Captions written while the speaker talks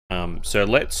So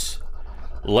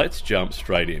let's jump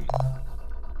straight in.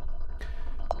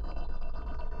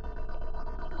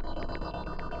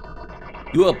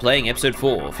 You are playing episode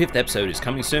 4. 5th episode is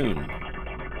coming soon.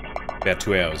 About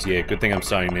 2 hours. Yeah, good thing I'm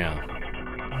starting now.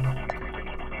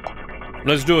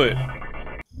 Let's do it.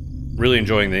 Really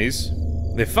enjoying these.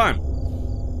 They're fun.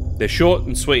 They're short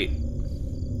and sweet.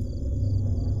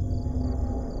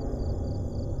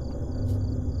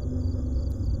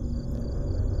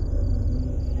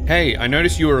 Hey, I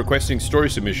noticed you were requesting story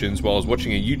submissions while I was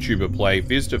watching a YouTuber play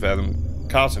VODs to Fathom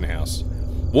Carson House.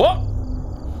 What?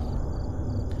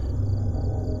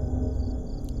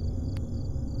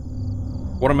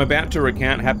 What I'm about to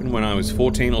recount happened when I was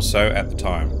 14 or so at the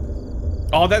time.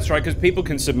 Oh, that's right, because people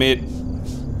can submit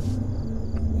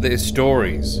their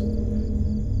stories.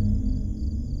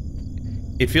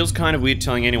 It feels kind of weird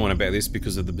telling anyone about this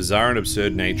because of the bizarre and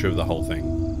absurd nature of the whole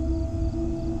thing.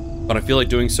 But I feel like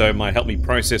doing so might help me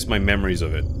process my memories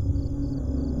of it.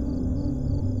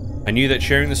 I knew that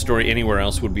sharing the story anywhere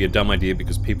else would be a dumb idea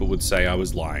because people would say I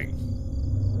was lying.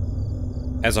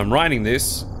 As I'm writing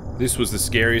this was the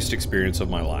scariest experience of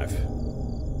my life.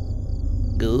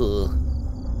 Ugh.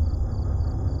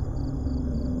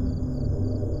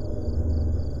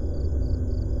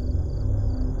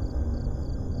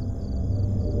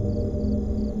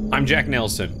 I'm Jack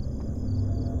Nelson.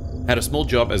 Had a small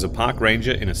job as a park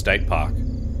ranger in a state park.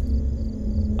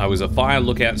 I was a fire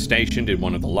lookout stationed in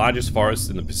one of the largest forests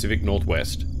in the Pacific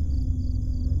Northwest.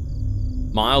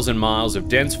 Miles and miles of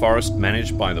dense forest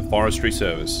managed by the Forestry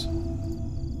Service.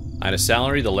 I had a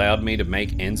salary that allowed me to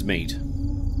make ends meet.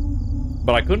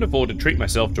 But I couldn't afford to treat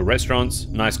myself to restaurants,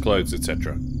 nice clothes,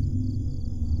 etc.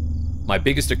 My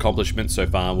biggest accomplishment so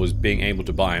far was being able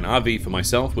to buy an RV for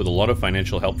myself with a lot of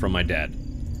financial help from my dad.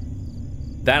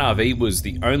 That RV was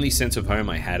the only sense of home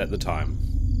I had at the time.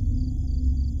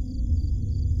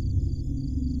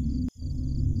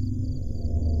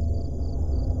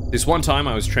 This one time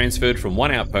I was transferred from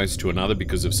one outpost to another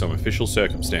because of some official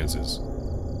circumstances.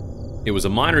 It was a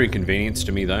minor inconvenience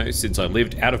to me though, since I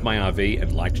lived out of my RV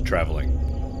and liked traveling.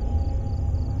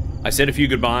 I said a few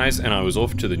goodbyes and I was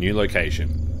off to the new location.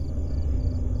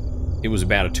 It was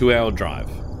about a 2-hour drive.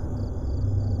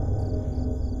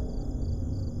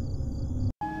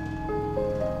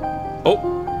 Oh!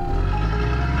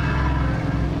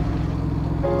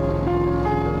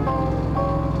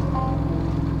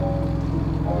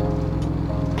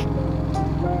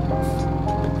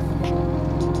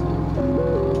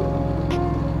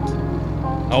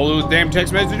 All those damn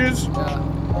text messages?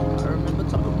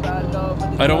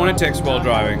 I don't want to text while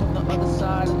driving.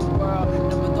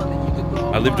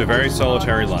 I lived a very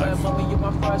solitary life.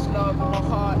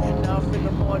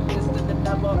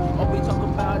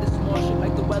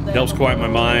 It helps quiet my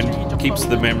mind, keeps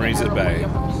the memories at bay.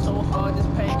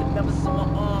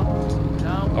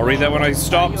 I'll read that when I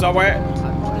stop somewhere.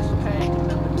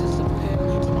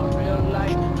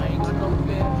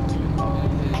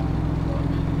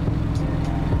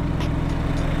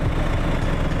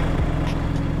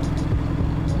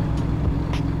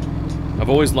 I've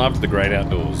always loved the great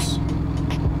outdoors.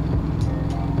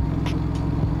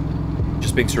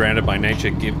 Just being surrounded by nature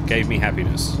gave me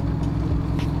happiness.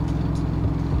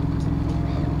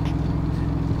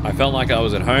 I felt like I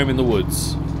was at home in the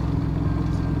woods.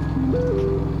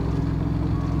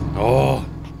 Oh!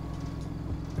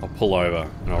 I'll pull over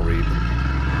and I'll read.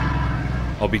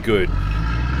 I'll be good.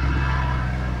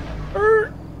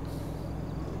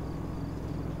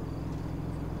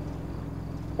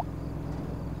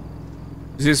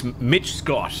 Is this Mitch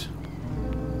Scott?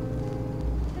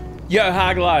 Yo,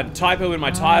 Haglard, typo in my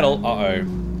title. Uh-oh.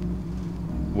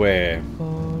 Where?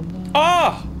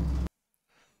 Ah!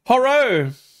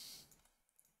 Horror!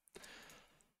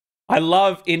 I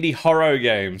love indie horror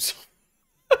games.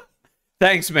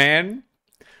 Thanks, man.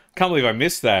 Can't believe I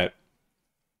missed that.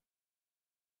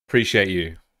 Appreciate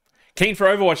you. Keen for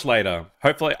Overwatch later.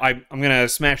 Hopefully, I'm gonna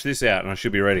smash this out and I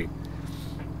should be ready.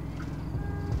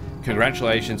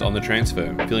 Congratulations on the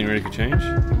transfer. Feeling ready for change?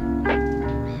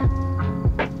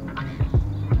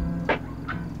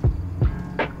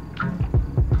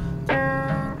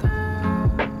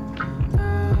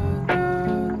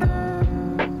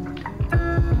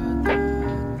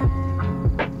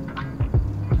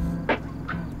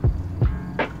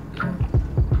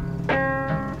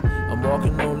 I'm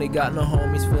walking on only got no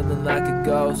homies, feeling like a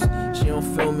ghost. She don't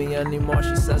feel me anymore,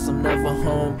 she says I'm never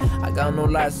home. I got no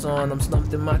lights on, I'm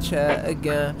slumped in my chair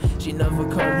again. She never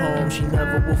come home, she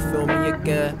never will feel me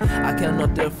again. I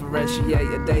cannot differentiate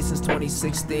a day since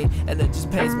 2016, and it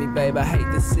just pains me, babe. I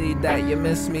hate to see that you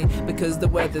miss me, because the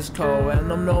weather's cold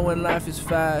and I'm knowing life is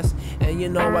fast. And you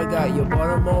know I got you, but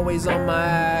I'm always on my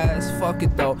ass. Fuck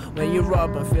it though, when you're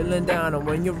up I'm feeling down, and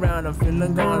when you're around I'm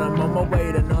feeling gone. I'm on my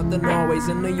way to nothing always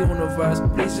in the universe.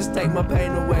 Please just take my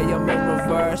pain away, I'm in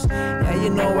reverse. Yeah, you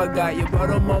know I got you, but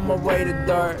I'm on my way to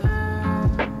dirt.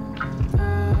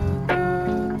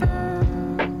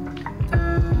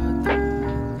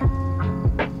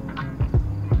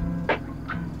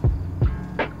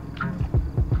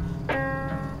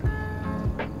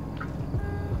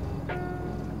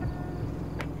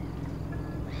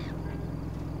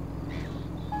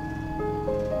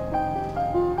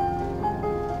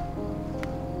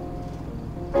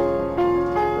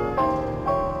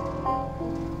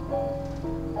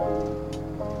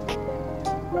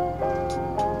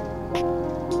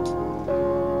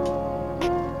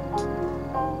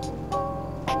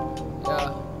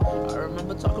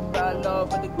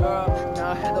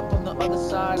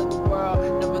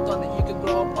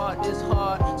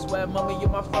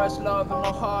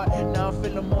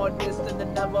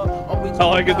 I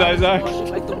like it, Dozo.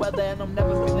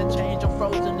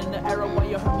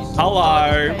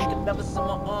 Hello.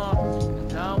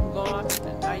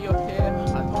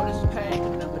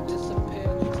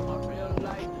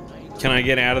 Can I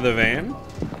get out of the van?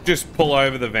 Just pull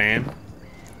over the van.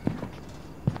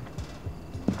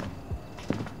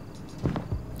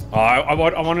 Oh, I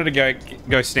wanted to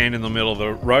go stand in the middle of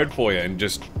the road for you and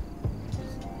just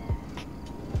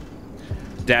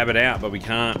dab it out, but we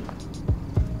can't.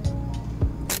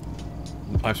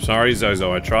 I'm sorry,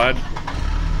 Zozo, I tried.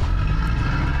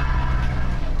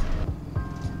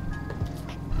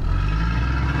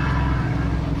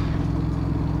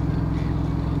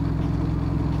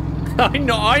 I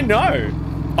know.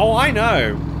 Oh, I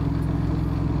know.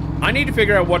 I need to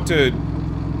figure out what to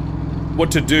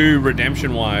do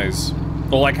redemption-wise.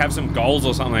 Or, like, have some goals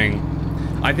or something.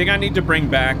 I think I need to bring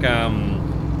back,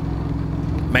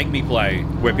 Make Me Play,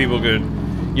 where people could,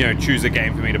 you know, choose a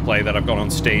game for me to play that I've got on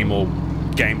Steam or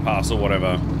Game Pass or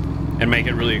whatever, and make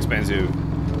it really expensive.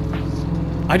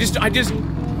 I just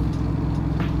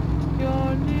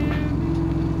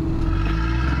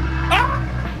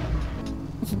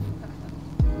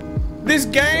these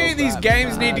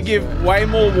games need to give way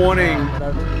more warning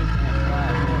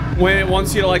when it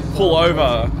wants you to like pull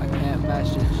over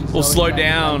or slow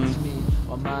down.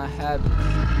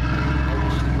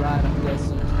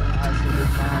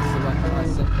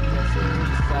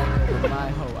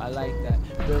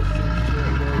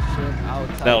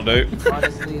 That'll do.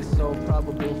 Honestly, it's so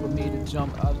probable for me to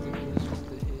jump up to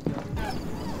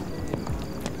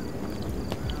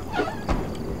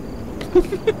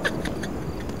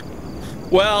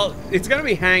Well, it's gonna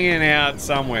be hanging out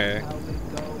somewhere.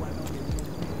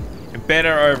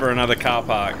 Better over another car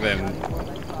park than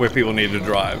where people need to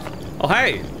drive. Oh,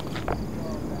 hey.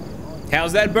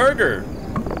 How's that burger?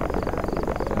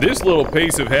 This little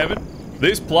piece of heaven.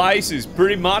 This place is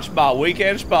pretty much my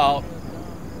weekend spot.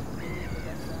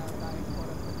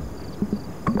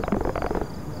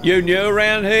 You new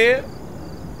around here?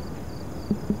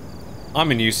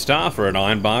 I'm a new staffer at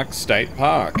Ironbark State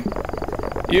Park.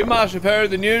 You must have heard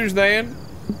the news then.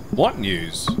 What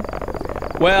news?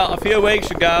 Well, a few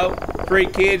weeks ago, 3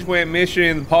 kids went missing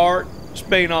in the park. It's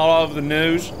been all over the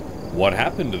news. What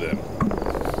happened to them?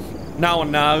 No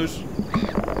one knows.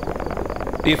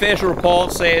 The official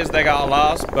report says they got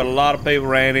lost, but a lot of people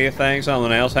around here think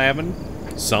something else happened.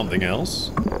 Something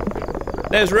else?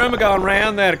 There's a rumor going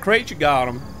around that a creature got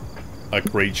them. A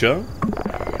creature?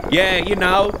 Yeah, you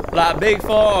know, like Bigfoot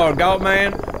or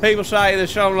Goatman. People say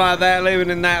there's something like that living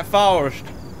in that forest.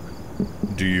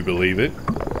 Do you believe it?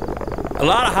 A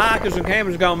lot of hikers and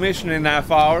campers go missing in that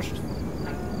forest.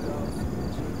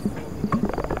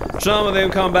 Some of them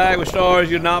come back with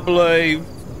stories you'd not believe.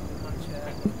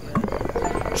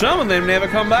 Some of them never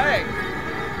come back.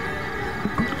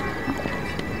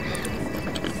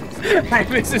 Hey,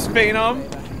 Mrs. Phenom.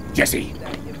 Jesse.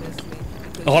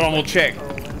 Hold on, we'll check.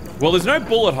 Well, there's no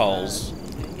bullet holes.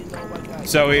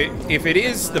 So if it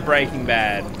is the Breaking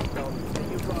Bad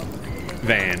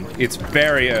van, it's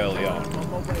very early on.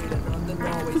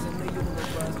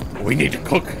 We need to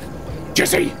cook.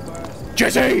 Jesse!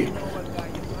 Jesse!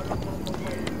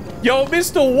 Yo,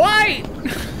 Mr. White!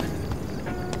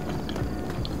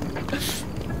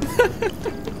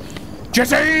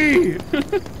 Jesse!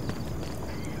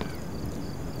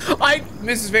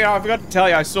 Mrs. Vito, I forgot to tell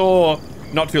you, I saw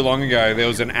not too long ago, there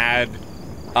was an ad.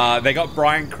 They got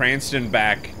Bryan Cranston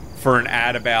back for an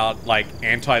ad about, like,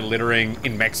 anti-littering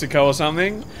in Mexico or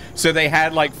something. So they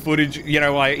had, like, footage, you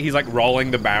know, like, he's, like,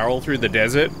 rolling the barrel through the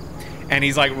desert. And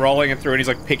he's, like, rolling it through and he's,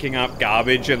 like, picking up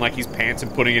garbage and, like, his pants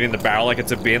and putting it in the barrel like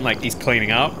it's a bin, like he's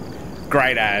cleaning up.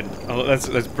 Great ad. Oh,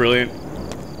 that's brilliant.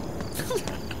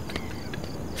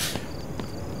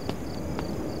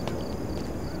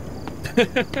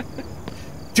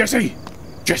 Jesse!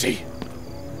 Jesse!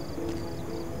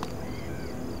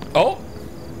 Oh!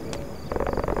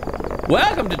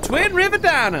 Welcome to Twin River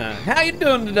Diner. How you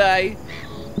doing today?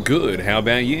 Good, how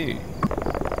about you?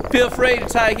 Feel free to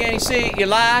take any seat you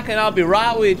like and I'll be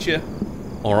right with you.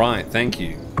 Alright, thank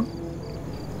you.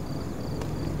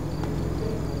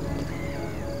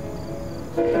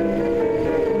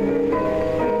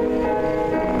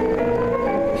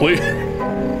 Please.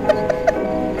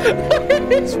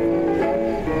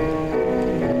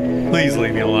 Please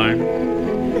leave me alone.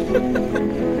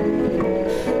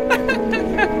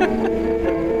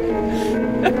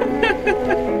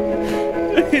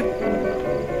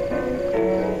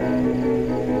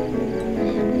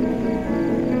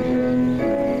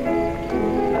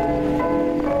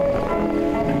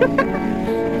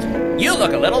 You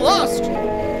look a little lost.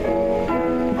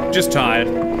 Just tired.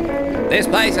 This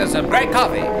place has some great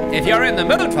coffee if you're in the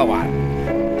mood for one.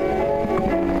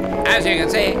 As you can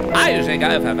see, I usually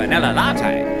go for vanilla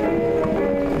latte.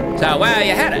 So where are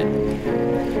you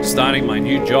headed? Starting my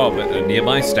new job at a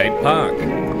nearby state park.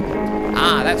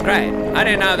 Ah, that's great. I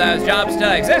didn't know those jobs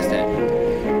still existed.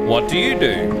 What do you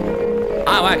do?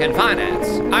 I work in finance.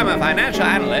 I'm a financial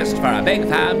analyst for a big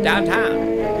firm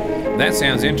downtown. That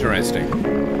sounds interesting.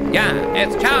 Yeah,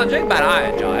 it's challenging, but I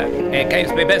enjoy it. It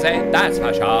keeps me busy, that's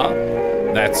for sure.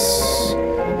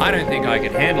 I don't think I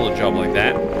could handle a job like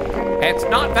that. It's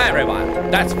not for everyone,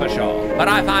 that's for sure, but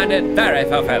I find it very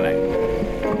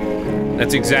fulfilling.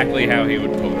 That's exactly how he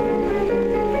would talk.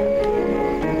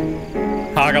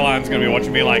 Hagerline's gonna be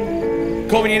watching me like,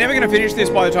 Corbin, you're never gonna finish this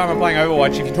by the time I'm playing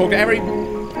Overwatch if you talk to every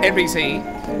NPC.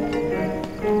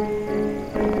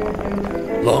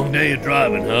 Long day of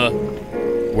driving, huh?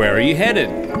 Where are you headed?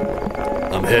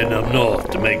 I'm heading up north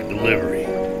to make a delivery.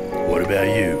 What about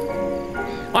you?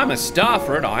 I'm a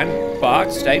staffer at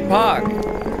Ironbark State Park.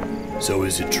 So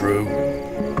is it true?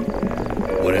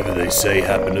 Whatever they say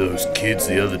happened to those kids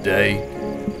the other day?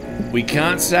 We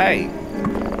can't say.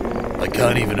 I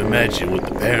can't even imagine what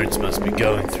the parents must be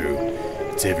going through.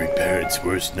 It's every parent's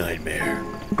worst nightmare.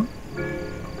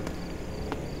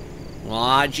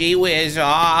 Aw, gee whiz,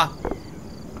 aw.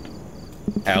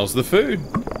 How's the food?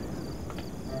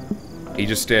 He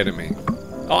just stared at me.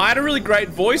 Oh, I had a really great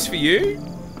voice for you.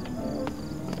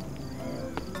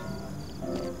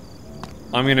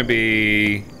 I'm gonna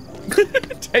be...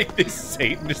 Take this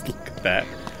seat and just look at that.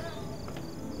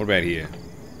 What about here?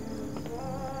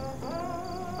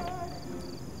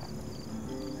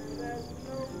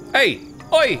 Hey!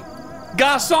 Oi!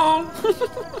 Garçon!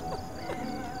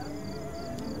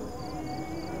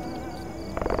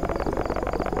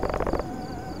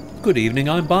 Good evening,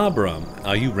 I'm Barbara.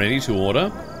 Are you ready to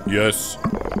order? Yes.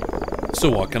 So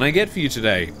what can I get for you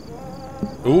today?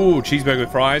 Ooh, cheeseburger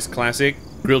with fries, classic.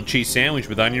 Grilled cheese sandwich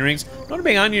with onion rings. Not a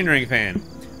big onion ring fan.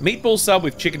 Meatball sub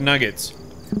with chicken nuggets.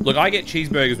 Look, I get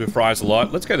cheeseburgers with fries a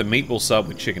lot. Let's go the meatball sub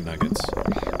with chicken nuggets.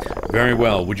 Very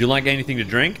well. Would you like anything to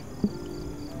drink?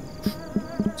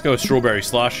 Let's go with strawberry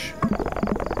slush.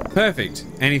 Perfect.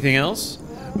 Anything else?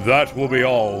 That will be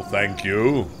all, thank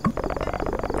you.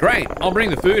 Great. I'll bring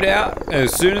the food out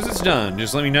as soon as it's done.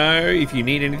 Just let me know if you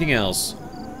need anything else.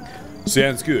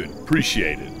 Sounds good.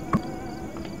 Appreciate it.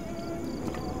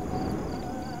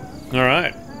 All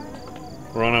right.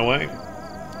 We're on our way.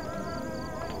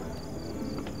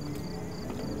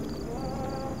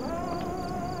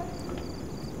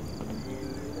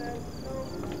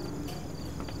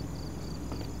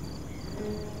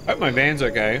 Hope my van's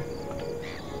okay.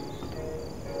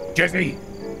 Jesse!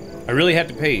 I really had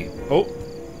to pee. Oh.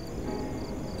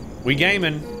 We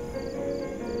gaming.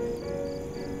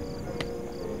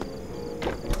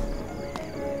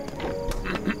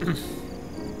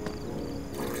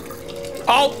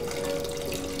 Oh!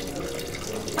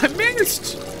 I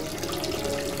missed!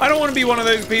 I don't want to be one of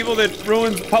those people that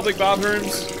ruins public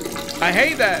bathrooms. I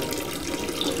hate that.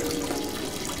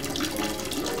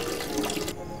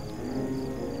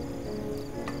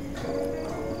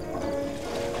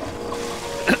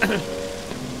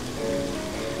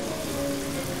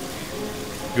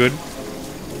 Good.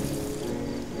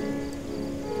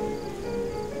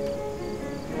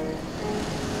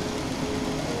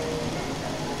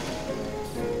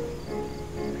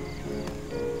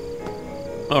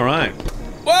 All right.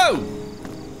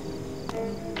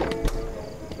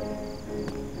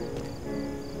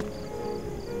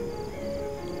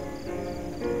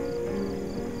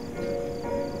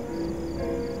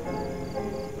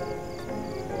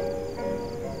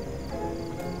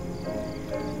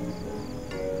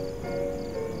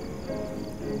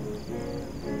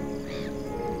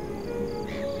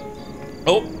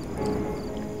 Oh.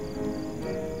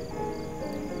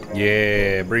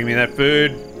 Yeah, bring me that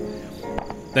food.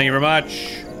 Thank you very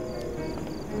much.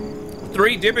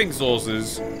 3 dipping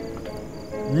sauces.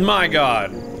 My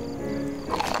God.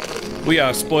 We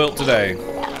are spoilt today.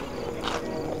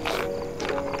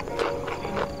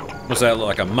 What's that,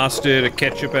 like a mustard, a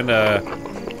ketchup, and a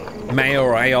mayo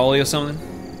or aioli or something?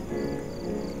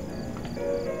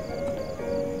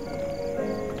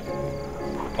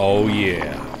 Oh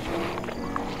yeah.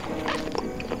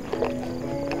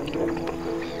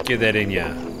 Get that in ya.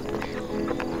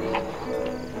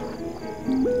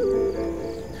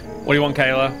 What do you want,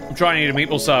 Kayla? I'm trying to eat a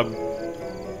meatball sub.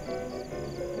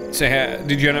 So how,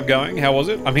 did you end up going? How was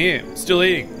it? I'm here, still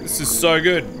eating. This is so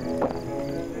good.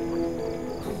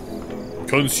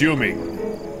 Consuming.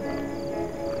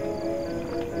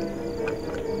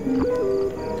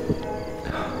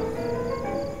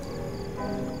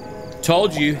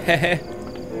 Told you, heh.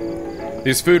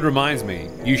 This food reminds me,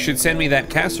 you should send me that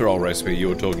casserole recipe you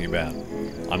were talking about.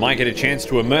 I might get a chance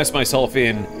to immerse myself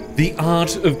in the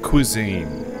art of cuisine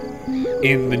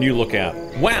in the new Lookout.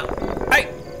 Wow, hey,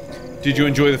 did you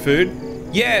enjoy the food?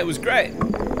 Yeah, it was great.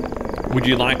 Would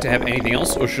you like to have anything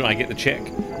else, or should I get the check?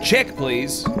 Check,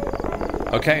 please.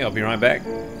 Okay, I'll be right back.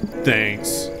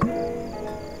 Thanks.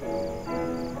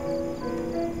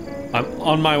 I'm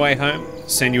on my way home.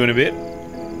 Send you in a bit.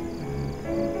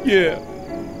 Yeah.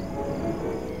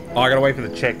 Oh, I gotta wait for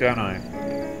the check, don't I?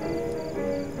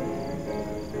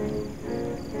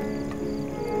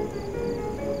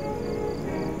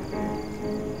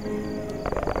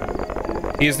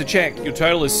 Here's the check. Your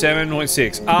total is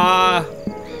 7.6.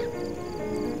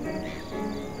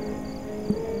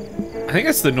 I think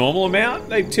that's the normal amount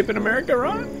they tip in America,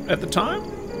 right? At the time?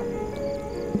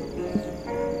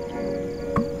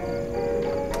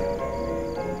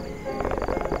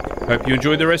 Hope you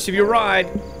enjoyed the rest of your ride.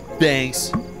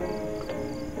 Thanks.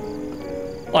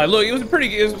 Like, look, it was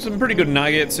some pretty good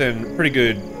nuggets and pretty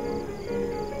good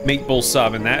meatball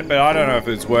sub in that, but I don't know if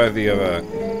it's worthy of a,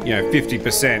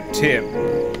 50% tip.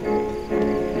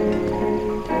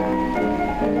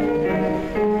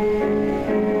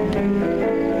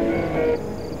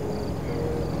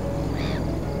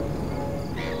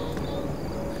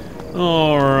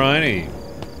 Alrighty.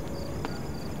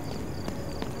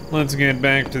 Let's get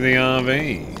back to the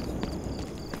RV.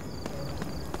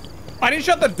 I didn't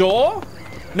shut the door?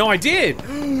 No, I did.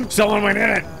 Someone went in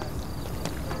it.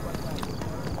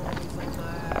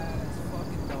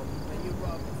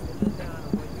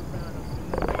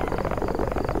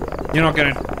 You're not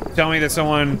gonna tell me that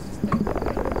someone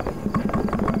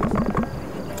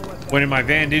went in my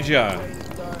van, did ya?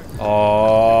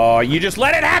 Oh, you just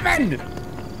let it happen!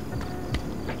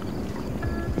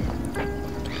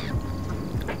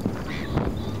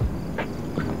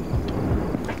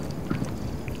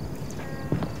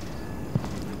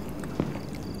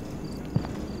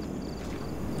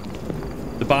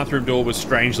 The bathroom door was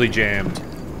strangely jammed.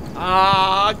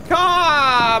 Ah,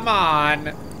 come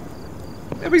on!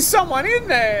 There'll be someone in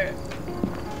there!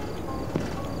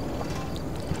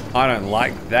 I don't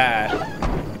like that.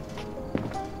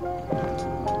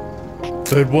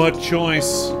 But what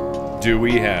choice do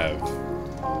we have?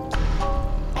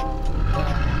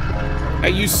 Hey,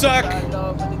 you suck!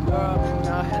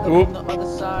 Oop.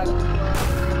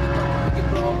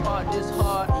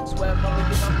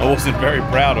 I wasn't very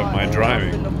proud of my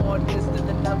driving.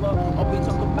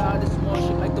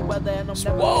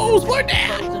 Whoa, slow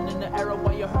down!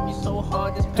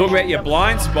 Talk about your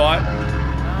blind spot.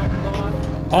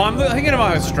 Oh, I'm thinking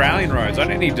about Australian roads. I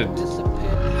don't need to...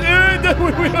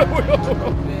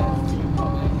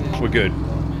 We're good.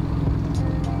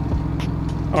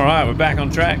 Alright, we're back on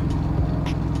track.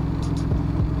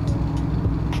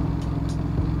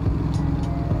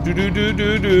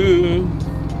 Do-do-do-do-do.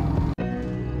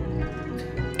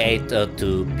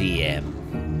 8:02 p.m.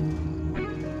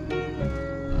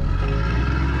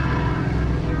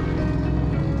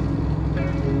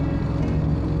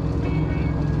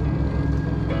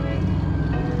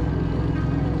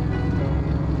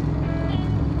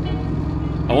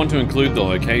 I want to include the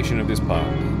location of this park.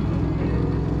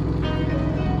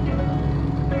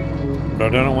 But I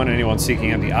don't want anyone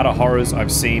seeking out the utter horrors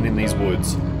I've seen in these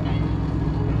woods.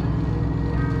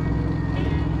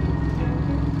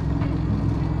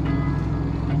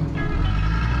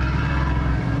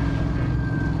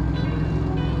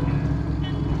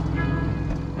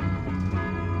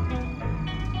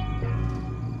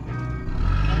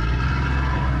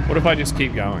 What if I just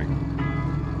keep going?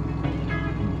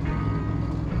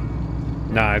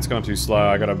 Nah, it's gone too slow.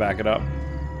 I gotta back it up.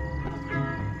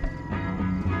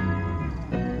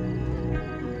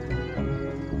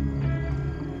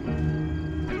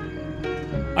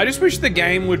 I just wish the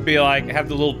game would be like, have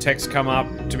the little text come up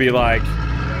to be like,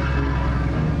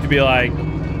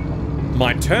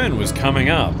 my turn was coming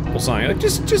up or something. Like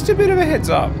just a bit of a heads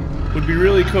up would be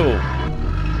really cool.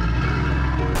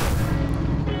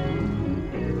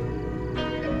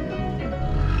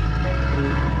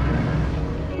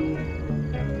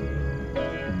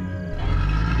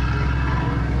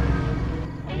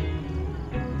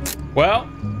 Well,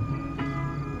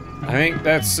 I think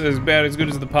that's about as good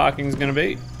as the parking's gonna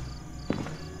be.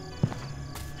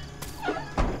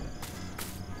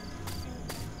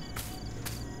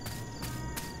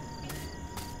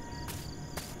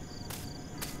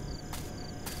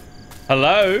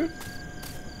 Hello?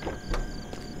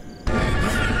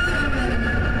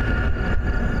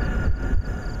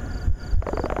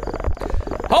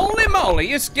 Holy moly,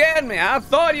 you scared me. I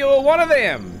thought you were one of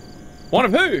them. One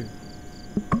of who?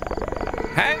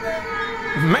 Hey,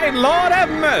 may Lord have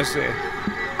mercy.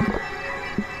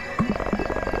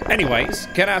 Anyways,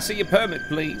 can I see your permit,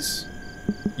 please?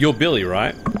 You're Billy,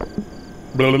 right?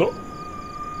 Blah, blah, blah.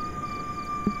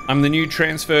 I'm the new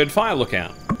transferred fire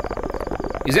lookout.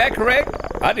 Is that correct?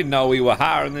 I didn't know we were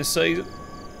hiring this season.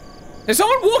 There's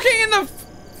someone walking in the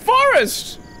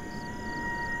forest!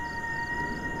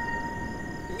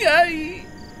 Yay!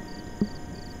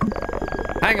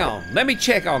 Hang on, let me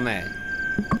check on that.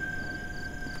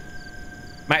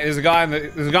 Mate, there's a guy in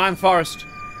the forest.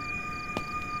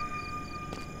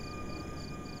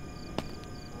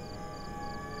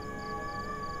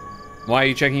 Why are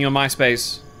you checking your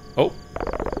MySpace? Oh.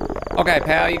 Okay,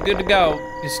 pal, you're good to go.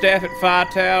 You staff at Fire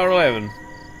Tower 11.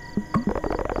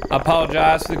 I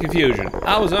apologize for the confusion.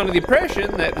 I was under the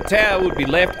impression that the tower would be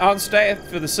left unstaffed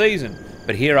for the season,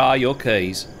 but here are your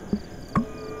keys.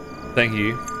 Thank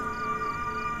you.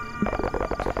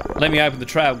 Let me open the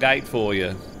trail gate for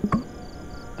you.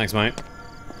 Thanks, mate.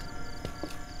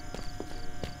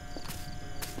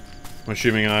 I'm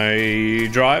assuming I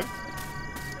drive.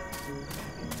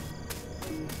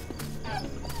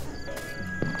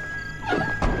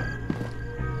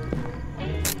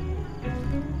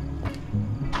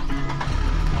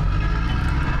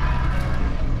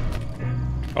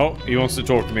 Oh, he wants to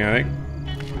talk to me, I think.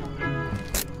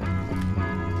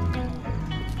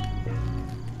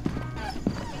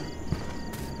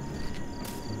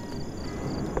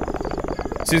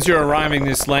 Since you're arriving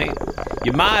this late,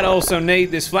 you might also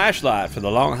need this flashlight for the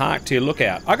long hike to your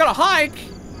lookout. I got a hike!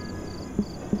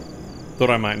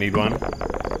 Thought I might need one.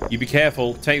 You be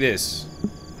careful, take this.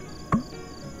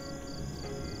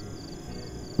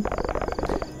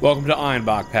 Welcome to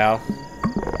Ironbark, pal.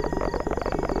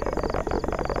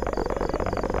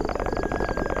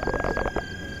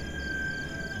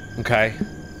 Okay.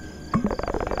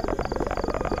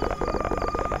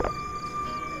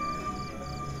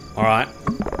 Alright.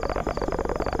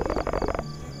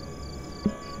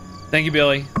 Thank you,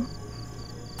 Billy.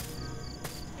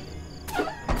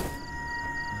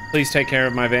 Please take care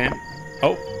of my van.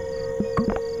 Oh.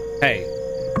 Hey.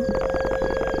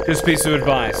 Just a piece of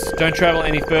advice. Don't travel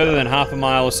any further than half a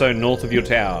mile or so north of your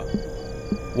tower.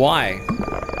 Why?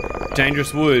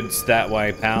 Dangerous woods that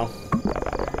way, pal.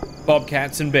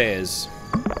 Bobcats and bears.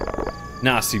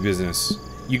 Nasty business.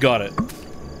 You got it.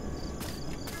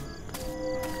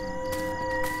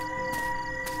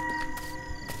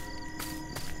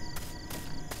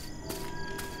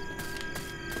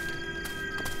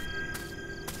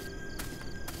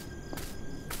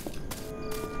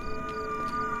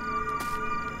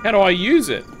 How do I use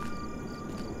it?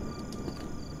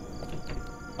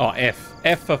 Oh, F.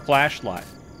 F for flashlight.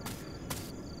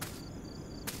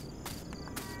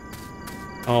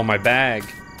 Oh, my bag.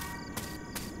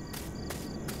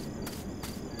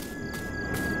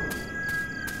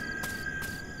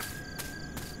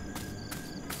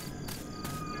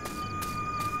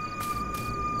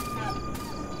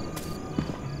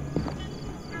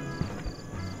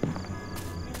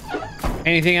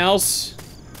 Anything else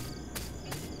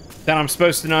that I'm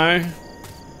supposed to know?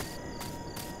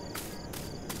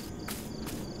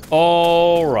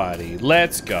 Alrighty,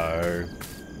 let's go.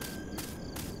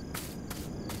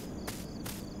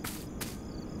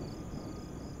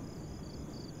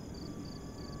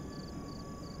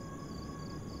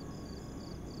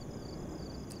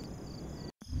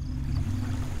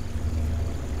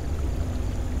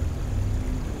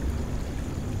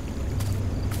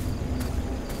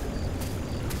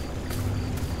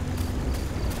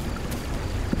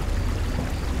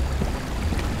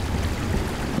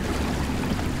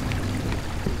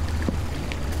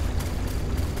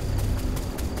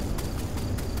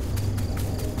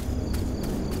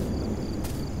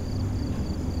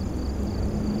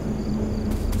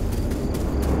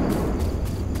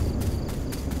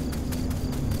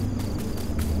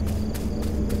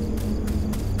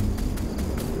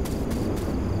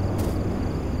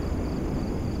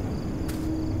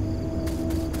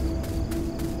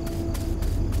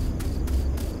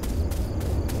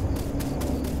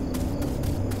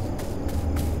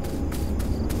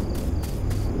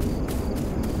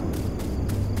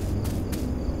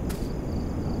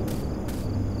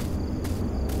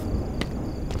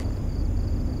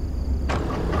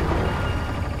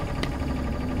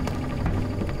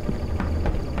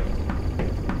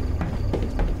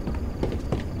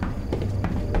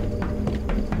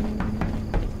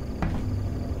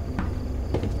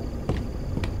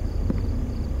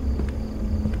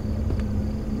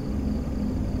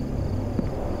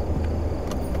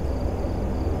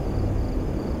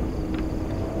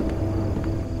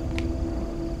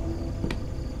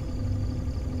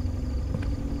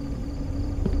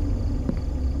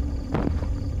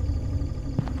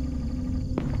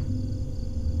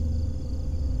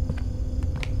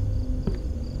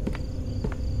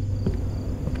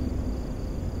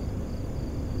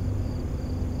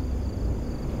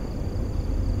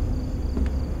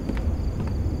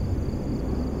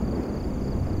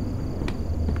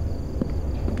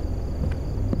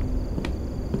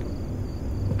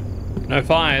 No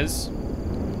fires.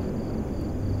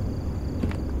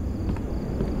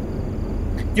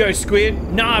 Yo,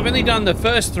 Squid. No, I've only done the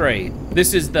first 3.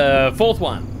 This is the 4th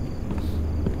one.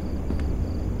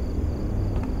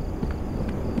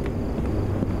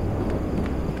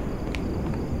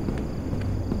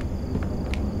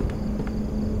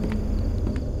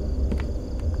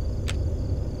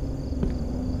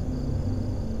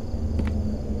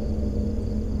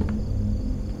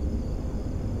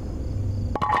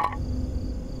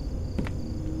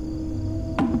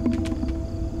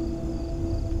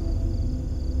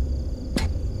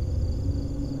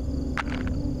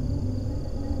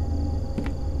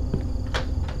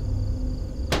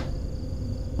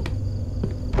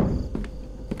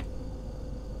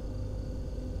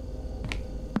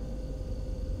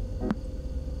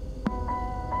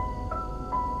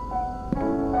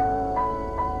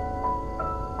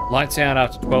 Lights out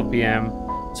after 12 p.m.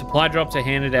 Supply drops are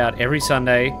handed out every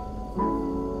Sunday.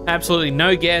 Absolutely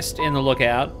no guest in the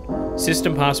lookout.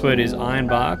 System password is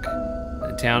Ironbark.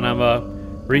 Town number.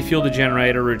 Refuel the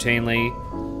generator routinely.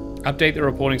 Update the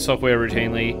reporting software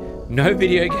routinely. No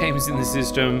video games in the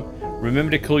system.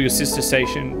 Remember to call your sister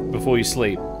station before you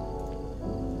sleep.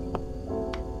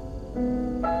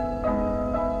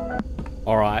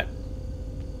 Alright.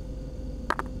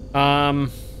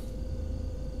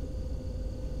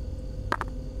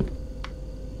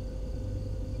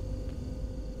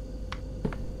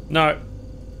 No.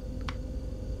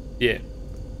 Yeah.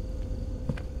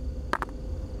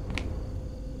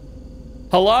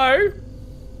 Hello?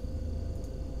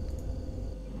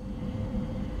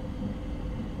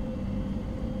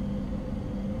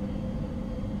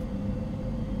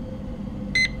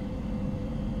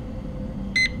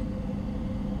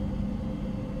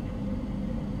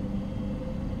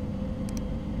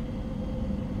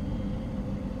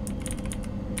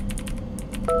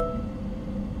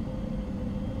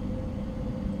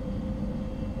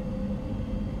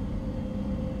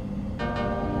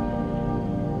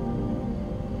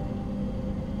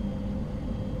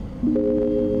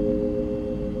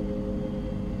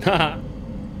 Haha.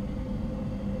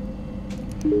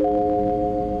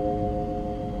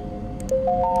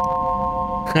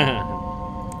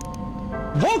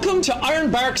 Welcome to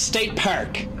Ironbark State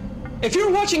Park. If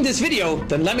you're watching this video,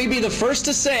 then let me be the first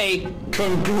to say,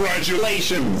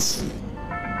 congratulations!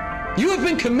 You have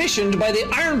been commissioned by the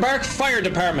Ironbark Fire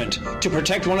Department to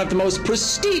protect one of the most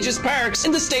prestigious parks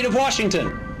in the state of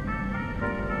Washington.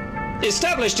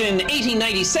 Established in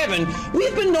 1897,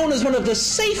 we've been known as one of the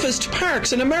safest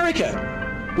parks in America.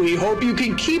 We hope you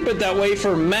can keep it that way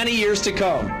for many years to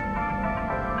come.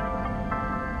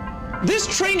 This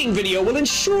training video will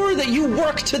ensure that you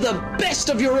work to the best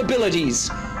of your abilities.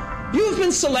 You have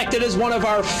been selected as one of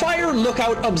our fire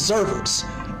lookout observers.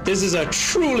 This is a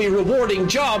truly rewarding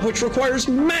job which requires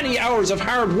many hours of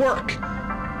hard work.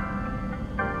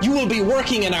 You will be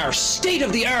working in our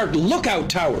state-of-the-art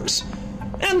lookout towers.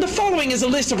 And the following is a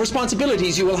list of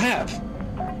responsibilities you will have.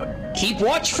 Keep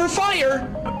watch for fire.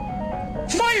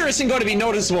 Fire isn't going to be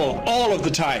noticeable all of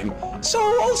the time, so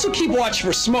also keep watch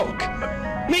for smoke.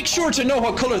 Make sure to know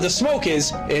what color the smoke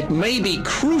is. It may be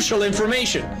crucial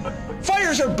information.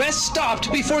 Fires are best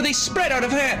stopped before they spread out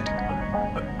of hand.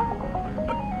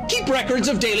 Keep records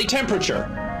of daily temperature.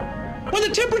 When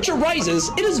the temperature rises,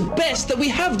 it is best that we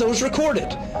have those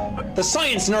recorded. The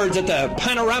science nerds at the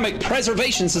Panoramic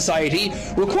Preservation Society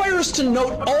require us to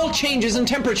note all changes in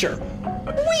temperature.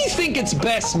 We think it's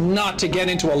best not to get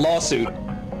into a lawsuit.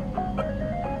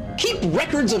 Keep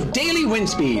records of daily wind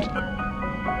speed.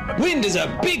 Wind is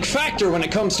a big factor when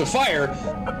it comes to fire.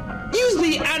 Use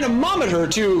the anemometer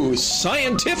to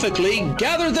scientifically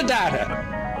gather the data.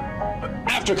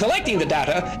 After collecting the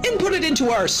data, input it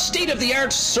into our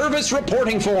state-of-the-art service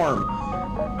reporting form.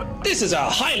 This is a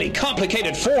highly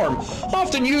complicated form,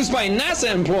 often used by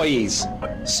NASA employees.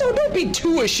 So don't be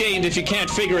too ashamed if you can't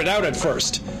figure it out at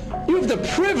first. You have the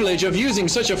privilege of using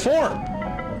such a form.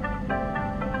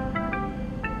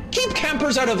 Keep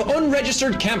campers out of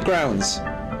unregistered campgrounds.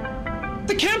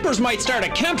 The campers might start a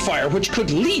campfire which could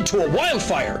lead to a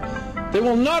wildfire. They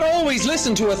will not always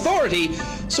listen to authority,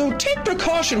 so take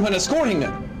precaution when escorting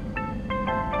them.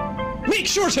 Make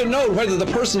sure to note whether the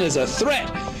person is a threat.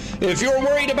 If you're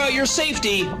worried about your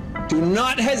safety, do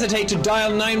not hesitate to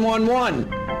dial 911.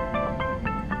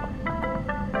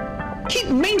 Keep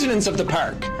maintenance of the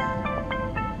park.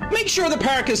 Make sure the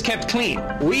park is kept clean.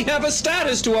 We have a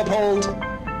status to uphold.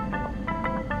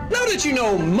 Now that you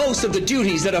know most of the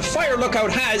duties that a fire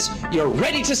lookout has, you're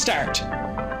ready to start.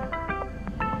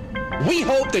 We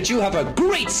hope that you have a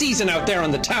great season out there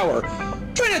on the tower.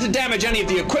 Try not to damage any of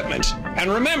the equipment.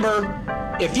 And remember,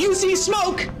 if you see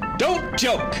smoke, Don't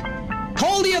joke.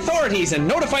 Call the authorities and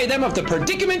notify them of the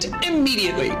predicament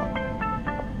immediately.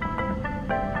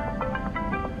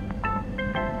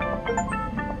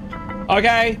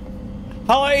 Okay.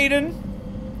 Hello, Eden.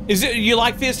 Is it you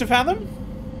like Fears to Fathom?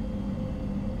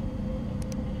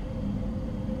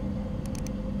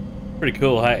 Pretty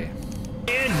cool, hey.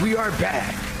 And we are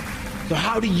back. So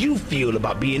how do you feel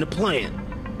about being a plant?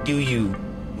 Do you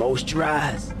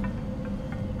moisturize?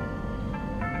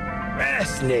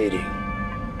 Fascinating.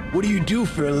 What do you do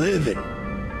for a living?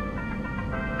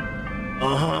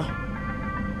 Uh-huh.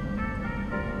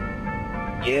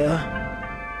 Yeah?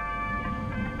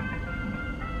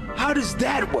 How does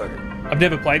that work? I've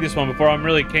never played this one before. I'm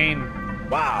really keen.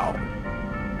 Wow.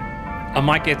 I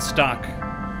might get stuck.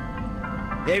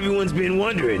 Everyone's been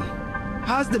wondering,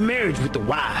 how's the marriage with the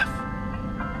wife?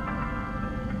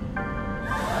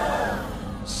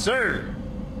 Sir,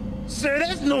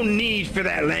 there's no need for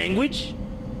that language.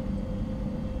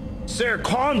 Sir,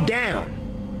 calm down.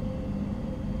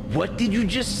 What did you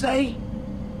just say?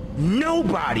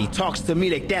 Nobody talks to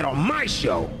me like that on my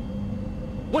show.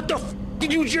 What the f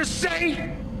did you just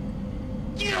say?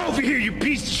 Get over here, you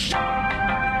piece of shit.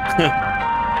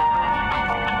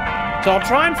 So I'll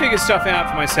try and figure stuff out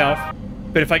for myself,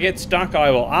 but if I get stuck, I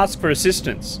will ask for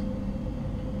assistance.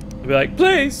 I'll be like,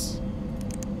 please.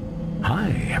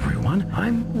 Hi, everyone.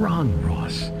 I'm Ron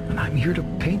Ross, and I'm here to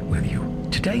paint with you.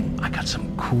 Today, I got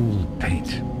some cool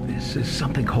paint. This is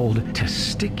something called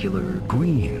testicular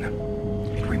green.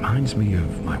 It reminds me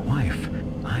of my wife.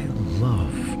 I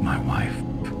love my wife.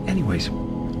 Anyways,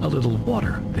 a little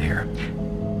water there.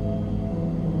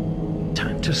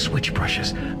 Time to switch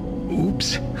brushes.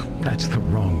 Oops, that's the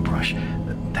wrong brush.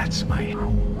 That's my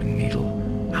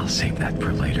needle. I'll save that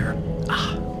for later.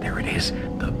 Ah, there it is,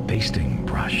 the basting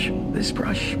brush. This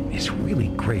brush is really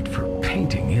great for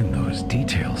painting in those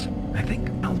details. I think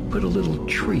I'll put a little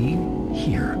tree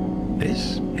here.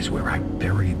 This is where I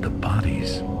buried the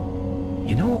bodies.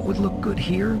 You know what would look good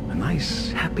here? A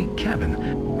nice, happy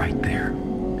cabin right there.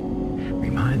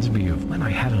 Reminds me of when I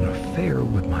had an affair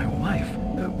with my wife,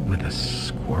 with a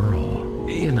squirrel.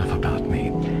 Enough about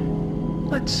me.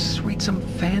 Let's read some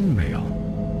fan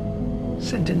mail.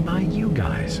 Sent in by you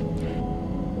guys.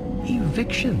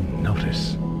 Eviction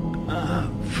notice.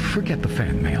 Forget the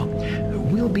fan mail.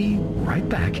 We'll be right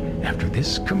back after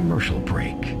this commercial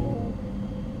break.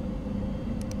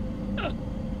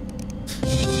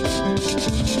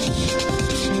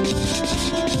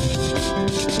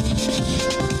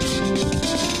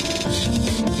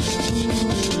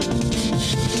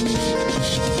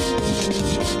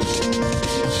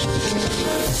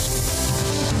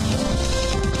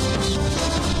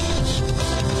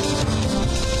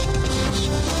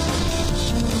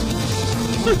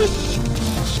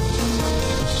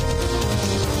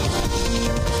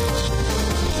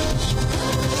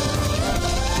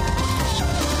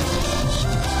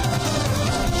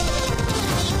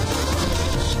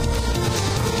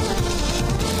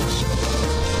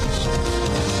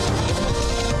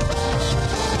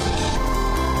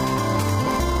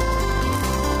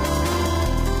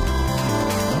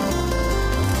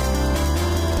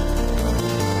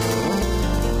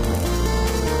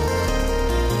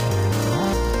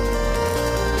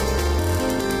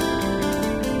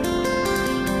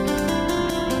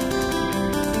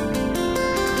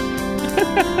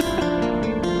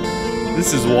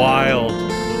 This is wild.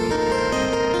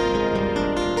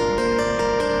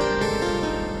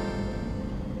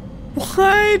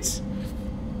 What?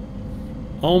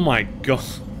 Oh my god.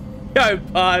 Yo,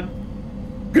 bud.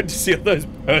 Good to see all those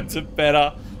birds are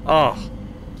better. Oh.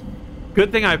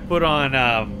 Good thing I put on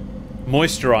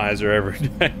moisturizer every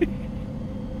day.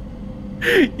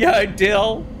 Yo,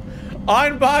 Dill.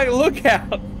 Ironbark, look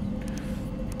out.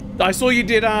 I saw you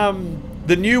did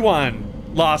the new one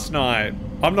last night.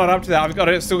 I'm not up to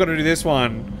that. Still got to do this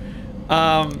one.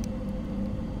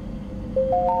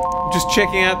 Just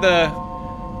checking out the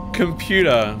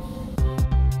computer.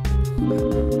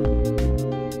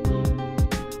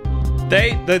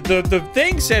 The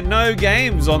thing said no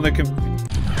games on the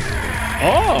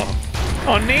Oh,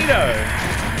 neato.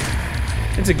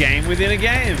 It's a game within a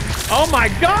game. Oh my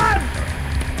god!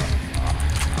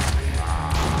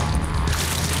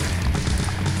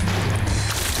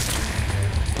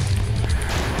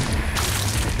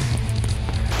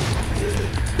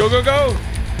 Go, go, go!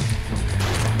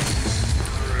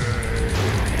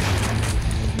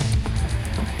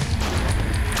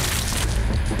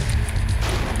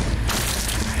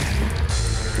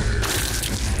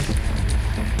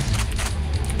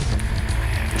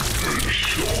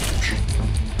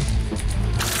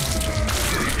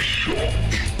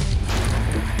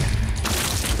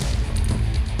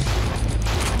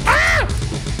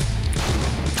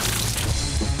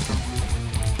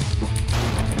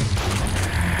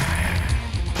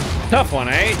 Tough one,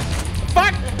 eh?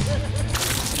 Fuck!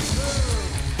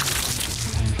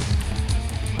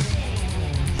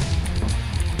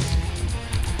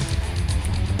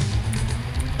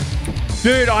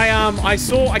 Dude,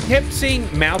 I kept seeing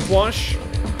mouthwash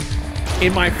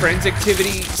in my friends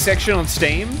activity section on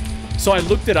Steam. So I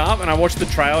looked it up and I watched the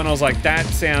trailer and I was like, that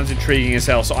sounds intriguing as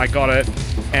hell. So I got it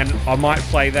and I might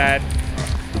play that.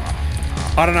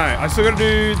 I don't know. I still got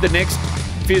to do the next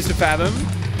Fears to Fathom.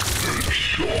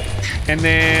 And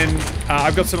then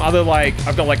I've got some other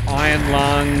I've got like Iron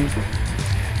Lung,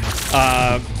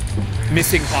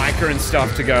 Missing Hiker and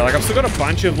stuff to go. Like I've still got a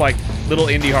bunch of like little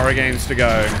indie horror games to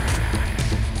go.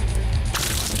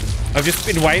 I've just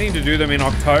been waiting to do them in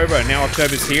October. Now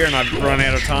October's here and I've run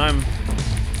out of time.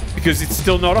 Because it's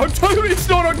still not October. It's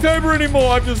not October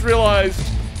anymore. I've just realized.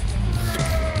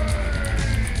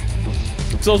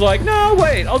 So I was like, no,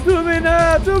 wait. I'll do them in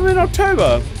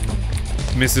October.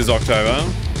 Mrs. October.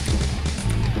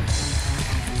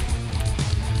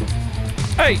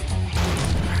 Hey.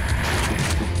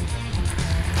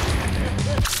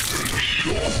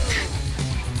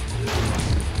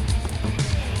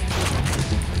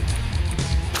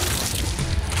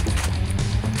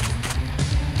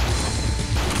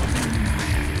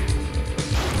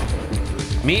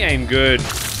 Me aim good.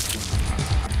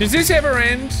 Does this ever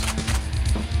end?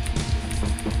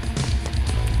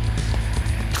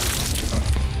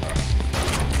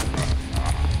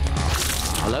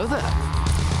 Hello there.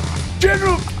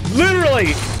 General,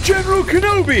 literally, General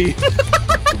Kenobi.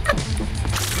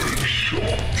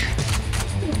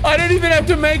 I don't even have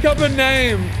to make up a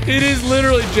name. It is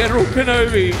literally General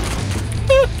Kenobi.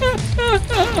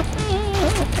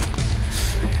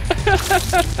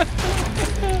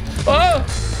 Oh,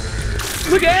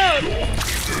 look out!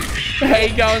 How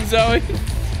you going, Zoe?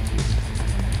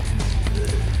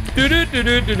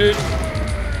 Do-do-do-do-do-do.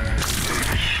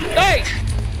 Hey!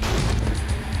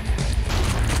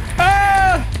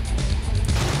 Ah!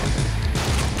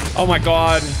 Oh my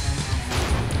god.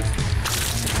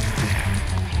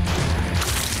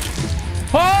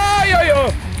 Oh,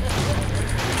 yo-yo!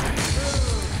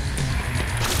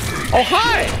 Oh,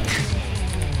 hi!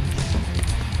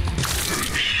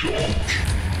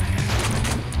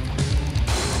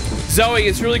 Zoe,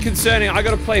 it's really concerning. I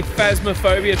gotta play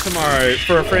Phasmophobia tomorrow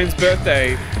for a friend's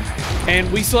birthday, and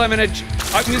we still haven't a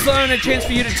chance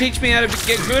for you to teach me how to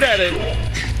get good at it.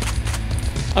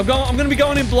 I'm gonna be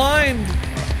going in blind.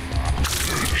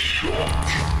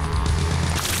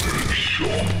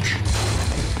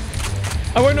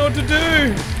 I won't know what to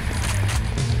do.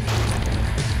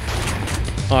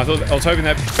 Oh, I was hoping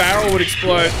that barrel would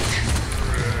explode.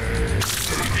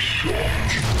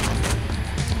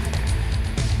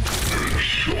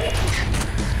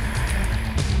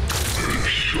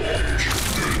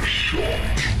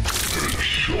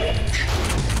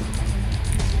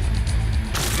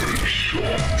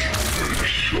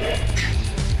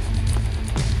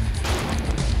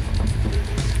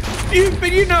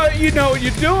 But you know what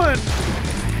you're doing.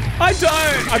 I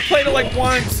don't. I played it like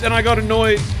once and I got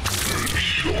annoyed.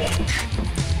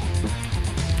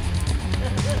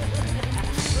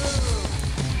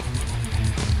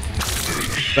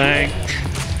 Bang.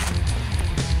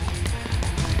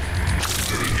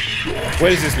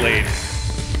 Where does this lead?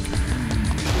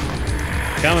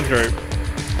 Coming through.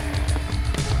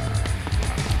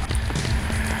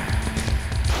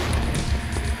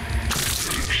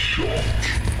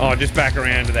 Oh, just back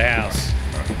around to the house.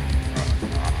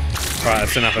 Alright,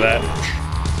 that's enough of that.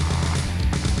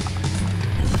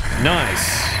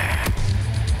 Nice.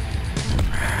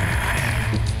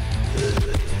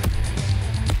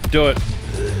 Do it.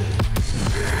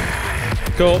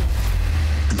 Cool.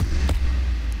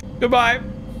 Goodbye.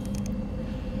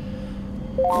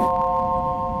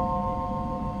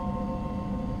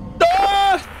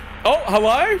 Ah! Oh,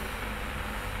 hello?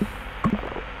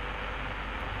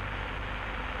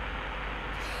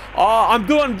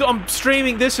 I'm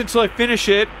streaming this until I finish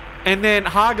it, and then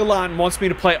Hagelan wants me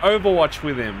to play Overwatch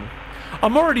with him.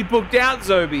 I'm already booked out,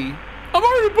 Zobi. I'm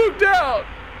already booked out.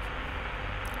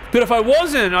 But if I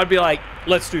wasn't, I'd be like,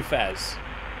 let's do Faz.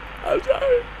 I'm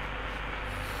sorry.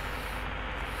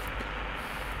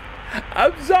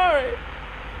 I'm sorry.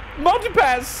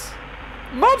 Multipass.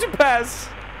 Multipass.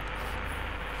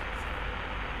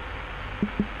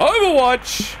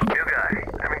 Overwatch. New guy.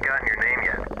 I haven't gotten your name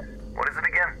yet. What is it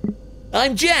again?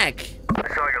 I'm Jack. I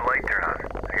saw your light turn on.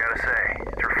 I gotta say,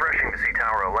 it's refreshing to see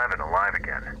Tower 11 alive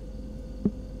again.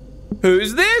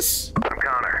 Who's this? I'm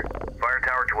Connor. Fire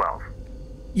Tower 12.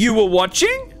 You were watching?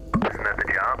 Isn't that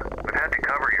the job? We've had to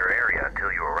cover your area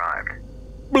until you arrived.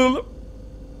 Blah.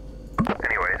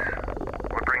 Anyways,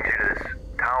 what brings you to this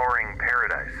towering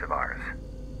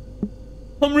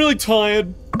I'm really tired.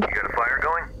 You got a fire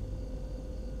going?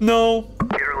 No.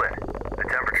 Get her lit. The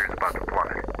temperature's about to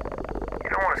plummet. You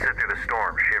don't want to sit through the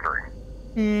storm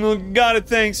shivering. Got it,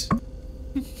 thanks.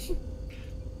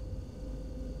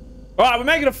 Alright, we're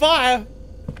making a fire.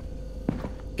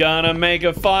 Gonna make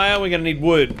a fire. We're gonna need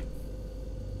wood.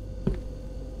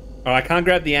 Alright, I can't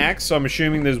grab the axe, so I'm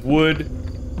assuming there's wood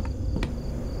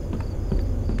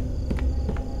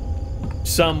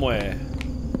somewhere.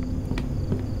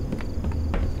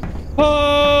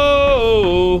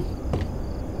 Oh!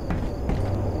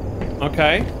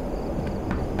 Okay.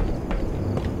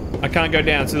 I can't go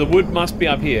down, so the wood must be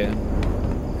up here.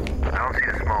 I don't see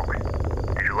the smoke.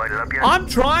 Did you light it up yet? I'm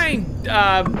trying,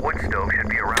 Wood stove should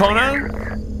be around Connor? the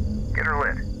entrance. Get her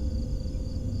lit.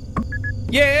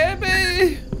 Yeah,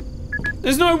 but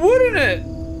there's no wood in it.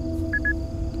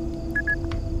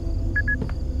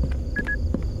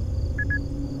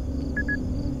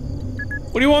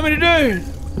 What do you want me to do?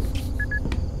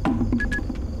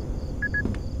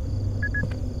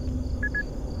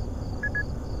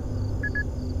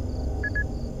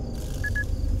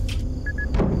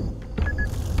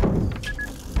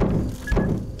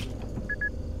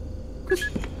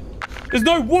 There's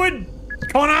no wood,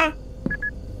 Connor.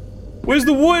 Where's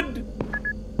the wood?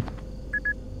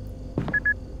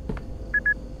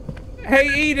 Hey,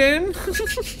 Eden.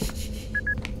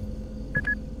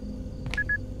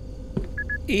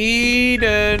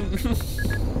 Eden.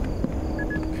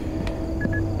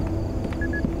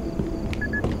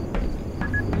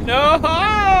 No.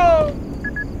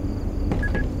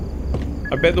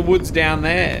 I bet the wood's down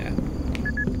there.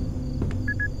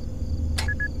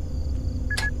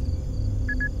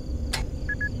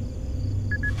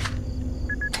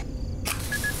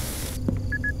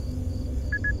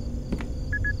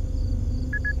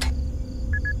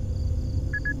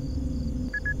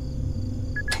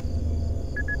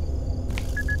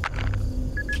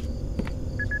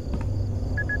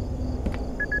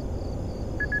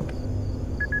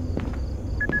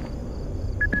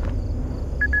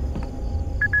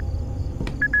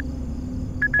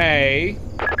 Hey.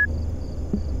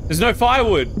 There's no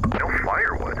firewood. No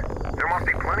firewood? There must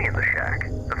be plenty in the shack.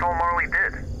 That's all Marley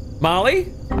did. Marley?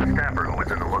 The staffer who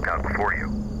was in the lookout before you.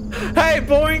 Hey,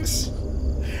 Boinks.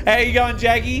 How you going,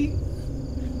 Jackie?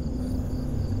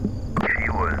 She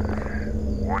was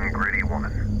one gritty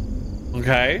woman.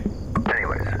 Okay.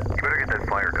 Anyways, you better get that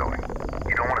fire going.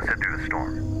 You don't want to sit through the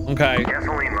storm. Okay.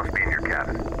 Gasoline must be in your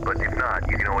cabin, but if not,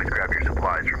 you can always grab your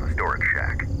supplies from the storage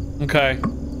shack. Okay.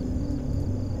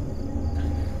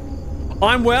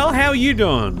 I'm well, how are you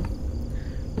doing?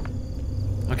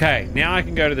 Okay, now I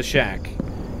can go to the shack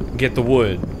and get the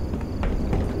wood.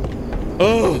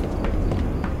 Oh!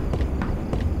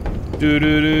 Do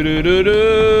do do do do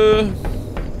do.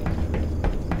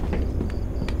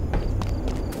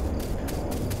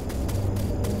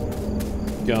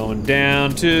 Going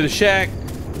down to the shack.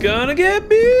 Gonna get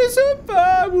me some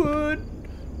firewood.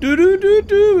 Do do do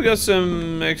do. We got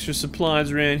some extra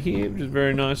supplies around here, which is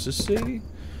very nice to see.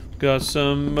 Got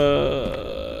some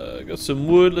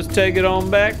wood. Let's take it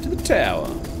on back to the tower.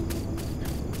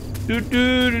 Do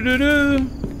do do do do.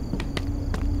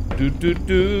 Do do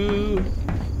do.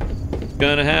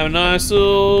 Gonna have a nice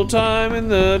little time in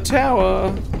the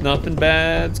tower. Nothing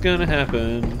bad's gonna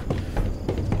happen.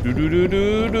 Do do do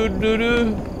do do do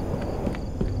do.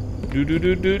 Do do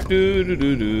do do do do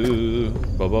do do.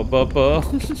 Ba ba ba ba.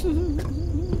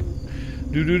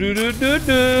 Do do do do do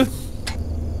do.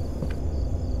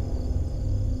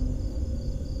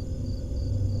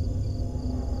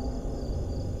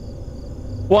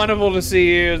 Wonderful to see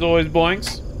you as always,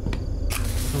 Boinks.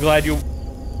 I'm glad you...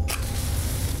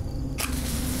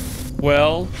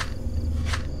 Well...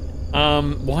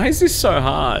 why is this so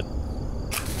hard?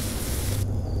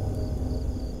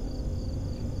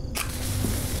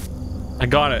 I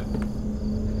got it.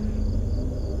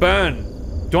 Burn.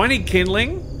 Do I need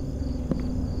kindling?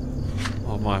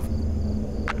 Oh my...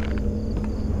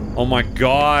 Oh my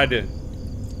god.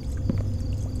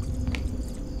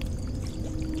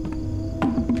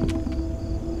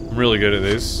 I'm really good at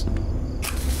this.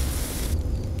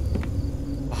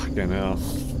 Fucking hell.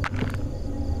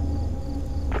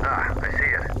 Ah, I see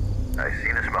it. I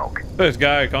see the smoke. Let's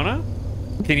go, Connor.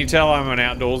 Can you tell I'm an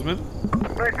outdoorsman?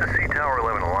 Nice to see Tower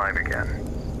 11 alive again.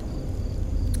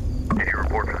 Did you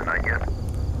report for the night yet?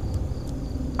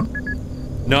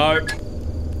 No.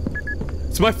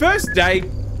 It's my first day,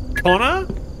 Connor.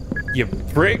 You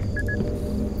prick.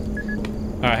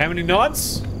 Alright, how many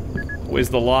knots? Where's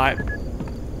the light?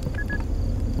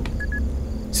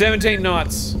 17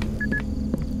 knots.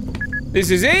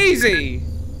 This is easy.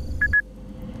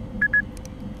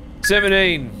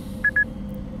 17.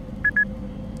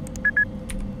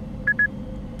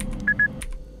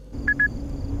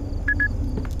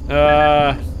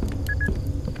 I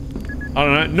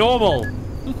don't know. Normal.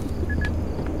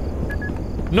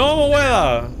 Normal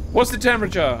weather. What's the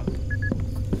temperature?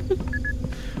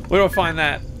 Where do I find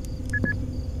that?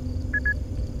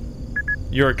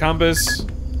 Euro compass.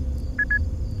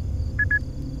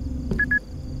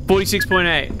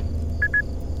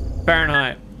 46.8.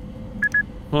 Fahrenheit.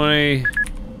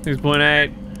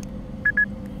 26.8.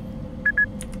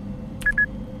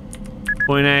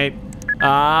 0.8.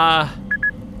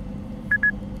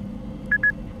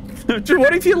 Dude,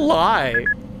 what if you lie?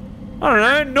 I don't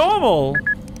know, normal.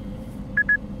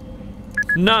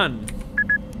 None.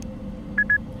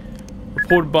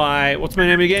 Reported by, what's my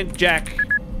name again? Jack. You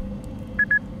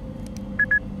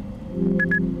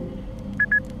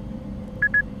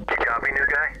copy, new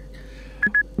guy?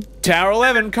 Tower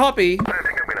 11, copy. I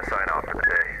think I'm gonna sign off for the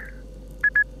day.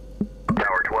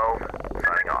 Tower 12,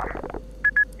 signing off.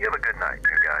 You have a good night,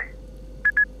 new guy.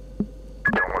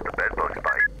 Don't let the bedbugs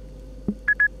bite.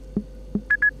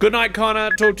 Good night,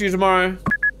 Connor. Talk to you tomorrow.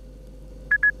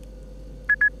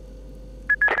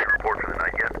 Did you report for the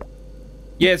night yet?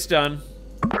 Yeah, it's done.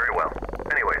 Very well.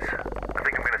 Anyways, I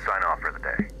think I'm gonna sign off for the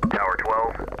day. Tower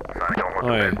 12, signing. Don't let the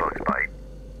bedbugs bite.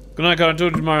 Good night, Connor. Talk to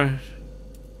you tomorrow.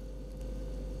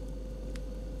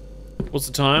 What's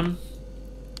the time?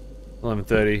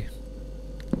 11:30.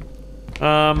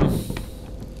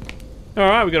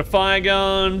 Alright, we got a fire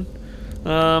going.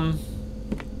 I'm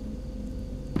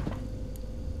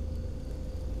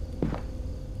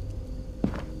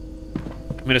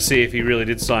gonna see if he really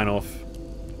did sign off.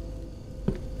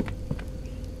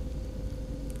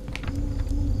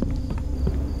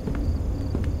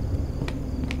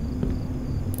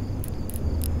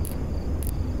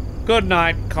 Good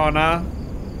night, Connor.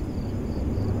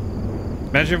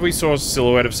 Imagine if we saw a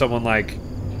silhouette of someone, like,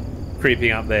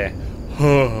 creeping up there.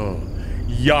 Oh,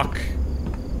 yuck.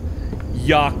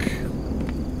 Yuck.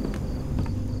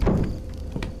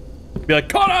 Be like,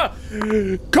 Connor!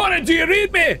 Connor, do you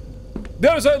read me?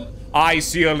 I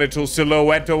see a little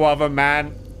silhouette of a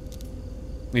man.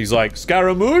 He's like,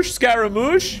 Scaramouche,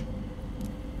 Scaramouche.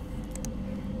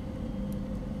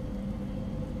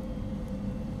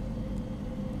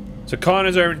 So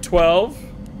Connor's over in 12.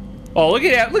 Oh, look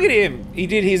at him. He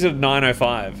did his at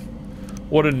 9:05.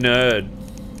 What a nerd.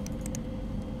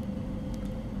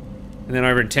 And then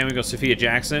over in 10 we got Sophia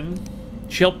Jackson.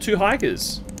 She helped 2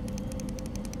 hikers.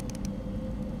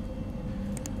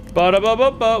 Whatever,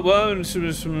 man.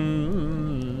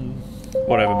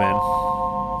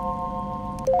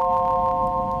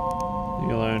 Leave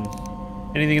me alone.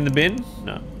 Anything in the bin?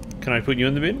 No. Can I put you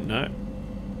in the bin? No.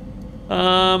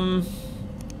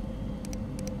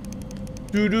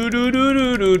 Do do do do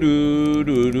do do do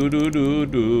do do do do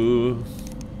do.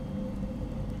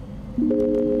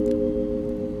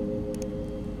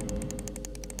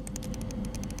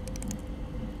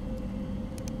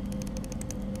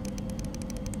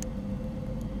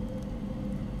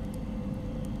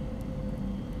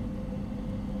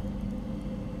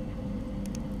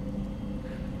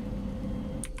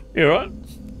 You alright?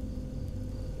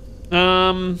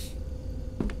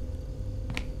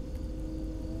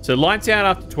 So lights out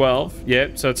after 12.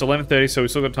 Yep, so it's 11:30, so we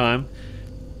still got time.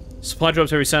 Supply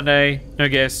drops every Sunday. No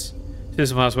guests.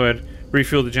 System password.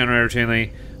 Refuel the generator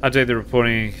routinely. Update the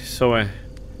reporting software.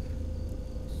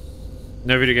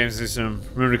 No video game system.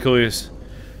 Remember to coolies.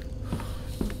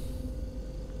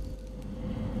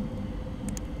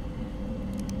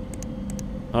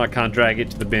 Oh, I can't drag it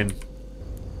to the bin.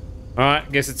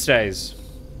 Alright, guess it stays.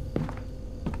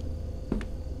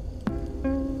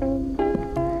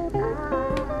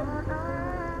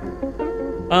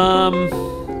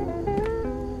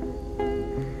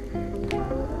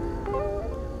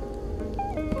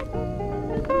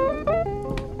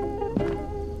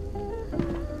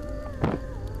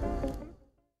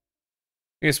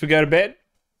 I guess we go to bed.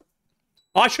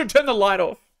 I should turn the light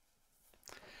off.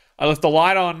 I left the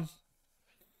light on.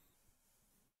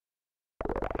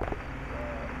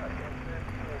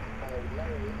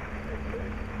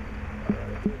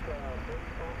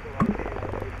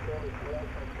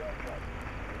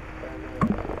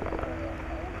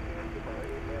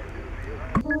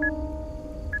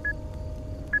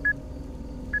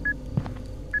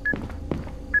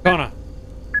 Connor.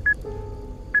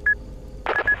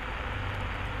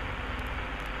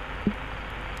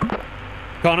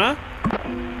 Connor?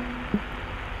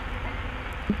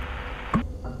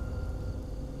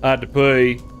 I had to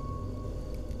pee.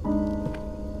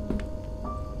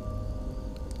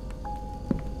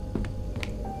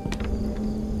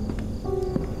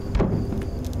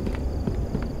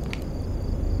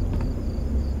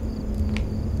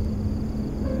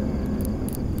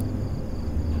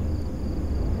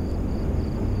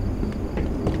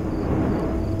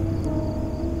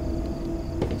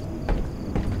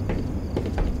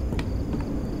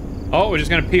 Oh, we're just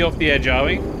gonna pee off the edge, are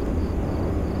we?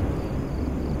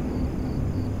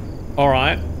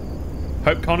 Alright.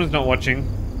 Hope Connor's not watching.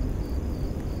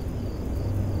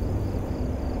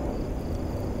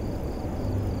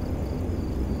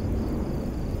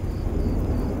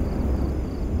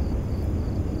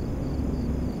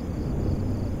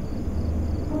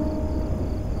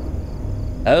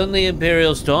 Only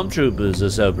Imperial stormtroopers are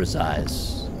so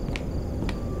precise.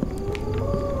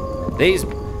 These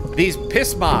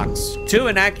piss marks, too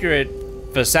inaccurate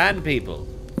for sand people.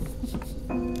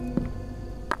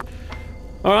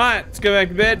 All right, let's go back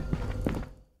to bed.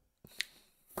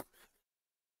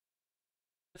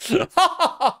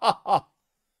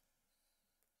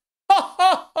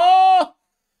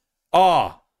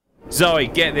 Oh, Zoe,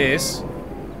 get this.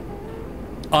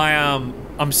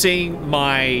 I'm seeing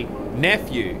my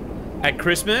nephew at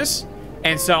Christmas,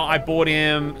 and so I bought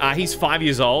him. He's 5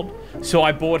 years old, so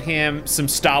I bought him some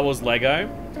Star Wars Lego.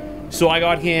 So I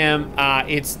got him.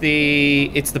 It's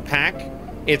the pack.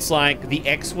 It's like the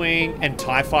X-Wing and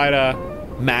TIE Fighter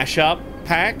mashup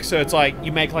pack. So it's like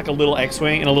you make like a little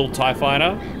X-Wing and a little TIE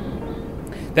Fighter.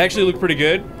 They actually look pretty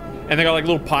good, and they got like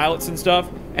little pilots and stuff.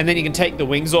 And then you can take the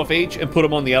wings off each and put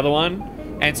them on the other one.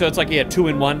 And so it's like, yeah,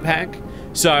 2-in-1 pack.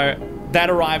 So that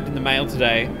arrived in the mail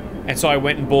today. And so I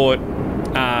went and bought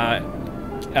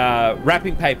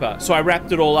wrapping paper. So I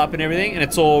wrapped it all up and everything, and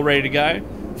it's all ready to go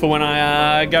for when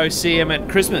I go see him at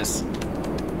Christmas.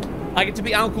 I get to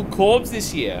be Uncle Corbs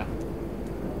this year.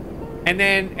 And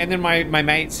then my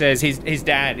mate says, his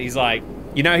dad, he's like,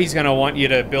 you know he's gonna want you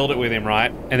to build it with him,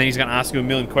 right? And then he's gonna ask you a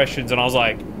million questions, and I was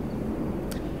like,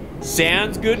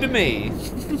 sounds good to me.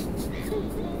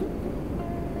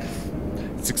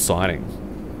 It's exciting.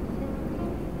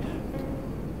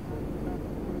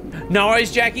 No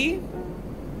worries, Jackie.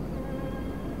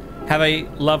 Have a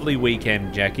lovely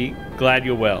weekend, Jackie. Glad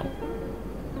you're well.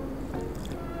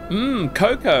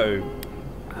 Cocoa.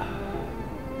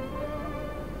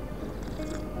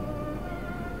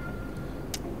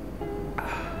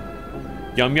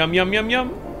 Yum, yum, yum, yum,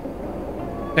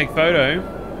 yum. Take photo.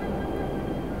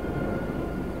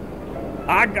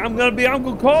 I'm gonna be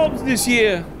Uncle Corbs this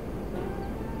year.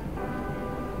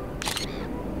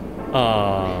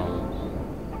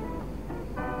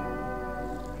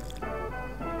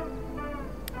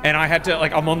 And I had to,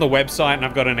 like, I'm on the website and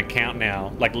I've got an account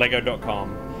now, like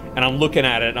lego.com, and I'm looking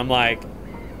at it and I'm like,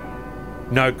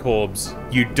 no, Corbs,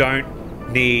 you don't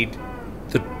need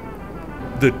the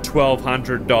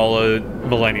 $1,200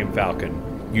 Millennium Falcon.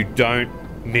 You don't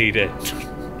need it.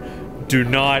 Do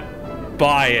not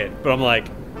buy it. But I'm like,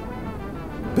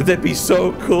 but that'd be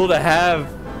so cool to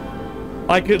have.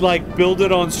 I could like build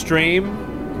it on stream,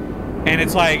 and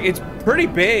it's like, it's pretty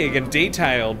big and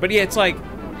detailed, but yeah, it's like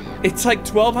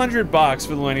 $1,200 for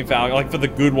the Millennium Falcon, like for the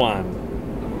good one.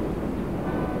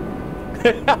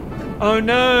 Oh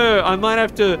no, I might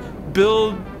have to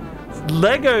build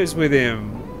Legos with him.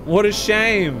 What a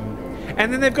shame.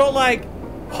 And then they've got like,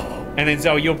 and then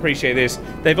Zoe, you'll appreciate this,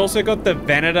 they've also got the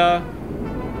Venator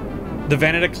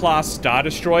class Star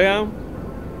Destroyer,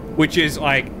 which is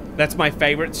like, that's my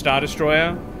favorite Star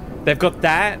Destroyer. They've got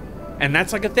that, and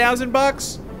that's like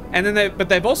 $1,000. And then but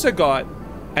they've also got,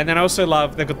 and then I also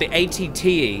love, they've got the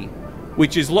ATTE,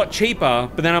 which is a lot cheaper,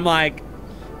 but then I'm like,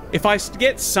 if I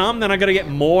get some, then I gotta get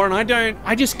more, and I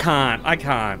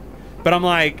can't. But I'm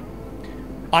like,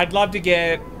 I'd love to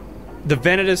get the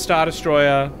Venator Star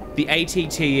Destroyer, the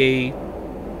ATTE,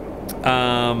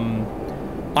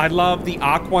 I love the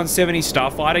ARC 170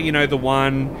 Starfighter, you know,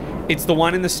 it's the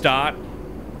one in the start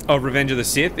of Revenge of the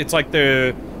Sith. It's like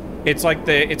a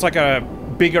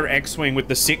bigger X-Wing with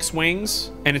the 6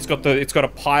 wings, and it's got a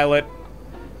pilot,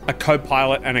 a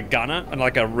co-pilot, and a gunner, and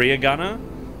like a rear gunner.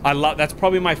 That's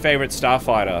probably my favorite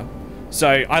Starfighter. So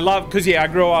I love, because yeah, I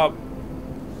grew up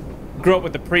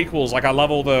with the prequels. Like, I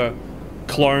love all the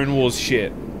Clone Wars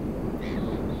shit.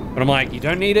 But I'm like, you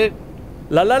don't need it.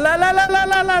 La la la la la la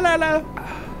la la la la.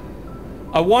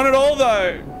 I want it all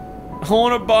though. I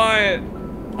want to buy it.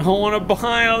 I want to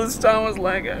buy all the Star Wars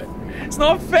Lego. It's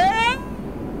not fair.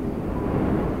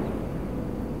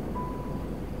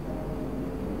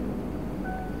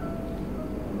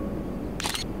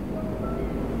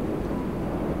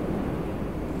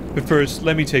 But first,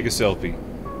 let me take a selfie.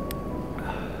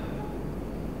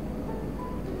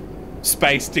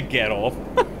 Space to get off.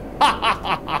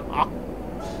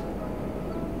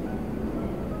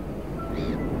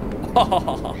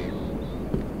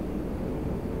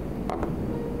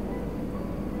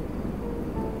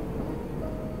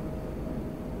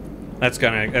 That's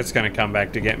gonna come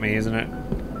back to get me, isn't it?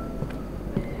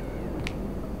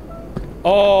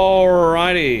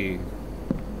 Alrighty.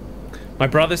 My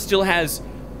brother still has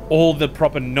all the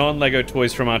proper non-Lego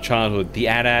toys from our childhood. The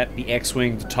AT-AT, the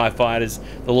X-Wing, the TIE Fighters,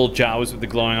 the little Jawas with the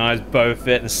glowing eyes, Boba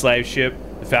Fett, the slave ship,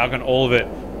 the Falcon, all of it.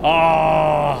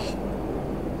 Oh,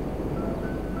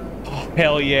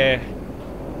 hell yeah.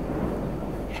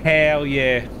 Hell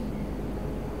yeah.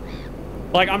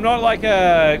 Like, I'm not like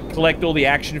a collect all the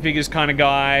action figures kind of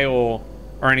guy or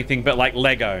anything, but like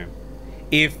Lego.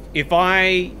 If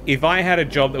I had a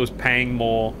job that was paying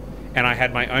more and I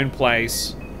had my own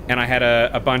place and I had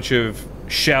a bunch of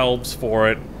shelves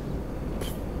for it,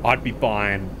 I'd be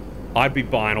buying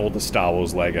all the Star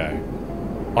Wars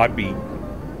Lego. I'd be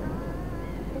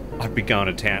going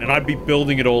to town and I'd be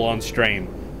building it all on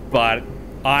stream. But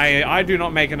I do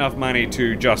not make enough money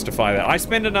to justify that. I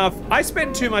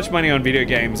spend too much money on video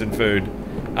games and food.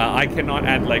 I cannot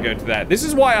add Lego to that. This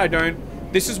is why I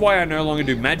no longer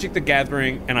do Magic the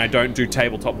Gathering and I don't do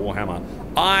Tabletop Warhammer.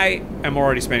 I am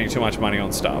already spending too much money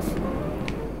on stuff.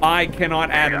 I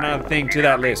cannot add another thing to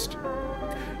that list.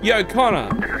 Yo, Connor.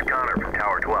 This is Connor from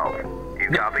Tower 12. Do you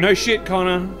copy? No shit,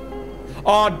 Connor.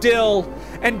 Oh, Dill.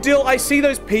 And Dill, I see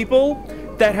those people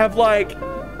that have like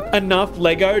enough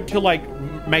Lego to like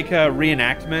make a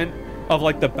reenactment of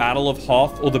like the Battle of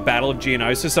Hoth or the Battle of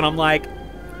Geonosis, and I'm like,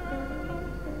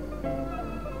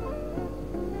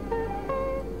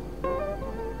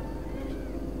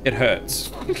 it hurts.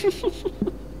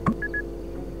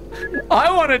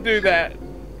 I want to do that.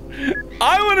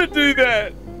 I want to do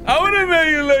that. I want to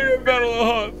make a Lego Battle of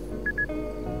Hoth.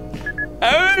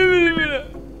 I want to do that.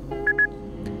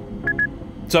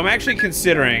 So I'm actually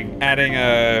considering adding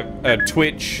a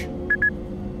Twitch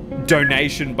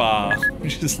donation bar,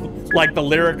 which is like the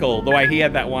Lyrical, the way he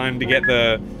had that one to get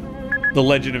the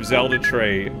Legend of Zelda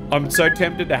tree. I'm so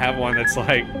tempted to have one that's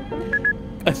like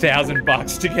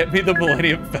 $1,000 to get me the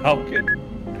Millennium Falcon.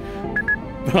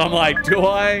 But I'm like, do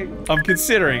I? I'm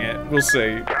considering it. We'll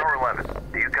see. Tower 11,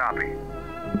 do you copy?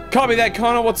 Copy that,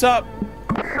 Connor. What's up?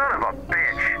 Son of a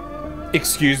bitch.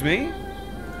 Excuse me?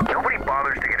 Nobody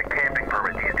bothers to get a camping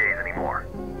permit these days anymore.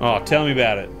 Oh, tell me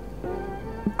about it. Do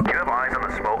you have eyes on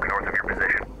the smoke north of your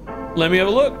position? Let me have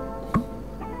a look.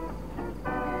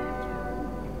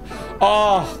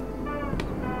 Oh.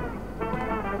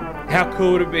 How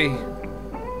cool would it be?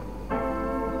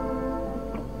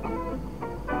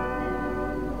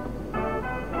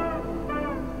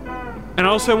 And I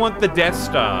also want the Death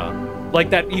Star. Like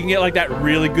that, you can get like that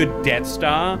really good Death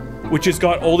Star, which has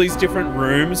got all these different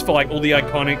rooms for like all the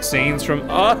iconic scenes from...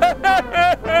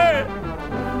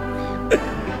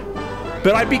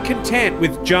 But I'd be content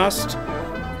with just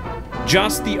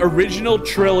the original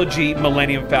trilogy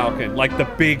Millennium Falcon, like the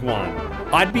big one.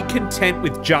 I'd be content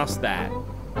with just that.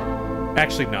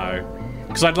 Actually, no.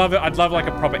 Because I'd love it. I'd love like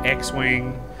a proper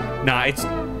X-Wing. Nah, it's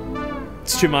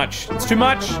too much. It's too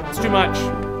much. It's too much.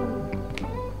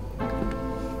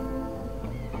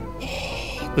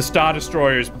 The Star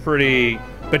Destroyer is pretty...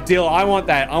 But Dill, I want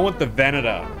that. I want the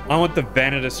Venator. I want the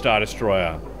Venator Star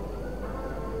Destroyer.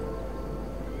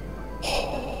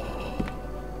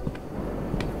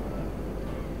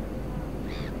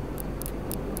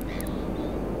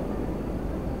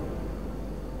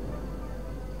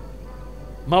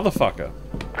 Motherfucker.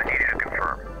 I need you to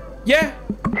confirm. Yeah.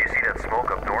 Do you see that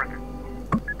smoke up north?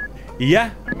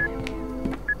 Yeah.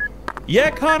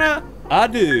 Yeah, Connor. I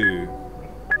do.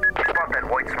 You spot that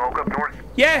white smoke up north?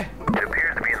 Yeah. It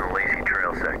appears to be in the Lazy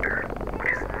Trail sector,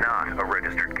 which is not a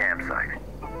registered campsite.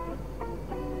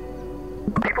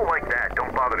 People like that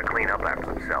don't bother to clean up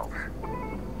after themselves.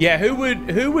 Yeah, who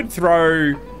would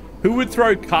throw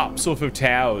cups off of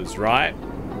towers, right?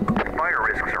 Fire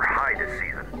risks are high this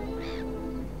season.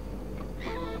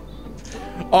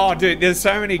 Oh, dude, there's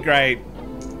so many great...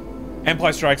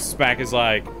 Empire Strikes Back is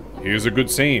like, here's a good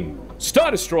scene.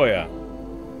 Star Destroyer.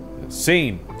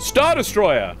 Scene. Star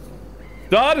Destroyer.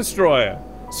 Star Destroyer.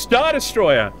 Star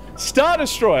Destroyer. Star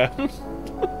Destroyer.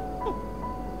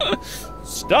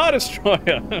 Star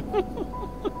Destroyer.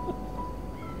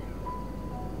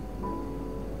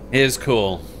 It is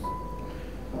cool.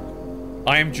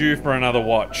 I am due for another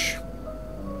watch.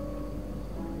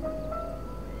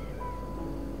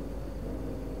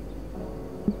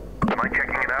 Am I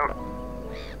checking it out?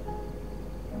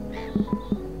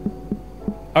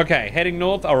 Okay, heading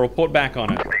north. I'll report back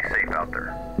on it. Stay safe out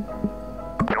there.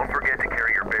 Don't forget to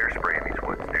carry your bear spray in these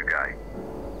woods, new guy.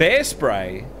 Bear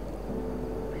spray?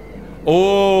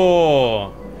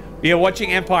 Oh. Yeah,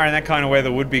 watching Empire in that kind of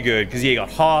weather would be good, because you got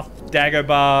Hoth,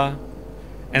 Dagobah,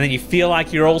 and then you feel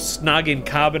like you're all snug in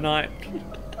carbonite.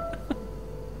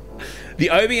 The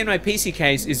Obi in my PC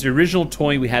case is the original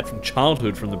toy we had from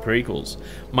childhood from the prequels.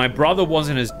 My brother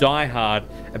wasn't as diehard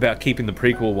about keeping the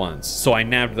prequel ones, so I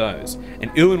nabbed those.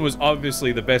 And Ewan was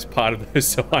obviously the best part of those,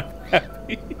 so I'm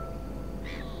happy.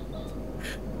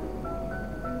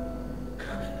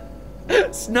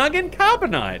 Snug and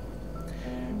Carbonite.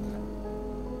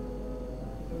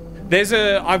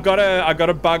 I've got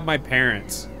to bug my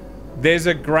parents. There's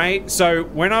a great, so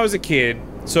when I was a kid,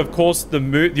 so of course the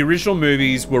original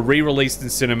movies were re-released in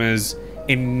cinemas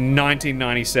in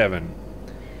 1997.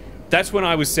 That's when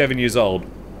I was 7 years old.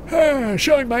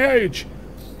 Showing my age.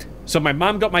 So my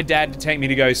mum got my dad to take me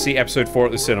to go see episode 4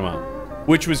 at the cinema,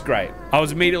 which was great. I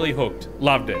was immediately hooked,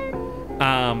 loved it.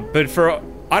 But for,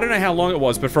 I don't know how long it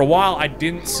was, but for a while I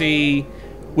didn't see,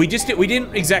 we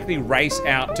didn't exactly race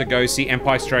out to go see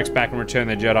Empire Strikes Back and Return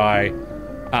of the Jedi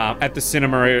at the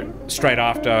cinema straight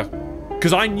after,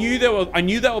 because I knew they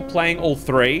were playing all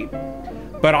three,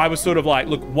 but I was sort of like,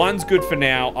 look, one's good for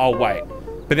now, I'll wait.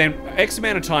 But then X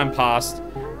amount of time passed,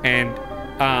 and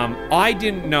I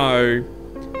didn't know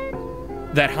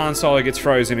that Han Solo gets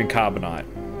frozen in carbonite.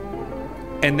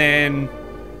 And then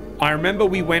I remember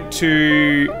we went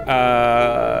to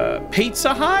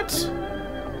Pizza Hut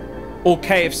or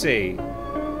KFC,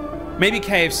 maybe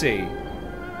KFC,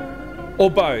 or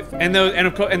both. And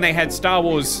they had Star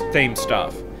Wars themed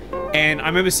stuff. And I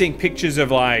remember seeing pictures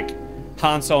of like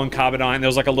Han Solo and Carbonite, and there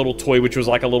was like a little toy which was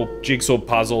like a little jigsaw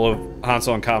puzzle of Han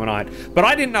Solo and Carbonite. But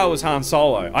I didn't know it was Han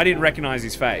Solo. I didn't recognize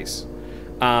his face.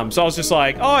 So I was just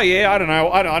like, oh yeah, I don't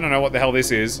know. I don't know what the hell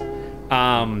this is.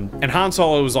 And Han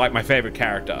Solo was like my favorite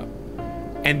character.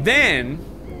 And then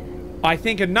I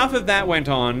think enough of that went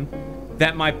on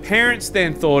that my parents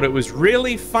then thought it was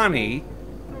really funny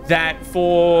that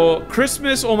for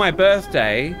Christmas or my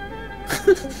birthday,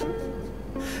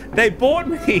 they bought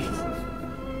me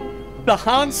the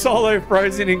Han Solo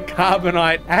frozen in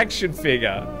carbonite action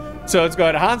figure. So it's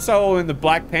got Han Solo in the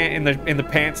black pant, in the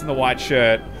pants and the white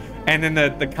shirt, and then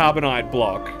the carbonite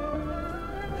block.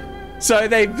 So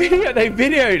they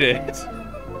videoed it.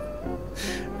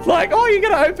 Like, oh, you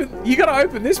gotta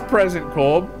open this present,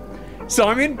 Corb. So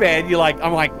I'm in bed.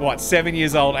 I'm like what, 7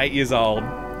 years old, 8 years old.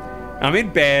 I'm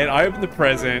in bed. I open the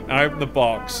present. I open the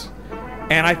box.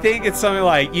 And I think it's something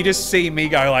like, you just see me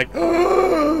go like,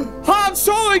 oh, Han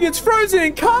Solo gets frozen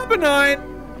in carbonite.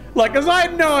 Like, because I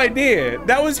had no idea.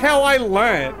 That was how I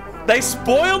learned. They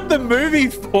spoiled the movie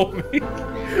for me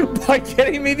by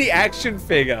getting me the action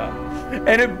figure.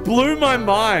 And it blew my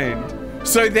mind.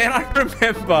 So then I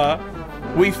remember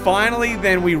we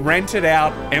rented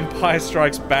out Empire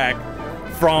Strikes Back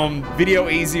from Video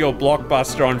Easy or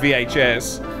Blockbuster on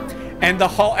VHS. And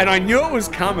I knew it was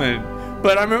coming.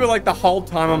 But I remember like the whole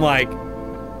time I'm like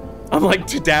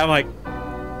to Dad, I'm like,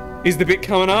 is the bit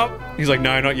coming up? He's like,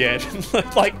 no, not yet.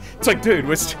 Like, it's like, dude,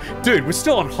 we're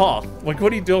still on Hoth. Like,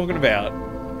 what are you talking about?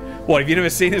 What, have you never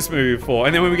seen this movie before?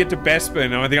 And then when we get to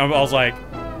Bespin, I was like,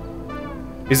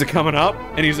 is it coming up?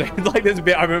 And he was like, there's a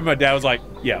bit, I remember my dad was like,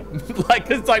 yeah. Like,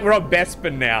 it's like we're on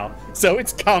Bespin now, so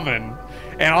it's coming.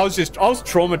 And I was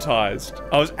traumatized.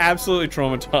 I was absolutely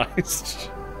traumatized.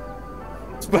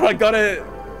 But I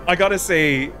gotta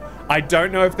see, I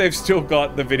don't know if they've still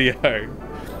got the video.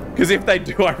 Because if they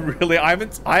do, I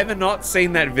haven't not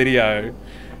seen that video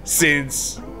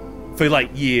for like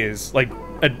years, like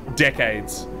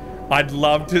decades. I'd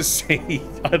love to see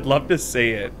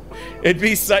it. It'd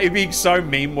be so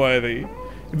meme worthy.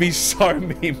 It'd be so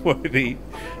meme worthy.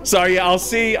 So yeah, I'll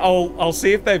see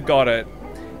if they've got it,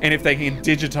 and if they can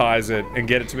digitize it and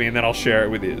get it to me, and then I'll share it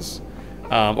with yous.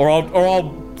 Or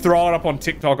I'll throw it up on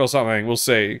TikTok or something. We'll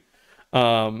see.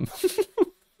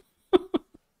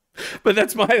 But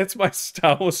that's my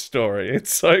Star Wars story.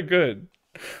 It's so good.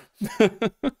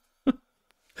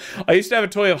 I used to have a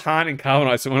toy of Han in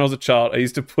carbonite, so when I was a child, I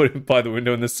used to put him by the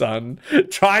window in the sun,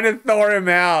 trying to thaw him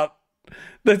out.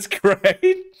 That's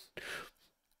great.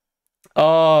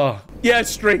 Oh, yeah,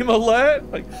 stream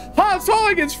alert. Like, Han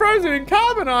Solo gets frozen in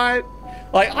carbonite.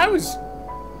 Like,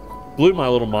 blew my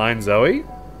little mind, Zoe.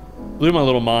 Blew my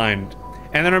little mind.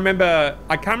 And then I remember,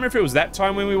 I can't remember if it was that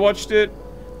time when we watched it,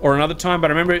 or another time,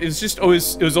 but I remember it was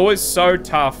always so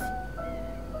tough.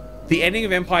 The ending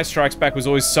of Empire Strikes Back was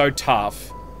always so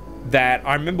tough that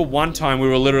I remember one time we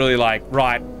were literally like,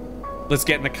 right, let's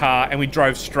get in the car, and we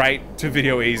drove straight to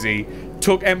Video Easy,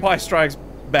 took Empire Strikes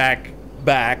Back,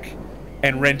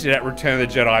 and rented at Return of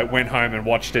the Jedi, went home and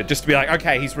watched it, just to be like,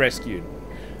 okay, he's rescued.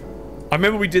 I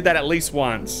remember we did that at least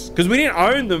once, because we didn't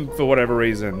own them for whatever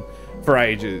reason for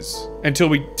ages, until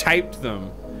we taped them.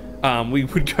 We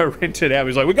would go rent it out. We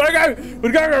was like, we're gonna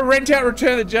go rent out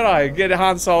Return of the Jedi and get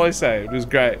Han Solo saved. It was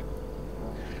great.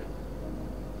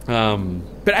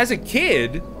 But as a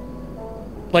kid,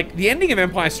 like, the ending of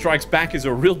Empire Strikes Back is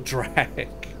a real drag.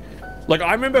 Like,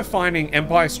 I remember finding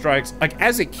Empire Strikes... Like,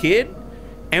 as a kid,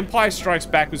 Empire Strikes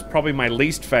Back was probably my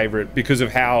least favorite because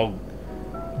of how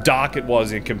dark it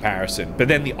was in comparison. But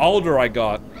then the older I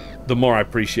got, the more I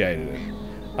appreciated it.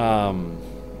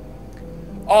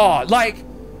 Oh, like,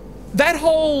 that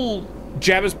whole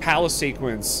Jabba's Palace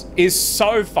sequence is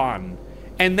so fun.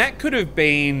 And that could have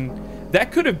been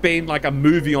like a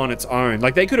movie on its own.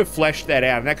 Like, they could have fleshed that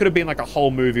out, and that could have been like a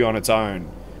whole movie on its own.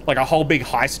 Like a whole big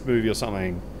heist movie or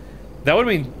something. That would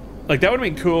have been, like, that would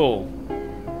have been cool.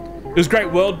 It was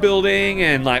great world building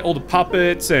and like all the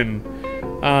puppets, and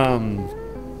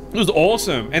it was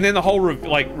awesome. And then the whole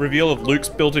reveal of Luke's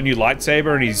built a new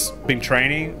lightsaber and he's been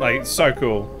training. Like, so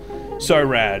cool. So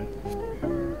rad.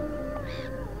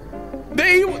 The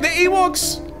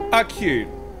Ewoks are cute.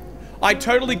 I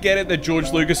totally get it that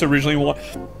George Lucas originally wanted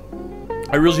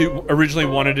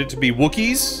it to be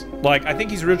Wookiees. Like, I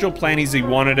think his original plan is he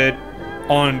wanted it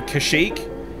on Kashyyyk,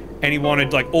 and he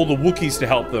wanted, like, all the Wookiees to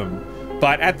help them.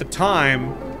 But at the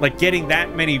time, like, getting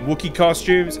that many Wookiee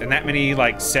costumes and that many,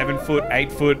 like, 7-foot,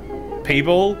 8-foot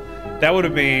people, that would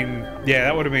have been, yeah,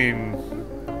 that would have been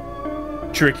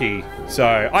tricky.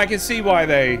 So I can see why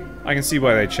they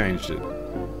changed it.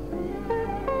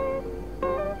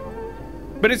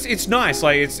 But it's nice.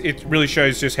 Like, it really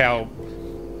shows just how,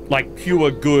 like,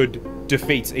 pure good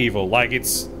defeats evil. Like,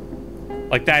 it's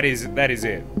like that is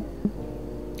it.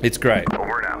 It's great.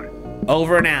 Over and out.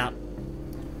 Over and out.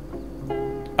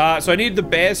 So I needed the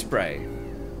bear spray.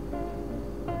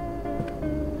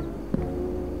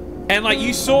 And, like,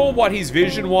 you saw what his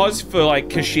vision was for, like,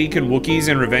 Kashyyyk and Wookiees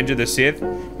in Revenge of the Sith.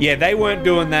 Yeah, they weren't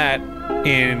doing that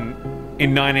in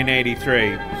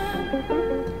 1983.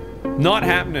 Not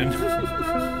happening.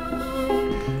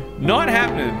 Not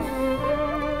happening.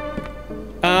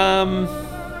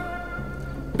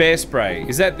 Bear spray.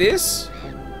 Is that this?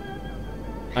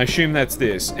 I assume that's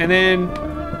this. And then,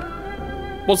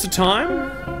 what's the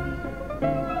time?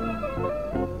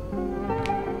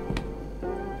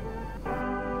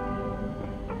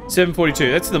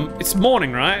 $7:42. It's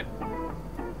morning, right?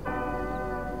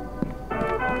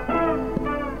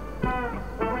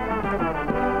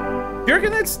 You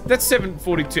reckon that's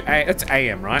 7:42? That's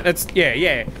AM, right? That's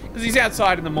yeah. Because he's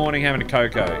outside in the morning having a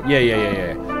cocoa.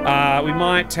 Yeah. We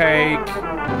might take.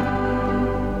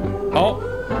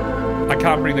 Oh, I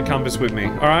can't bring the compass with me.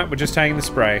 All right, we're just taking the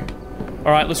spray.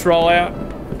 All right, let's roll out.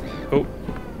 Oh.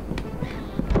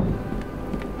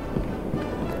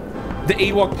 The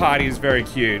Ewok party is very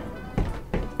cute.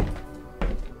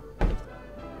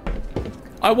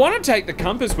 I want to take the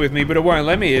compass with me, but it won't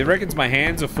let me. It reckons my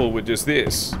hands are full with just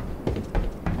this.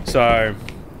 So,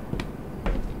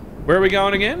 where are we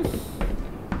going again?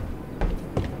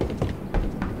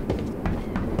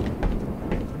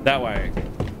 That way.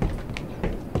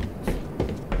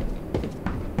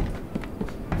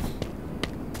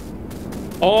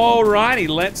 Alrighty,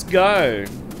 let's go.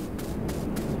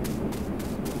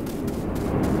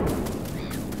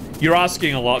 You're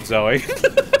asking a lot, Zoe.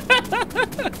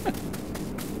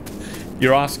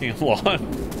 You're asking a lot.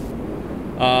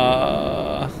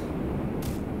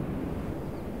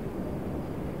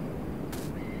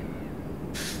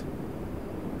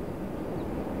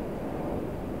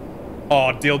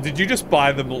 Oh, Dill, did you just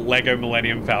buy the Lego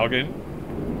Millennium Falcon?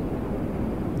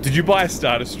 Did you buy a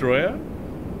Star Destroyer?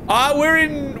 Ah, we're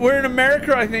in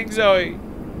America, I think, Zoe.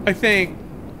 I think.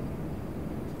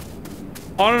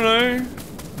 I don't know.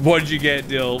 What did you get,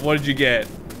 Dill? What did you get?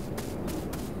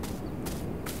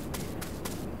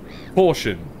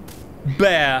 Portion.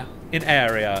 Bear in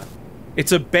area.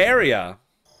 It's a barrier.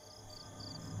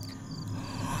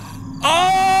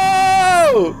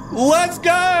 Oh! Let's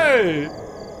go!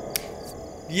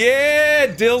 Yeah,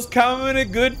 Dill's coming to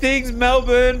Good Things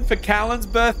Melbourne for Callan's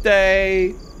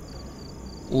birthday.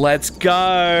 Let's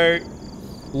go.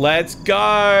 Let's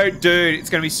go. Dude, it's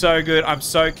going to be so good. I'm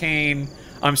so keen.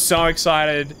 I'm so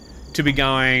excited to be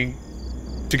going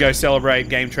to go celebrate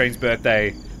Game Train's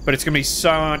birthday. But it's going to be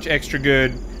so much extra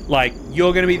good. Like,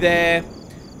 you're going to be there.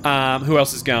 Who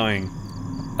else is going?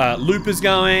 Looper's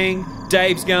going.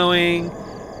 Dave's going.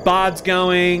 Bard's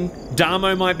going.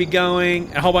 Damo might be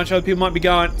going. A whole bunch of other people might be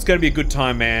going. It's going to be a good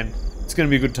time, man. It's going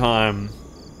to be a good time.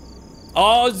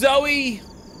 Oh, Zoe.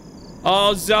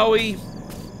 Oh, Zoe.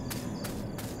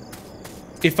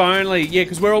 If only. Yeah,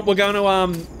 because we're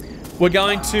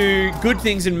going to Good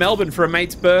Things in Melbourne for a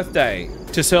mate's birthday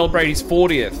to celebrate his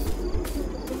 40th.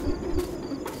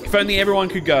 If only everyone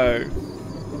could go.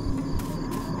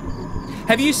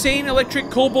 Have you seen Electric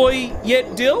Callboy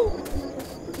yet, Dill?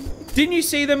 Didn't you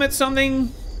see them at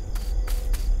something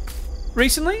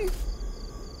recently?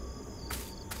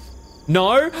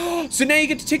 No? So now you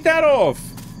get to tick that off.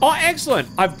 Oh, excellent.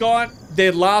 I've got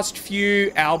their last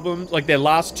few albums, like their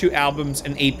last 2 albums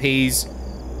and EPs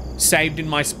saved in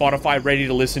my Spotify, ready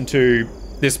to listen to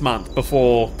this month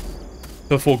before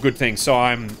Good Things. So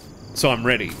I'm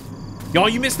ready. Oh,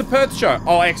 you missed the Perth show.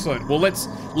 Oh, excellent. Well, let's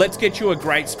get you a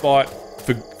great spot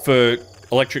for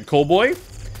Electric Callboy.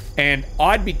 And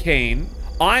I'd be keen.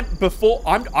 I'm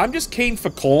just keen for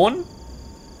Korn.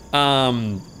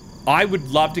 I would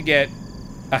love to get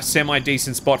a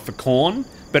semi-decent spot for Korn,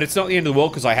 but it's not the end of the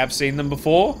world because I have seen them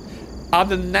before.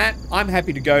 Other than that, I'm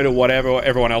happy to go to whatever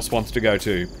everyone else wants to go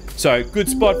to. So, good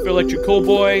spot for Electric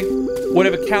Callboy.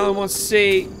 Whatever Callum wants to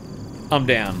see, I'm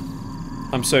down.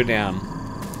 I'm so down.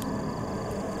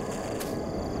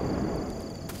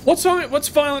 What's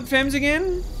Violent Femmes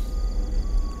again?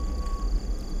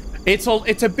 It's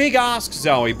a big ask,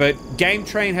 Zoe, but Game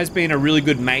Train has been a really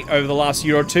good mate over the last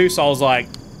year or two, so I was like,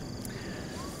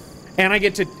 and I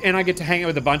get to hang out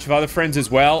with a bunch of other friends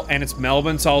as well, and it's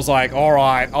Melbourne, so I was like, all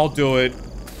right, I'll do it.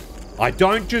 I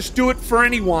don't just do it for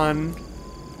anyone,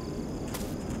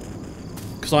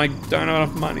 because I don't have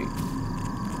enough money.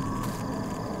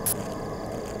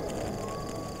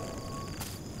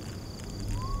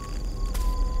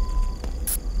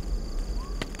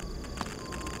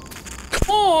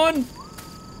 Korn!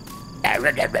 I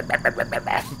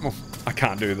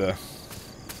can't do the...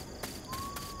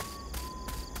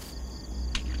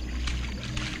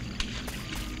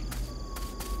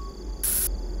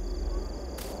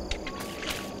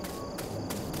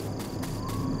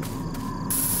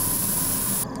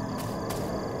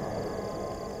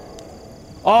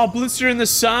 Oh, Blister in the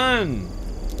Sun.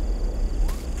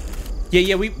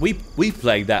 Yeah, we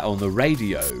played that on the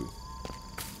radio.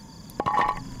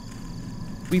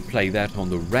 We play that on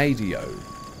the radio.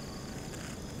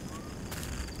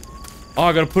 Oh,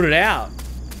 I gotta put it out.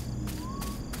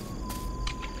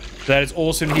 That is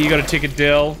awesome. Here you got a ticket,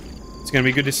 Dill. It's gonna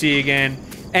be good to see you again.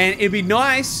 And it'd be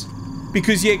nice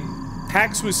because yeah,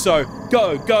 PAX was so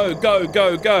go, go, go,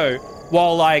 go, go.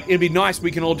 While like it'd be nice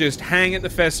we can all just hang at the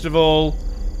festival.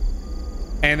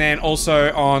 And then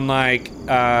also on like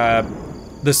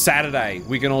the Saturday,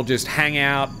 we can all just hang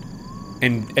out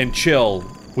and chill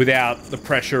without the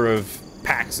pressure of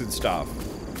PAX and stuff.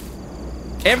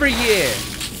 Every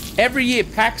year,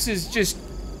 PAX is just...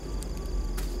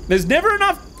 There's never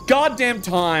enough goddamn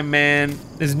time, man.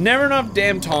 There's never enough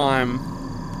damn time.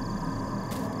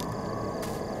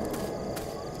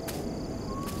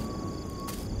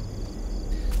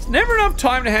 There's never enough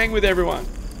time to hang with everyone.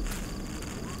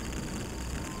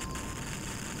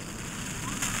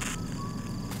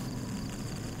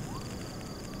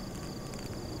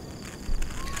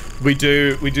 We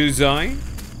do Zoe?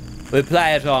 We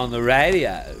play it on the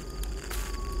radio.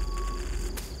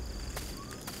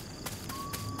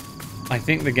 I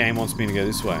think the game wants me to go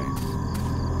this way.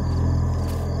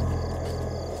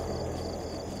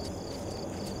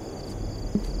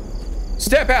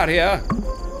 Step out here!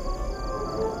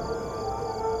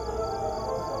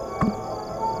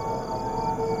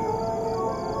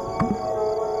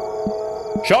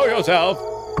 Show yourself!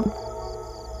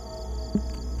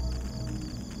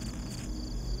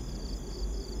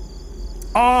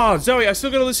 Oh, Zoe, I still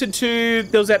gotta listen to...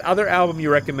 There was that other album you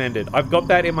recommended. I've got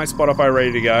that in my Spotify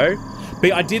ready to go.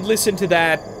 But I did listen to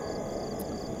that...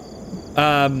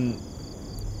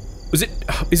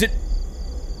 Is it...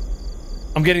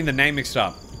 I'm getting the name mixed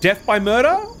up. Death by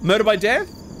Murder? Murder by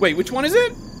Death? Wait, which one is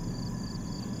it?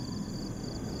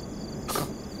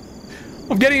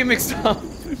 I'm getting it mixed up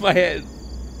in my head.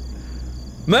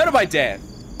 Murder by Death.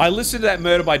 I listened to that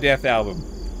Murder by Death album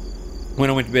when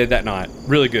I went to bed that night.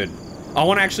 Really good. I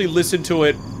want to actually listen to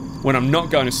it when I'm not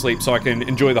going to sleep so I can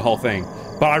enjoy the whole thing.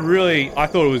 But I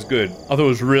thought it was good. I thought it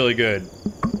was really good.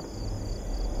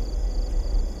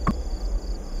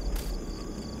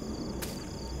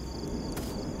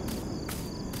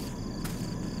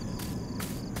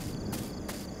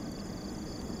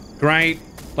 Great.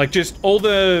 Like, just all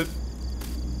the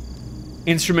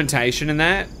instrumentation in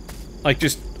that. Like,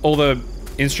 just all the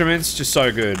instruments, just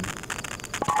so good.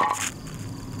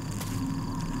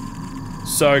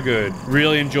 So good.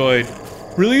 Really enjoyed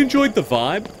the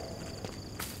vibe.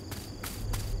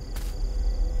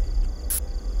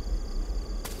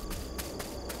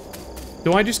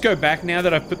 Do I just go back now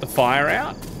that I've put the fire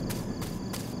out?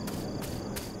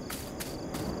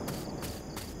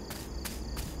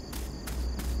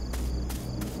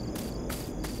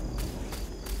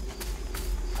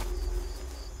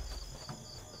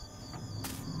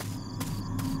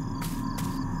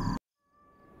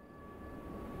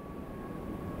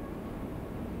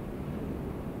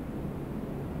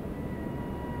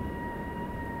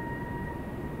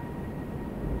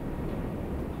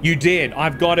 You did.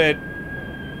 I've got it.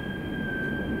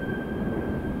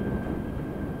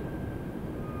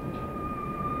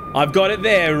 I've got it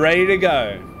there, ready to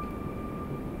go.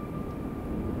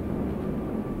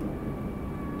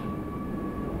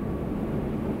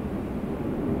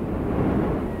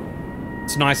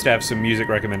 It's nice to have some music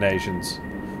recommendations.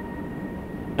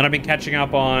 And I've been catching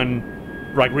up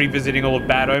on, like, revisiting all of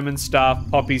Bad Omen's stuff,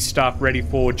 Poppy's stuff, ready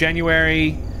for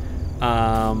January.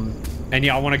 And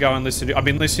yeah, I want to go and listen to... I've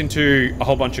been listening to a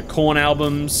whole bunch of Korn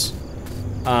albums.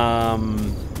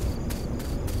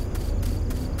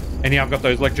 And yeah, I've got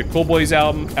those Electric Callboys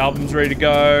albums ready to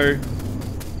go.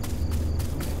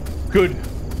 Good.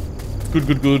 Good,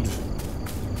 good, good.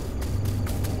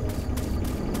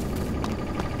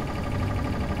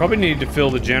 Probably need to fill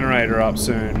the generator up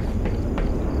soon.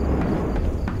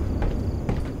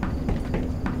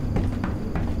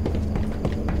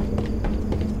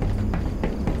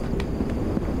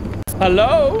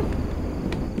 Hello?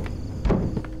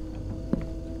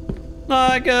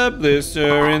 Like a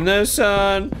blister in the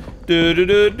sun. Do do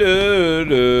do do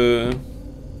do.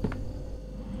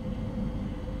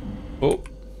 Oh.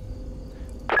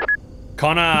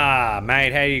 Connor,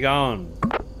 mate, how you going?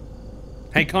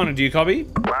 Hey Connor, do you copy?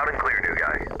 Loud and clear, new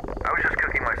guy. I was just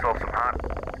cooking myself some hot...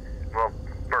 Well,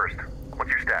 first, what's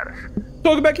your status?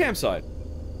 Talk about campsite.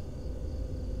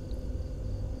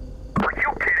 Are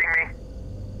you kidding me?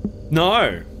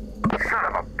 No. Son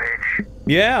of a bitch.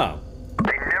 Yeah.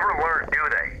 They never learn, do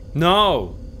they?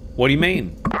 No. What do you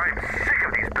mean? I'm sick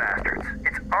of these bastards.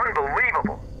 It's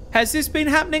unbelievable. Has this been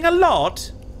happening a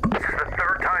lot? This is the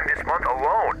third time this month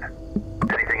alone.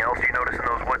 Anything else you notice in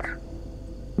those woods?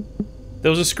 There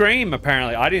was a scream,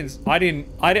 apparently. I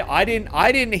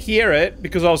didn't hear it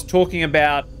because I was talking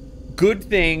about good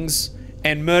things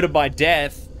and murder by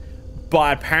death,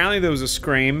 but apparently there was a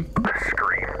scream. A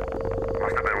scream?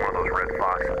 Must have been one of those red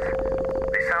foxes.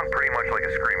 They sound pretty much like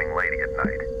a screaming lady at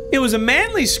night. It was a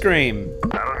manly scream.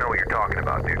 I don't know what you're talking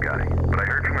about, new guy, but I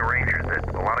heard from the rangers that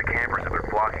a lot of campers have been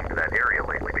flocking to that area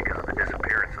lately because of the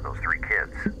disappearance of those 3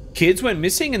 kids. Kids went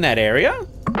missing in that area?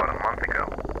 About a month ago.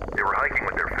 They were hiking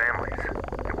with their families.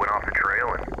 They went off the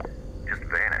trail and just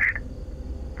vanished.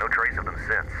 No trace of them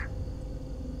since.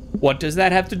 What does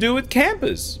that have to do with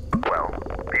campers? Well,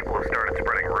 people have started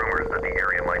spreading rumors that the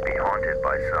area might be haunted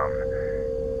by some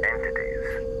entities.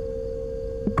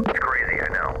 It's crazy, I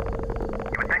know.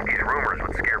 You would think these rumors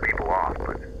would scare people off,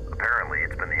 but apparently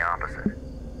it's been the opposite.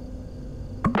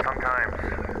 Sometimes,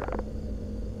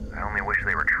 I only wish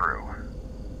they were true.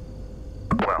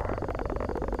 Well,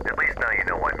 at least now you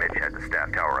know why Mitch had to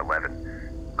staff Tower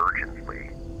 11 urgently.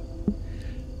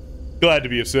 Glad to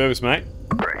be of service, mate.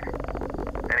 Great.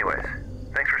 Anyways,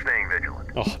 thanks for staying vigilant.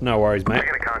 Oh, no worries, mate. I'm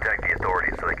gonna contact the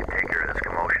authorities so they can take care of this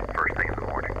commotion first thing in the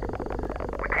morning.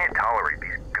 We can't tolerate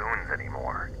these goons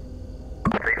anymore.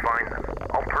 If they find them,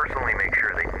 I'll personally make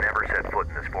sure they never set foot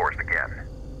in this forest again.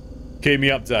 Keep me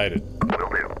updated. Will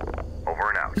do. Over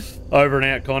and out. Over and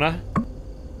out, Connor.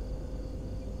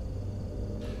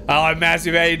 Hello,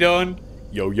 Massive, how you doing?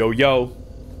 Yo, yo, yo.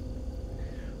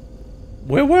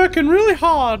 We're working really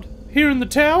hard here in the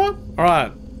tower. All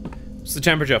right, what's the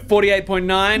temperature?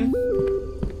 48.9.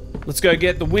 Let's go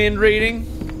get the wind reading.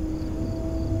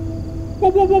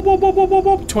 Whoop, whoop, whoop, whoop, whoop, whoop,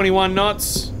 whoop. 21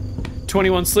 knots.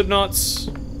 21 slip knots.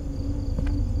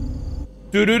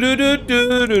 Do do do do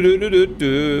do do do do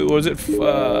do. What is it?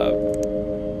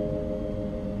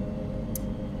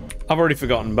 I've already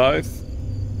forgotten both.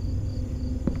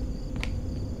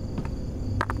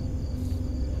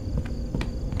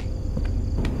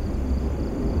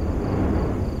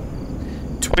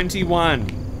 $21.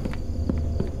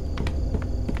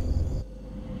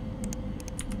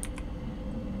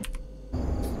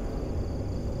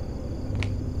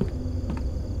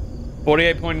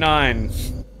 $48.9.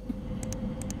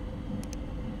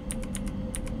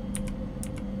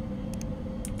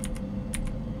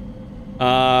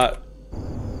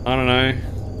 I don't know.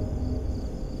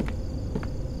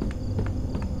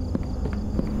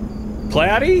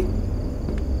 Cloudy?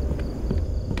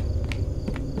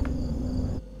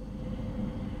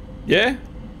 Yeah?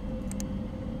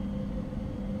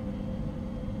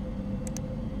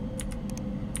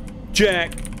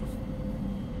 Jack.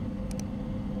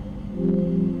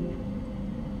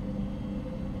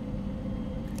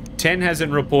 Ten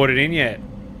hasn't reported in yet.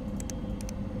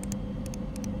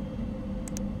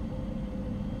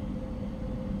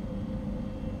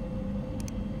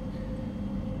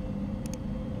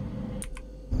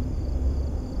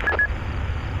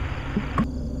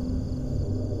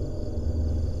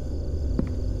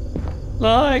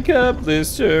 Like a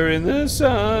blister in the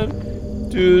sun.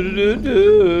 Do do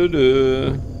do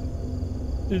do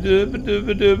do. I'm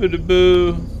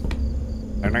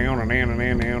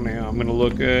gonna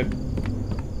look at.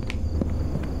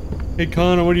 Hey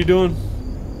Connor, what are you doing?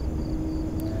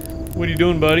 What are you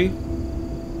doing, buddy?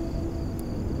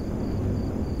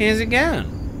 How's it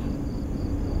going?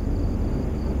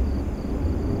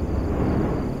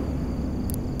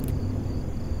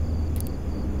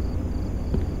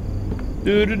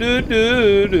 Do do do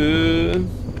do do.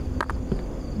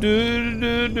 Do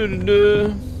do do do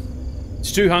do.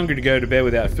 It's too hungry to go to bed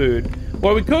without food.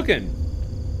 What are we cooking?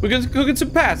 We're cooking some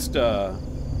pasta.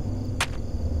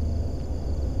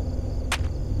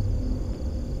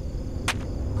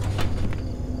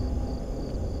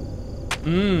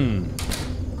 Mmm.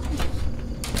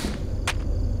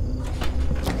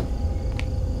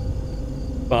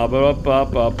 Ba ba ba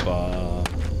ba ba.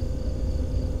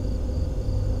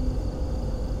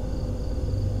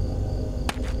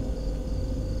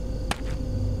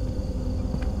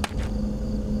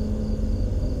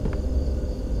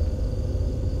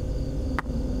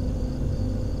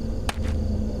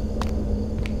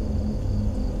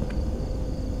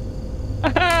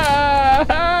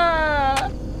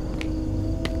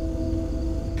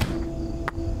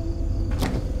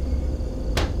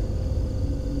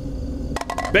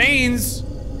 Beans!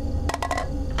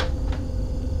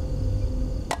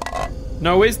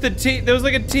 No, where's the there was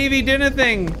like a TV dinner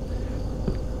thing.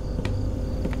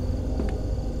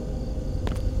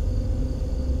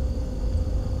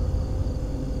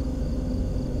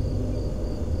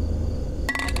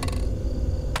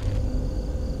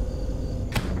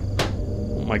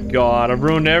 Oh my god, I've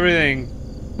ruined everything.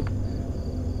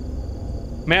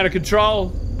 I'm out of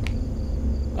control.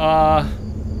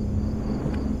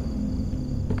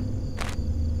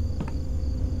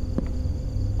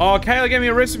 Oh, Kayla gave me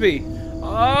a recipe.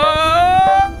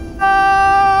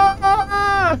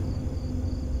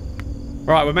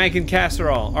 Alright, we're making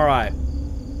casserole. Alright.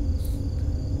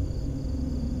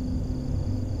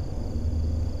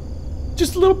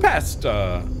 Just a little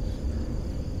pasta.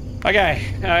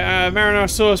 Okay. Marinara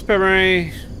sauce,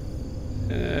 pepperoni.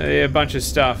 Yeah, a bunch of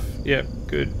stuff. Yep,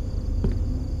 good.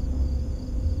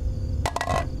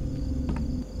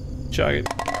 Chug it.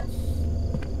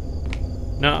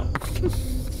 No.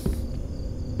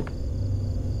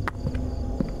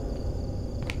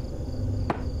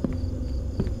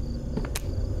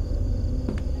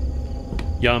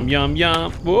 Yum, yum,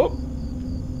 yum. Whoop.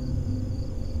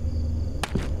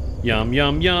 Yum,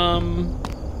 yum, yum.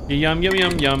 Yum, yum,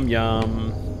 yum, yum,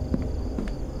 yum.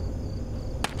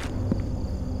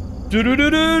 Do do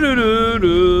do do do do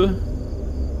do.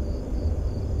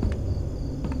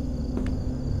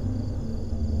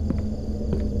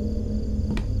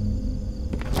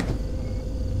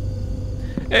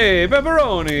 Hey,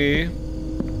 pepperoni.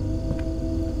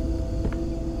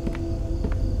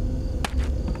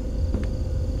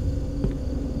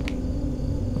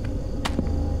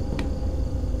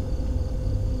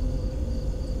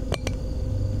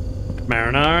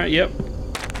 Marinara, yep.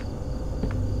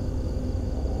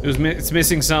 It's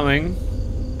missing something.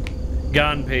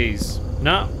 Garden peas.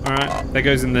 No, alright. That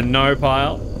goes in the no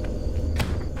pile.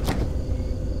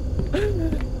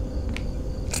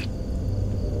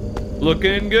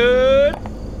 Looking good.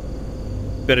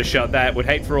 Better shut that. Would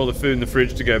hate for all the food in the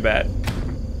fridge to go bad.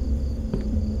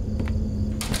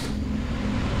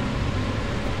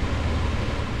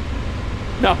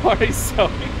 No, he's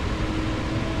sewing.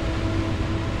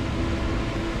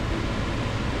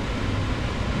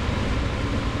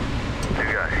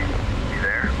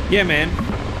 Yeah, man.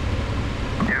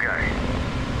 You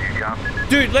got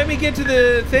Dude, let me get to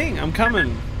the thing. I'm coming.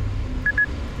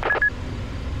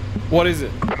 What is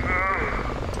it?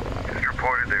 Just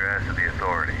reported their ass to the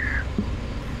authorities.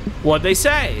 What'd they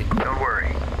say? Don't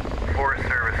worry. Forest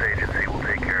Service agency will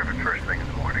take care of it first thing in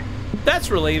the morning. That's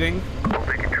relieving. Hope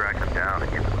they can track them down and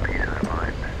give them a piece of their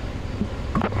mind.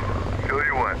 Tell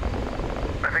you what,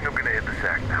 I think I'm gonna hit the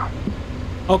sack now.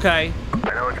 Okay.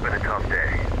 I know it's been a tough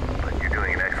day, but you're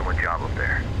doing an excellent job up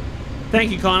there.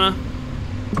 Thank you, Connor.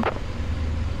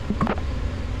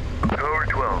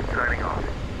 K0R8Z signing off.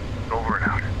 Over and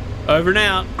out. Over and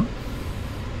out.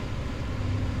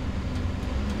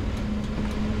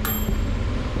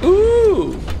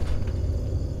 Ooh.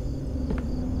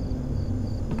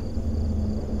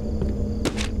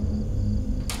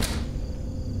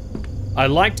 I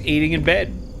liked eating in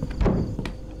bed.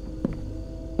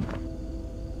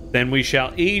 Then we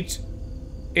shall eat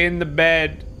in the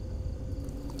bed.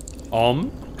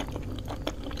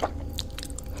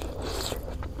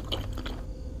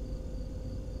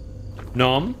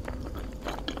 Nom.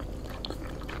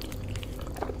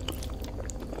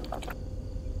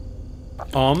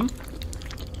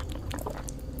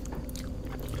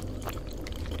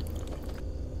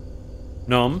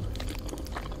 Nom.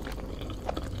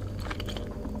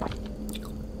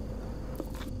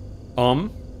 I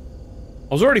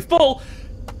was already full.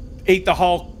 Eat the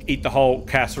whole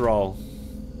casserole.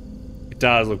 It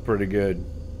does look pretty good.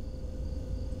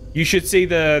 You should see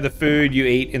the food you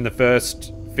eat in the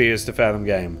first Fears to Fathom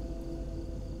game.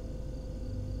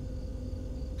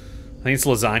 I think it's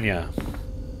lasagna.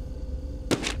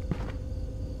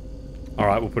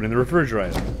 Alright, we'll put it in the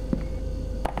refrigerator.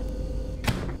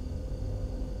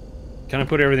 Can I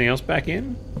put everything else back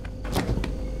in?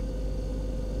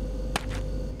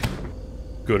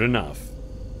 Good enough.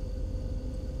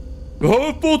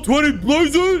 Oh, 420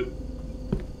 blazer!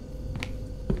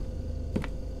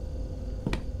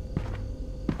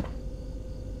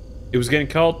 It was getting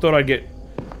cold, thought I'd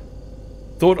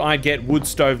get wood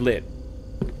stove lit.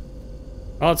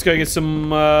 Oh, let's go get some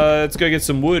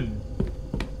wood.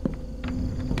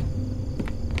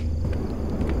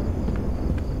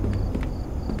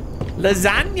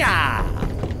 Lasagna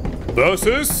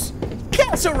Versus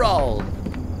casserole.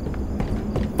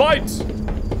 fight!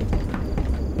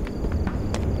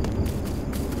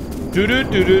 Do do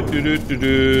do do do do do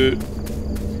do.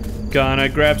 Gonna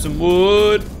grab some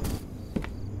wood.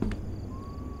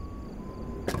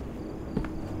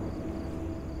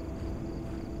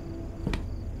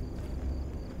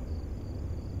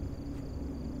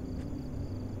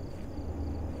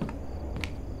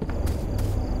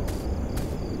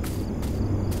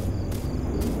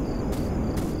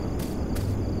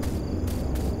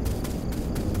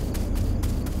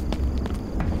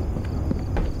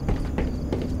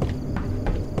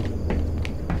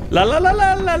 La la la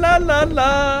la la la la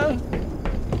la.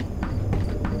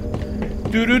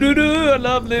 Do do do do. I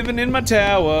love living in my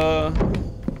tower.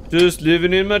 Just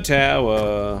living in my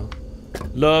tower.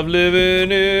 Love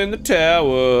living in the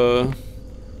tower.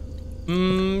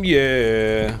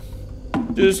 Yeah.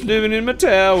 Just living in my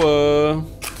tower.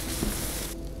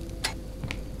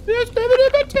 Just living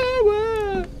in my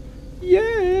tower.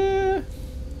 Yeah.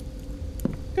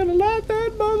 Gonna light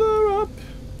that mother up.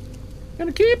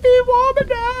 Gonna keep me warm at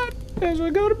night as I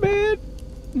go to bed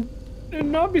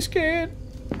and not be scared.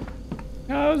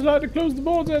 I always like to close the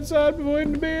doors outside before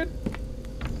heading to bed.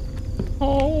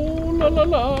 Oh, la la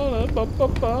la, ba ba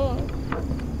ba.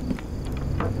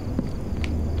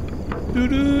 Doo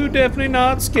doo, definitely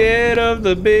not scared of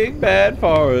the big bad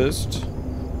forest.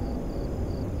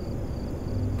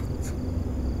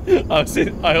 I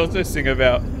also sing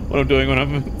about what I'm doing when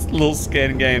I'm a little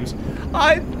scared in games.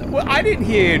 I didn't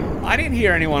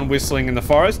hear anyone whistling in the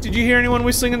forest. Did you hear anyone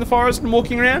whistling in the forest and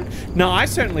walking around? No, I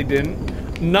certainly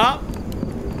didn't. Nah.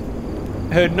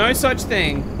 Heard no such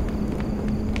thing.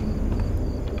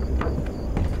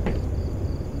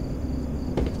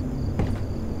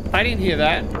 I didn't hear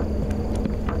that.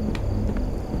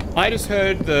 I just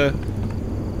heard the...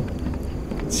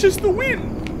 It's just the wind.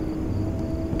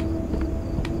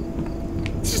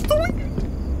 It's just the wind.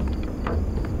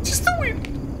 Just the wind.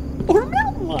 Or a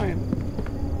mountain lion.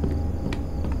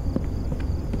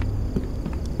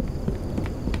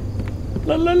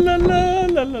 La la la la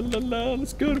la la la la.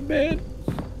 Let's go to bed.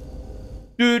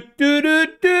 Do do do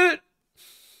do.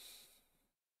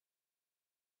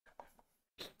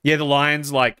 Yeah, the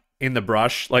lion's like in the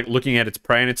brush, like looking at its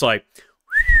prey, and it's like.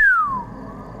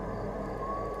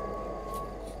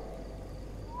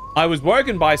 I was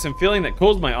woken by some feeling that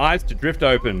caused my eyes to drift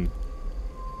open.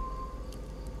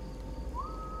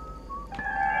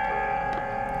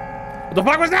 What the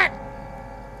fuck was that?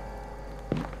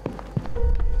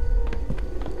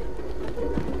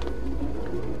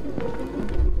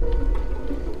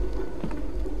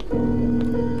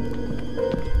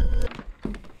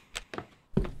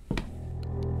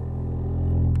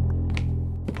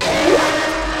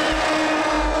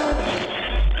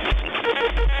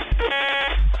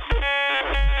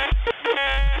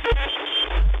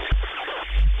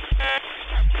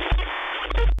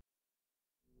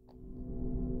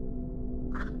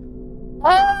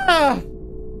 Ah!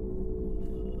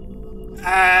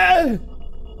 Ah!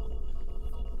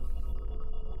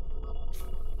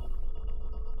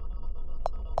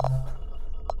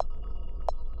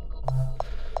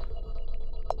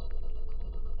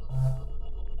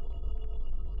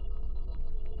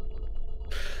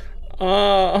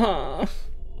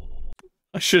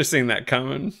 I should have seen that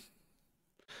coming.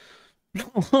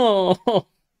 Oh.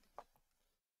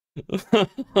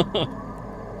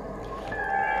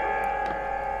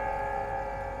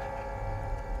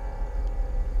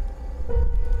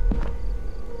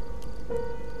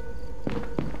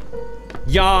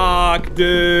 Yuck,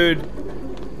 dude.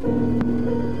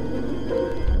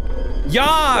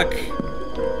 Yuck.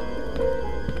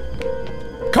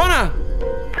 Connor.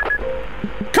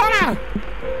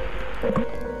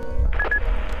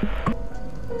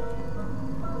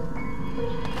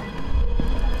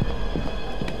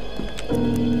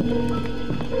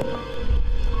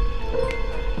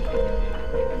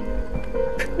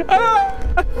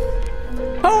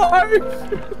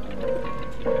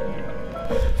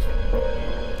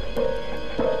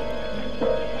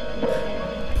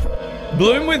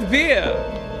 Bloom with beer.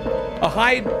 A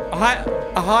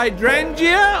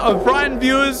hydrangea of frightened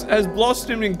viewers has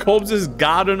blossomed in Corbs's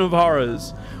garden of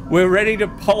horrors. We're ready to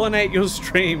pollinate your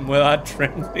stream with our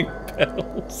trembling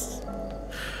petals.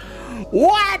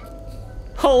 What?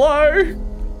 Hello?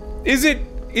 Is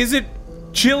it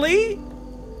Chile?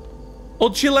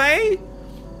 Or Chile?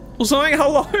 Or something?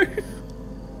 Hello?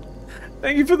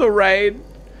 Thank you for the raid.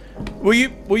 Were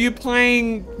you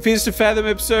playing Fears to Fathom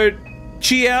episode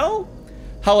Chiel?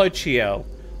 Hello, Chiel.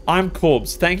 I'm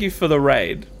Corbs. Thank you for the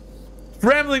raid.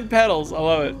 Rambling Petals. I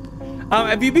love it.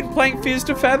 Have you been playing Fears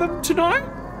to Fathom tonight?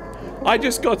 I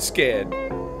just got scared.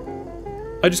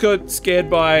 I just got scared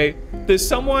by... There's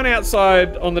someone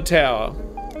outside on the tower.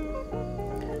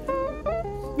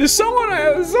 There's someone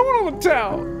on the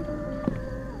tower.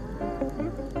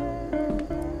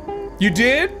 You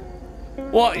did?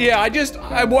 Well, yeah, there's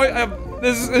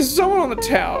someone on the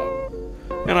tower.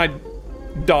 And I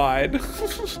died.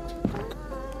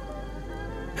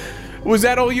 Was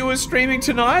that all you were streaming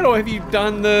tonight, or have you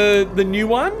done the new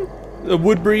one? The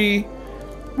Woodbury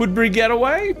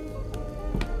Getaway?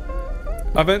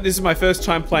 This is my first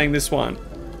time playing this one.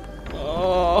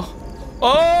 Oh.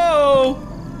 Oh!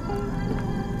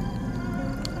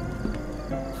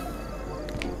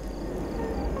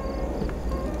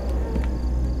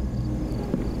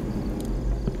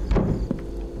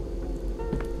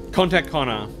 Contact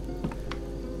Connor.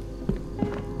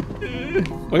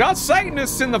 We got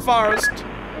Satanists in the forest.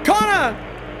 Connor!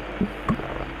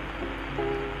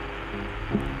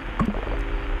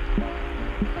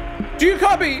 Do you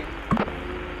copy?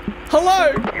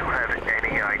 Hello? Do you have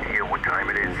any idea what time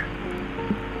it is?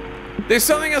 There's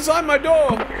something outside my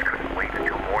door. Just couldn't wait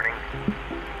until morning.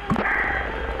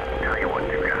 Tell you what,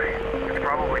 new guy. It's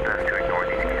probably best to ignore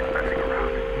these kids messing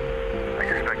around. I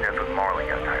suspect that's what Marley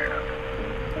got tired of.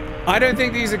 I don't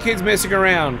think these are kids messing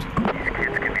around. These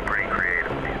kids can be pretty creative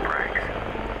with these pranks.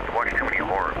 You watch too many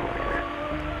horror movies.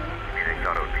 Maybe they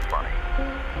thought it would be funny.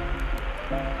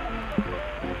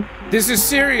 This is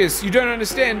serious. You don't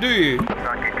understand, do you? Let's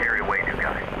not get carried away, new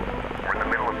guy. We're in the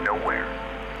middle of nowhere.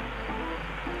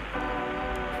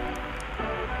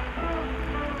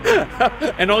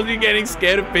 And all you getting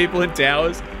scared of people in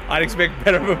towers? I'd expect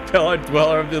better of a fellow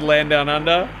dweller of the land down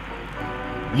under.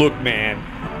 Look, man,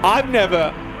 I've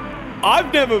never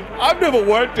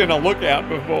worked in a lookout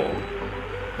before.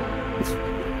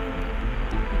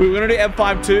 We were gonna do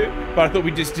F5 too, but I thought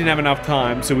we just didn't have enough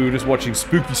time, so we were just watching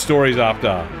spooky stories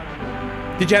after.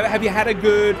 Have you had a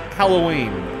good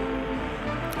Halloween?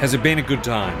 Has it been a good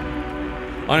time?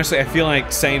 Honestly, I feel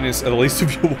like Satanists are the least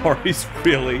of your worries,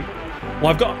 really.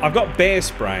 Well, I've got bear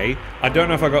spray. I don't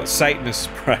know if I got Satanist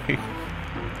spray.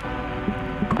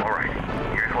 Alright,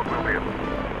 here's what we'll do.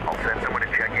 I'll send someone to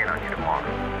check in on you tomorrow.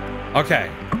 Okay.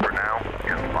 For now,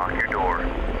 just lock your door,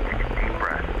 take a deep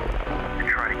breath, and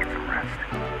try to get some rest.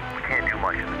 We can't do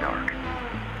much in the dark.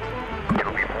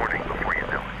 It'll be morning before you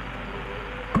know it.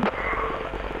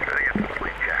 Try to get some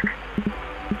sleep, Jack.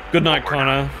 Good night,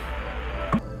 Connor.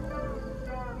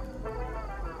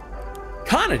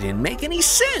 Connor didn't make any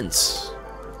sense.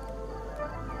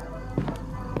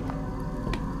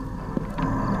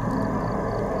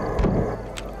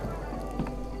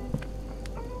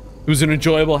 It was an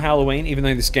enjoyable Halloween, even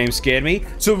though this game scared me.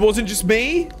 So it wasn't just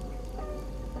me.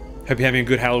 Hope you're having a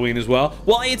good Halloween as well.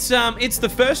 Well, it's the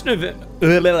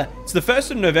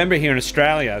 1st of November here in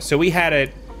Australia. So we had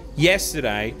it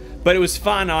yesterday, but it was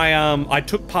fun. I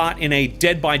took part in a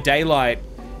Dead by Daylight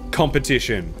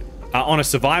competition on a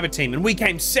survivor team, and we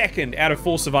came 2nd out of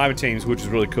 4 survivor teams, which was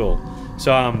really cool.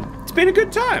 So it's been a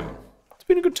good time. It's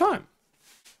been a good time.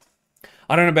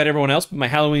 I don't know about everyone else, but my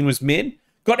Halloween was mid.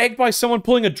 Got egged by someone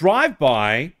pulling a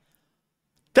drive-by.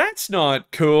 That's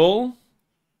not cool.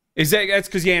 That's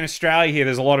because, yeah, in Australia here,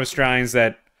 there's a lot of Australians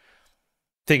that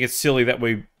think it's silly that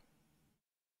we,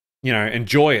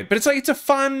 enjoy it. But it's like, it's a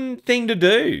fun thing to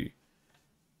do.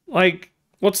 Like,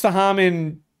 what's the harm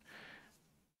in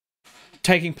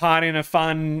taking part in a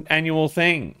fun annual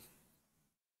thing?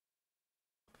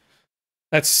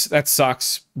 That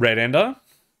sucks, Red Ender.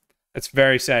 That's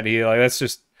very sad to hear. Like, that's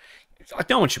just, like,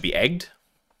 no one should be egged.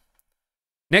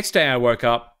 Next day I woke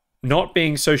up not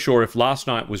being so sure if last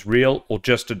night was real or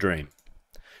just a dream.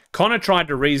 Connor tried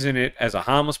to reason it as a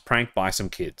harmless prank by some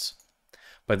kids.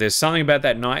 But there's something about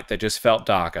that night that just felt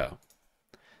darker.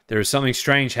 There is something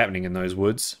strange happening in those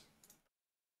woods.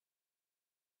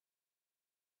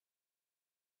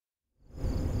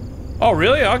 Oh,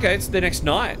 really? Okay, it's the next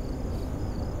night.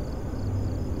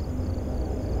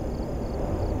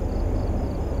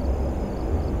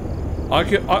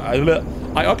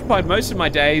 I occupied most of my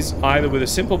days either with a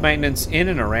simple maintenance in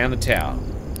and around the tower.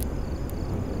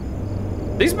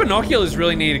 These binoculars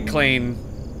really need to clean.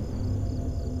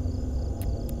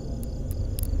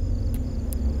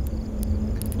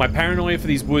 My paranoia for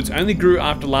these woods only grew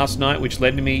after last night, which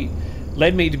led me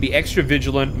to be extra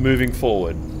vigilant moving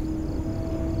forward.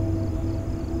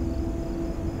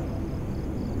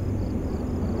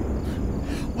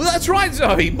 Well, that's right,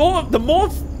 Zoe. The more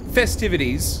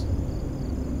festivities,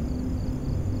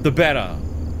 the better.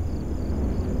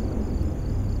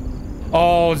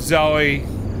 Oh, Zoe.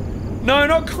 No,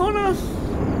 not Connor.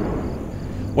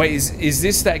 Wait, is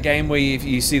this that game where if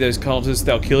you see those cultists,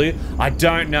 they'll kill you? I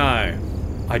don't know.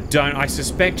 I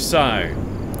suspect so.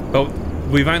 But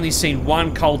we've only seen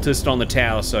one cultist on the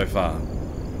tower so far.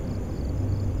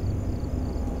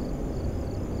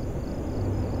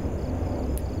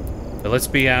 But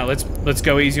let's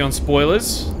go easy on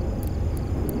spoilers.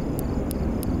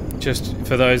 Just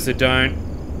for those that don't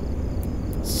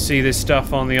see this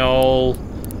stuff on the old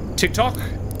TikTok.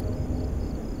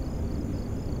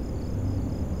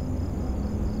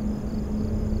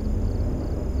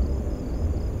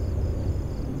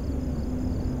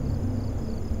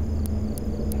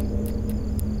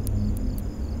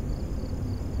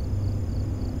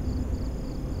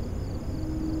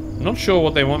 I'm not sure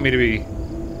what they want me to be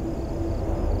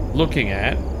looking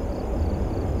at.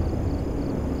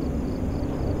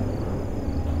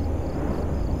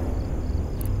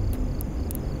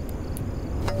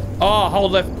 Oh,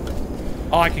 hold left.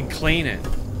 Oh, I can clean it.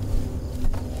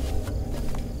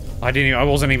 I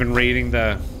wasn't even reading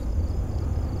the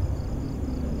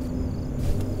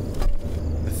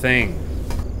thing.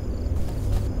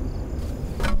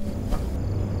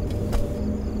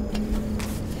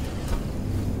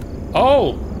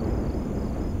 Oh!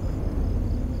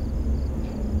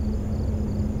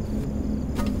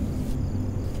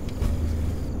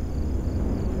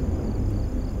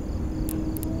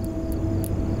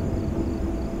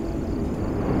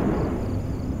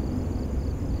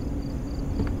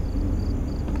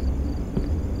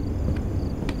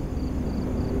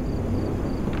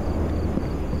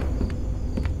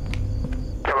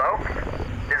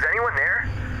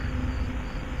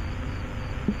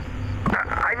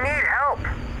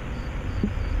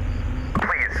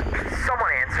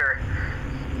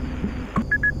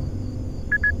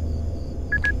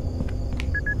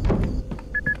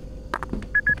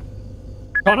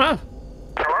 Connor?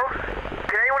 Hello?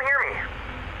 Can anyone hear me?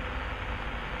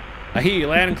 I hear you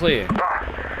loud and clear. Oh,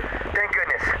 thank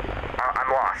goodness. I'm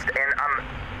lost, and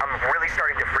I'm really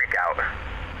starting to freak out.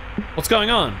 What's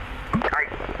going on?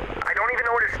 I don't even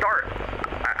know where to start.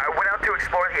 I went out to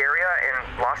explore the area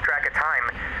and lost track of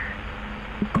time.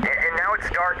 And now it's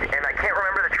dark, and I can't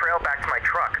remember the trail back to my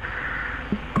truck.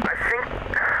 I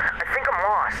think I'm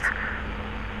lost.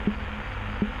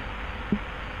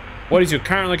 What is your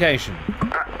current location?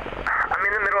 I'm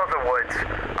in the middle of the woods,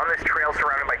 on this trail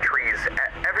surrounded by trees.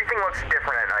 Everything looks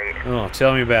different at night. Oh,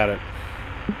 tell me about it.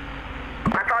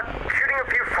 I thought shooting a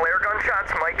few flare gun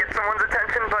shots might get someone's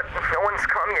attention, but no one's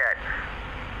come yet.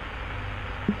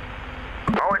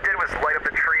 All it did was light up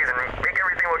the trees and make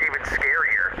everything look even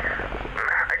scarier.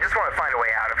 I just want to find a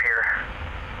way out of here.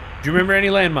 Do you remember any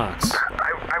landmarks?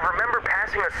 I remember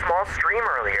passing a small stream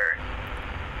earlier.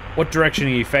 What direction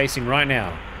are you facing right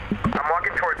now? I'm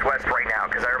walking towards west right now,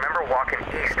 because I remember walking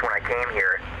east when I came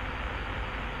here.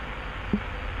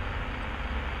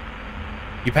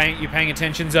 You paying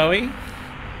attention, Zoe?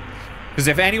 Because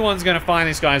if anyone's going to find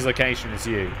this guy's location, it's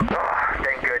you. Oh,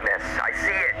 thank goodness. I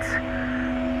see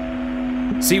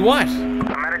it. See what?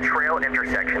 I'm at a trail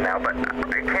intersection now, but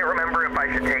I can't remember if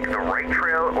I should take the right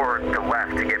trail or the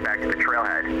left to get back to the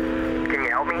trailhead. Can you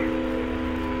help me?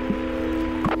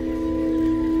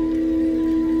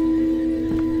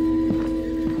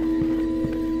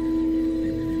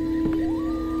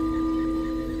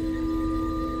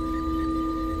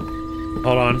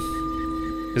 Hold on.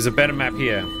 There's a better map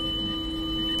here.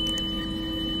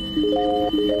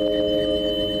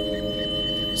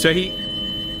 So he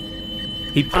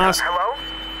passed. Hello?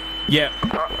 Yeah.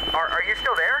 Are you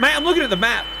still there? Mate, I'm looking at the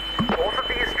map. Both of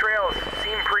these trails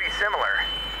seem pretty similar.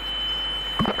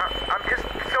 I'm just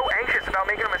so anxious about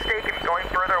making a mistake and going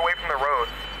further away from the road.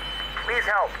 Please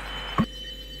help.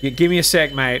 Yeah, give me a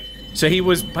sec, mate. So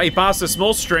he passed a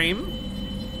small stream.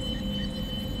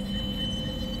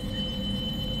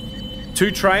 2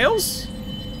 trails?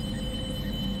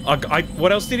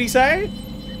 What else did he say?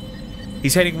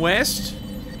 He's heading west,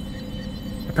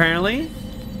 apparently.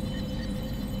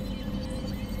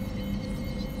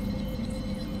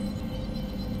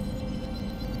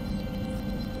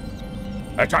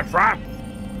 It's a trap!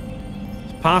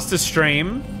 Past the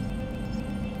stream.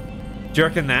 Do you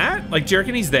reckon that? Like, do you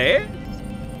reckon he's there?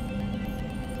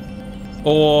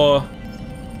 Or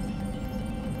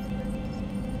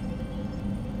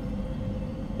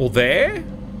there?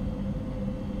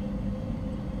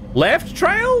 Left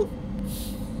trail?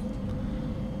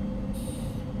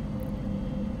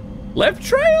 Left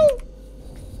trail?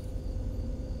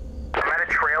 I'm at a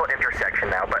trail intersection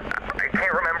now, but I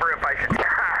can't remember if I should...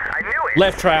 I knew it!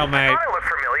 Left trail, mate. I thought it looked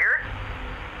familiar.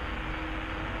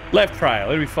 Left trail,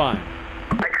 it'll be fine.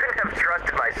 I couldn't have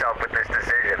trusted myself with this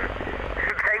decision.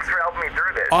 Thanks for helping me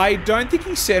through this. I don't think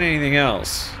he said anything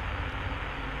else.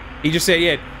 He just said,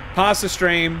 yeah, past the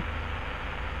stream,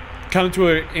 come to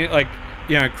a, like,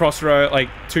 you know, crossroad, like,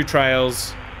 2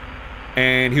 trails,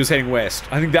 and he was heading west.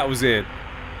 I think that was it.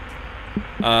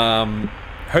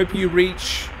 Hope you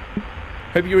reach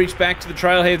back to the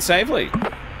trailhead safely.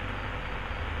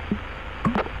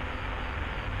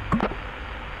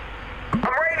 I'm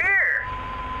right here!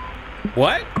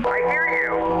 What? I hear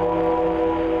you.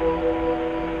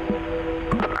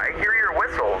 I hear your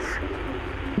whistles.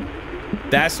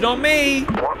 That's not me.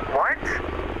 What? I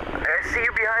see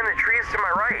you behind the trees to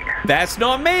my right. That's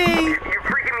not me. You're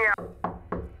freaking me out.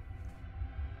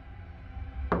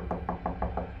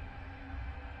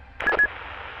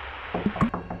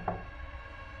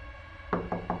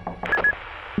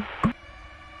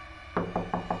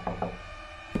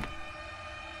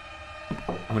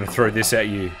 I'm gonna throw this at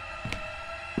you.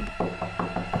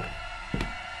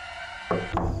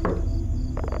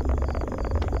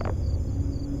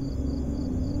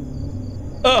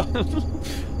 Oh,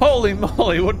 holy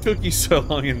moly, what took you so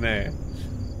long in there?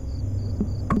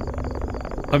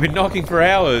 I've been knocking for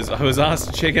hours. I was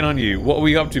asked to check in on you. What were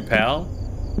you up to, pal?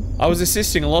 I was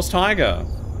assisting a lost tiger.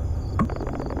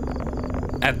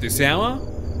 At this hour?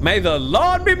 May the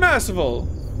Lord be merciful!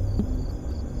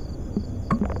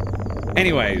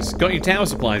 Anyways, got your tower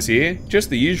supplies here.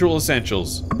 Just the usual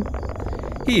essentials.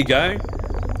 Here you go.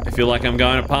 I feel like I'm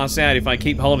going to pass out if I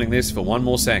keep holding this for one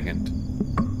more second.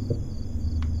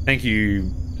 Thank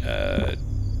you, can't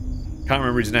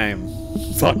remember his name.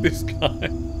 Fuck this guy.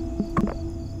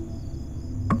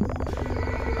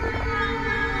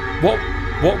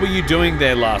 What were you doing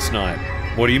there last night?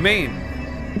 What do you mean?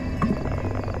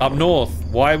 Up north,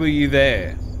 why were you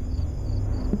there?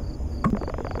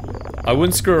 I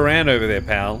wouldn't screw around over there,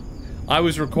 pal. I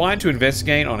was required to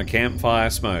investigate on a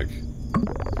campfire smoke.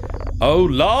 Oh,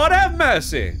 Lord have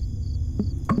mercy!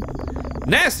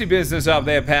 Nasty business up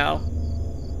there, pal.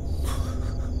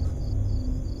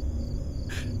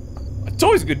 It's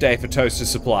always a good day for toaster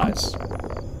supplies.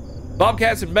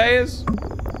 Bobcats and bears,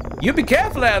 you be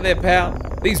careful out there, pal.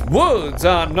 These woods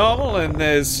aren't normal, and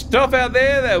there's stuff out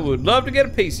there that would love to get a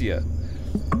piece of you.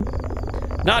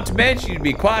 Not to mention you'd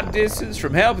be quite a distance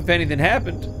from help if anything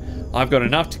happened. I've got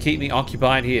enough to keep me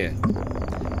occupied here.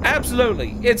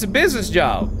 Absolutely, it's a business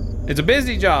job. It's a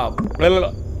busy job.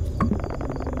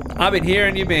 I've been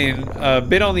hearing you've been a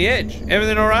bit on the edge.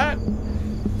 Everything all right?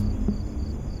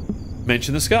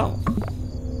 Mention the skull.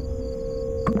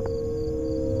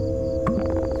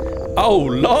 Oh,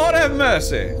 Lord have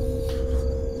mercy.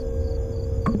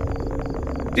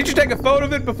 Did you take a photo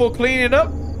of it before cleaning it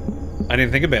up? I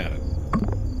didn't think about it.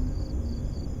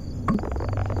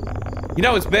 You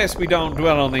know, it's best we don't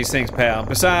dwell on these things, pal.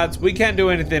 Besides, we can't do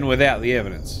anything without the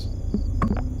evidence.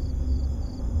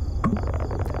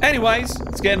 Anyways,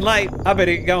 it's getting late. I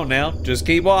better get going now. Just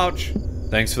keep watch.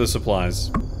 Thanks for the supplies.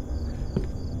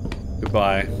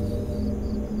 Goodbye.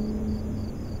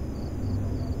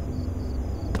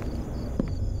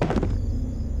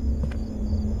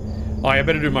 Oh, I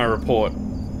better do my report.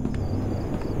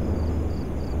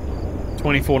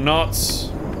 24 knots.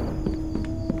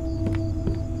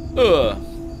 Ugh.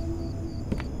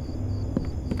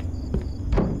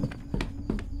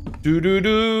 Do do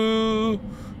do.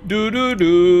 Do do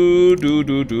do. Do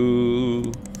do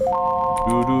do.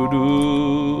 Do do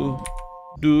do.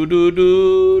 Do do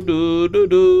do. Do do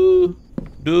do.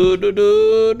 Do do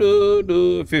do. Do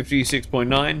do.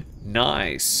 56.9.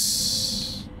 Nice.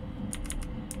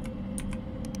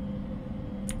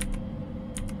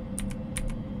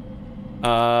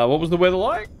 What was the weather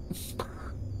like?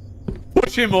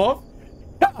 Push him off.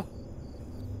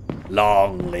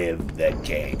 Long live the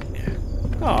king.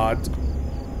 Oh, it's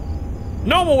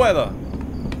normal weather.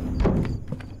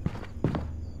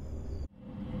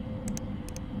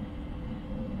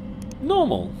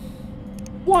 Normal.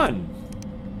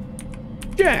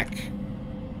 1. Jack.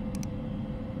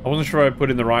 I wasn't sure I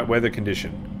put in the right weather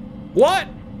condition. What?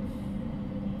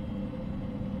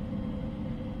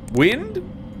 Wind?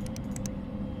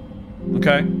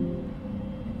 Okay.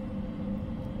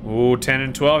 Oh, 10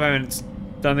 and 12 haven't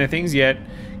done their things yet.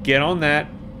 Get on that.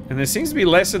 And there seems to be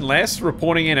less and less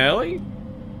reporting in early.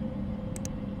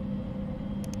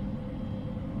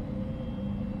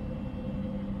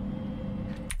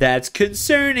 That's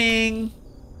concerning.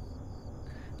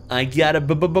 I got a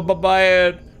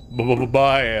bad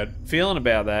feeling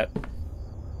about that.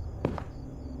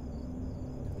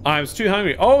 I was too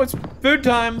hungry. Oh, it's food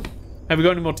time. Have we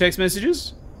got any more text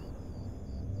messages?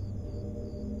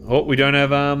 Oh, we don't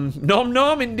have, nom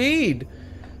nom indeed.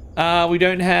 We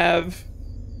don't have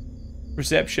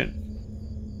reception.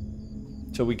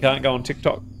 So we can't go on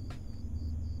TikTok.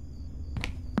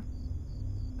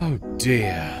 Oh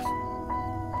dear.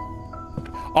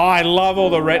 Oh, I love all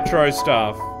the retro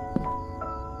stuff.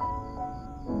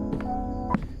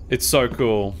 It's so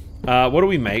cool. What do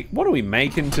we make? What are we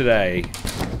making today?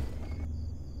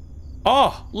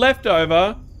 Oh,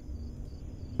 leftover.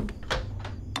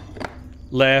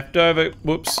 Leftover,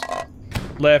 whoops.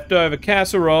 Leftover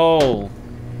casserole.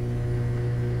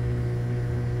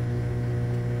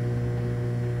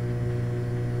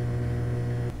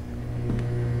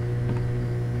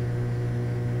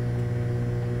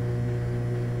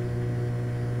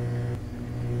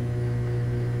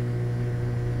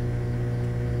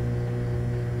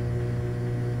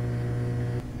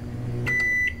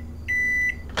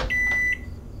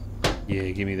 Yeah,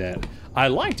 give me that. I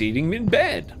liked eating in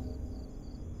bed.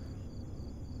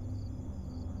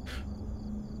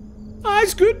 Ah,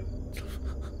 it's good.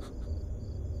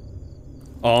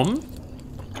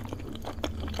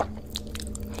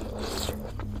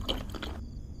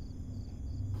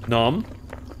 Nom.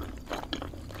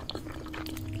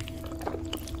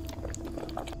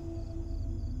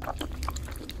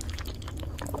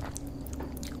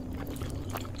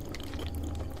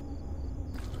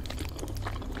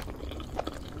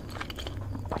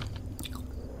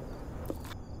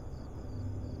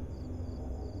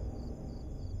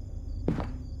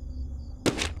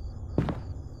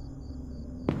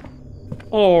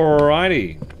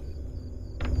 Alrighty.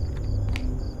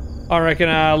 I reckon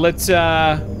let's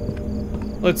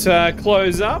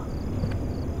close up.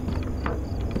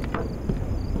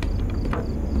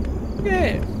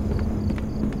 Yeah.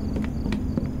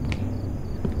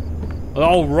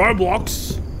 Oh,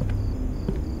 Roblox.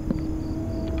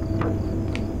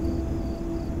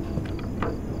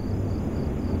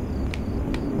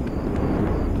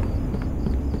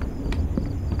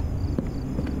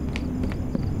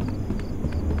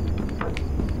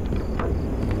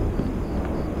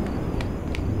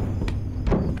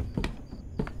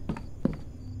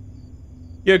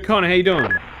 Yo, Connor, how you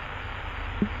doing?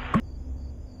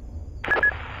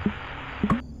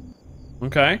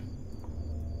 Okay.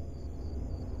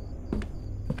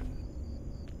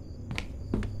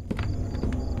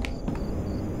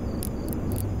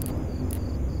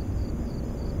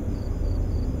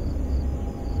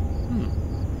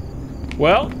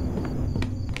 Well.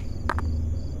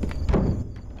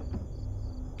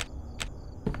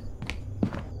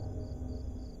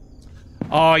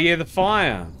 Oh, yeah, the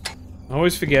fire. I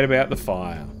always forget about the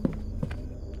fire.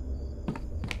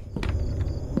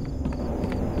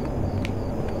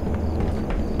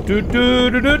 Do do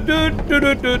do do do do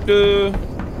do do do.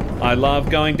 I love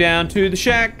going down to the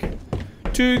shack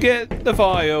to get the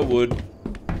firewood.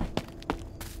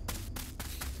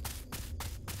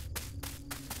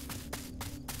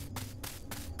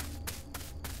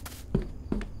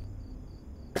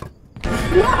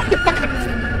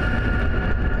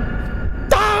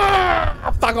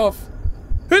 Ah! Fuck off!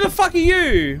 Who the fuck are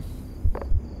you?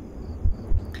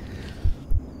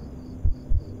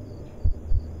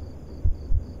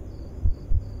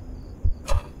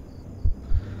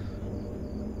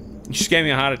 You just gave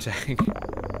me a heart attack.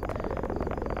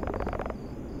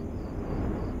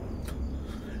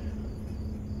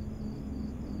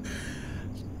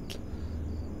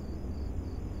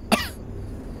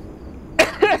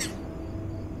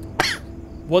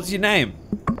 What's your name?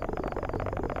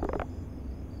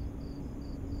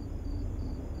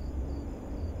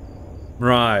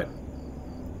 Right.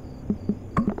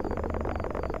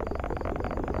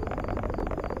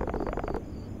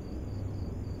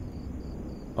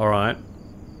 All right.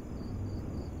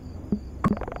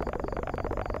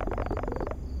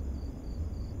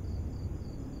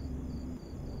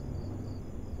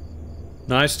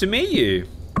 Nice to meet you.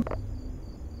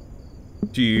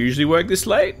 Do you usually work this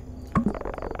late?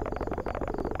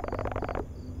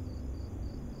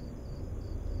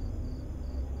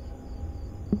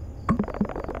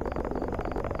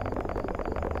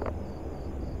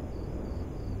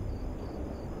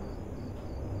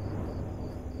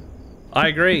 I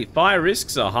agree. Fire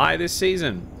risks are high this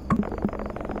season.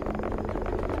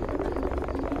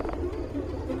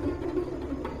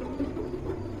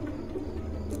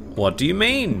 What do you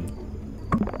mean?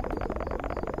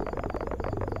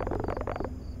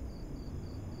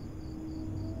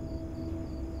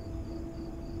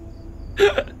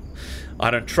 I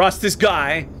don't trust this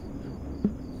guy.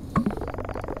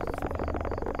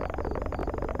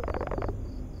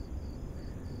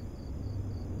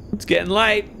 It's getting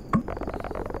late.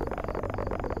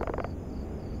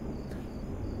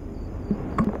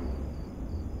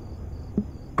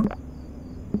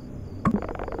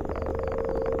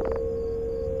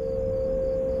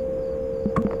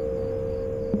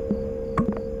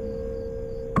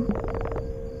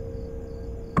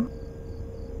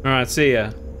 All right, see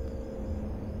ya.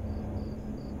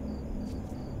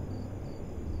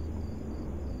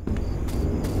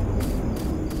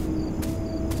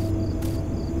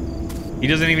 He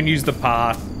doesn't even use the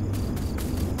path.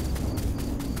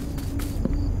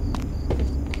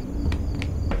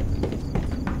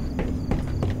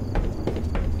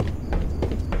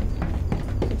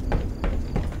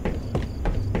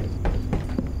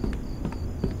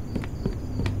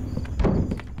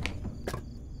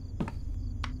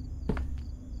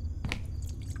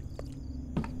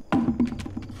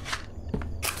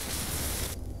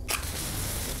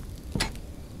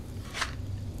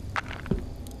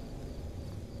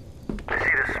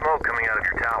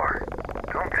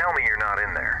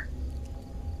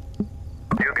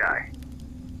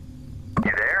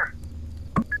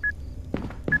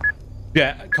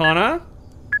 Yeah, Connor?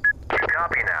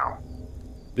 Copy now.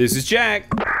 This is Jack.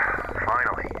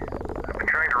 Finally. I've been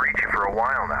trying to reach you for a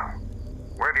while now.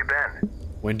 Where have you been?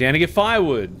 Went down to get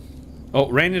firewood.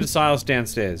 Oh, ran into Silas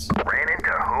downstairs. Ran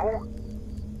into who?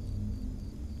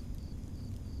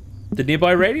 The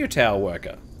nearby radio tower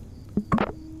worker.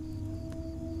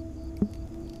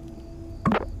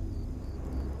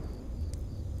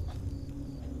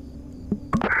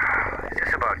 Is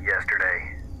this about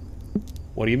yesterday?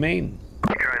 What do you mean?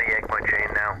 You trying to yank my chain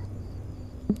now?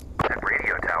 That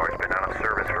radio tower's been out of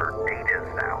service for ages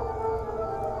now.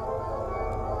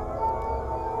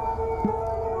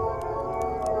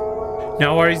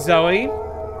 No worries, Zoe. It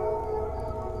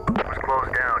was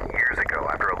closed down years ago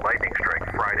after a lightning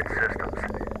strike fried its systems,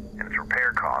 and its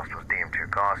repair cost was deemed too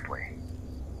costly.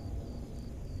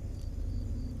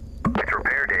 Its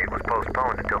repair date was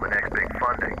postponed until the next big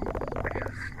funding, which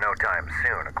is no time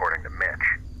soon, according to Mitch.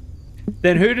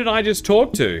 Then who did I just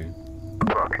talk to?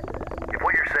 Look, if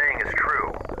what you're saying is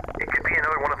true, it could be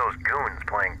another one of those goons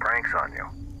playing pranks on you.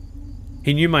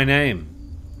 He knew my name.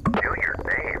 Knew your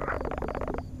name?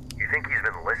 You think he's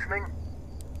been listening?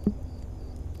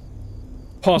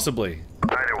 Possibly.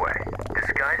 Either way,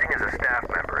 disguising as a staff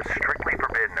member is strictly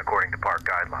forbidden according to park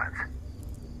guidelines.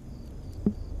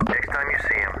 Next time you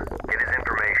see him, get his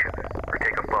information, or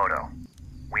take a photo.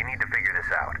 We need to figure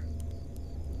this out.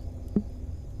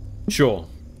 Sure.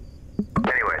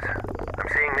 Anyways, I'm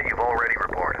seeing that you've already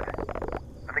reported.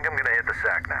 I think I'm gonna hit the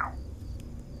sack now.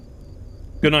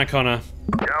 Good night, Connor.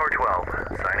 Tower 12,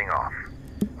 signing off.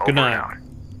 Over Good night. and out.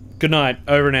 Good night.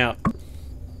 Over and out.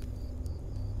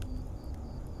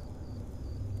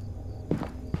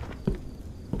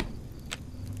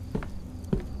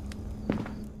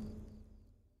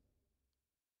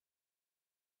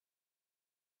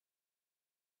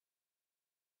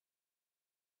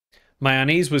 My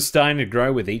unease was starting to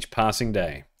grow with each passing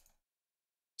day.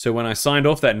 So when I signed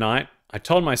off that night, I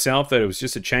told myself that it was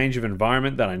just a change of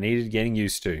environment that I needed getting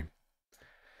used to.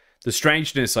 The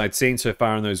strangeness I'd seen so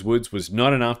far in those woods was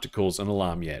not enough to cause an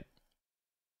alarm yet.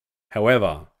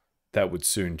 However, that would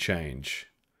soon change.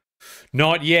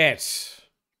 Not yet.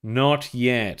 Not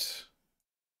yet.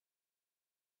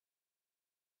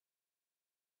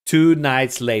 2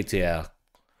 nights later.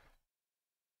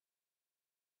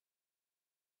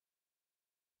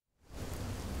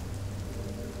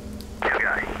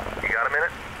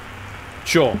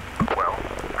 Sure. Well,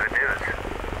 good news.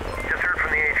 Just heard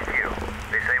from the HQ.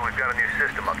 They say we've got a new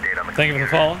system update on the Thank you for the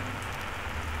follow.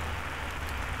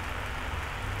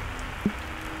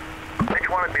 Mitch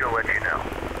wanted me to let you know.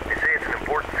 They say it's an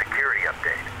important security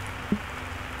update.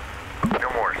 No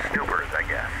more snoopers, I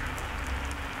guess.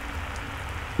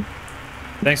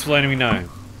 Thanks for letting me know.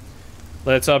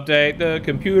 Let's update the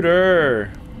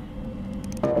computer.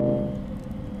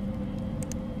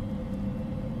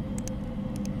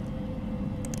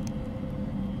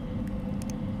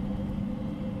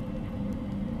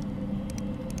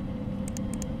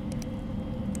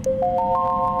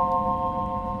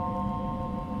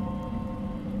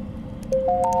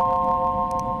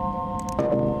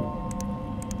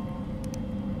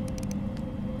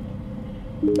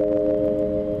 I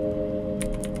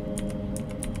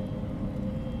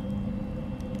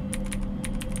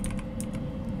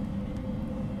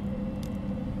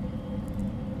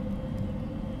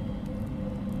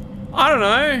don't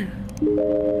know.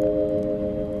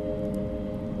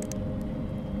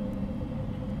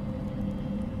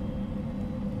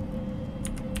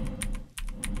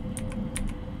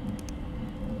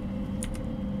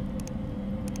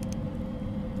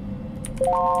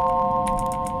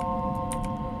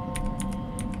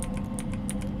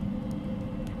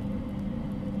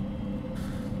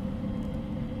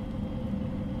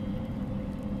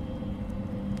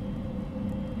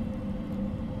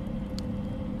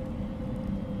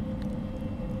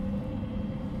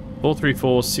 Four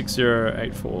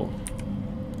 4346084.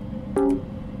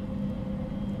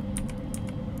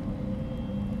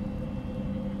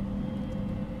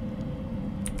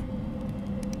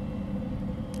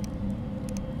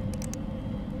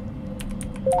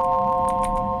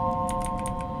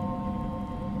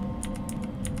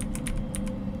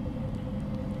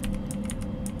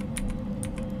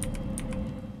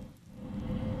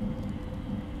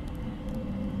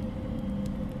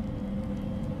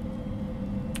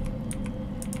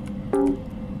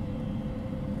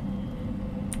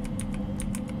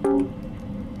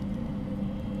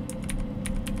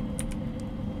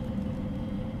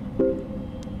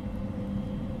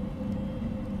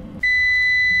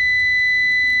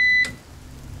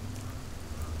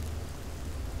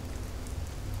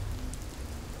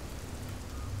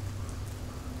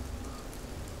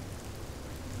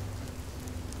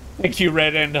 Thank you,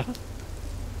 Red Ender.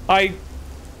 I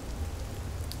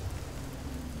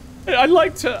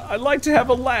like to have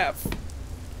a laugh.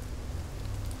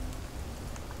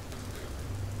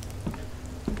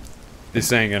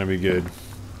 This ain't gonna be good.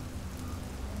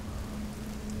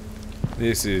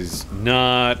 This is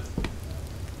not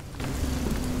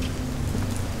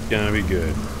gonna be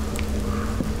good.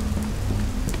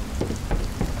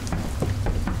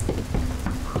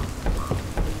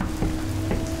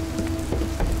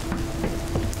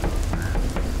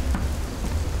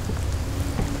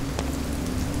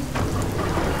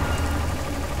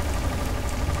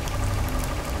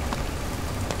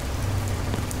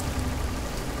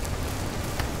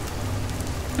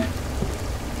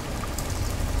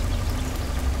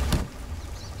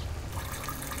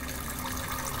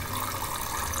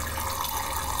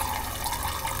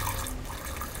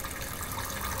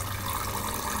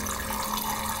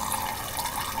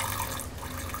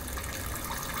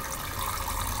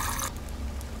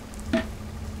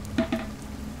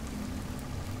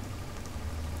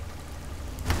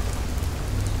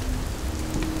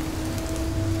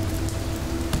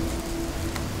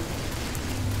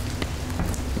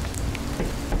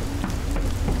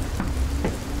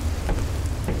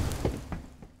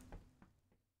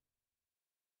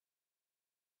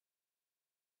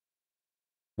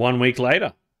 One week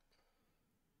later.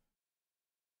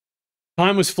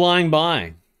 Time was flying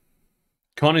by.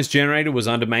 Connor's generator was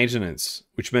under maintenance,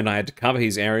 which meant I had to cover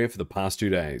his area for the past 2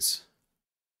 days.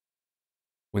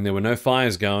 When there were no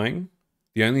fires going,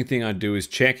 the only thing I'd do is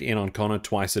check in on Connor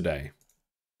twice a day.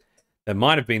 That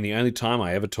might have been the only time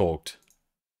I ever talked.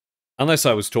 Unless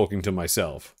I was talking to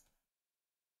myself.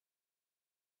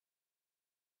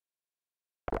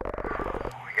 We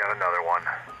got another one.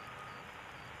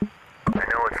 I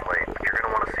know it's late, but you're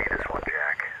gonna want to see this one,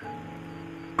 Jack.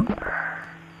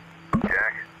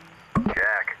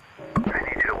 Jack, I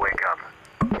need you to wake up.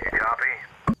 You copy?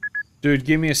 Dude,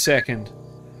 give me a second.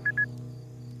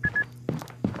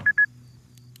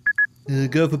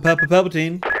 Go for Papa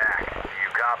Palpatine. Jack, you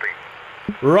copy?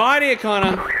 Right here,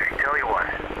 Connor. Okay, tell you what.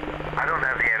 I don't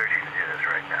have the energy to do this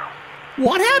right now.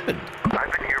 What happened?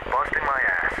 I've been here busting my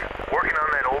ass, working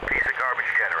on that old piece of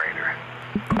garbage generator.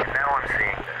 And now I'm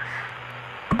seeing this.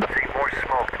 Seeing more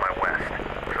smoke to my west.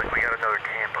 Looks like we got another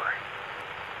camper.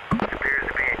 It appears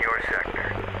to be in your sector.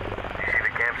 Do you see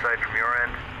the campsite from your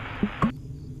end?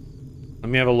 Let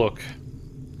me have a look.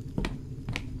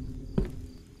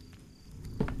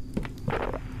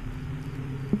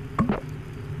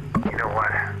 You know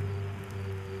what?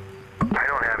 I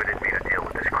don't have it in me to deal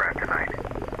with this crap tonight.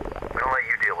 I'm gonna let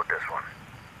you deal with this one.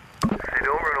 If they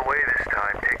don't run away this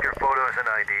time, take their photos and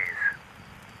IDs.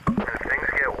 And if things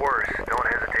get worse, don't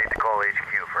hesitate to call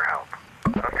HQ for help.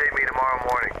 Update me tomorrow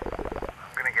morning.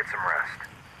 I'm gonna get some rest.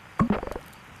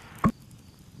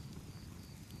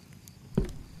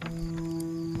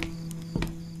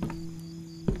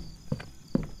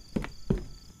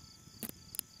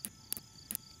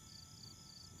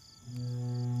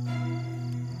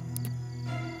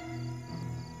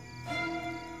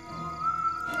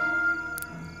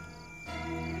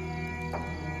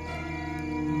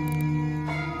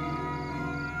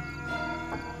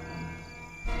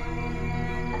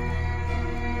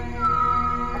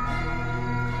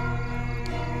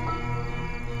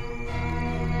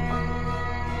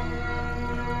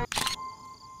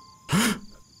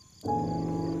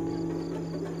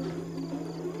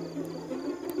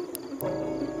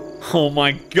 Oh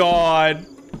my god.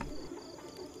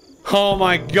 Oh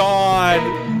my god.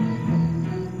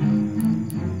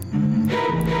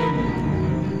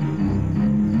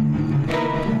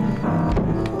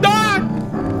 Ah!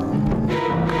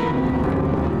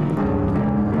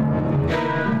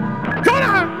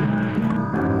 Connor!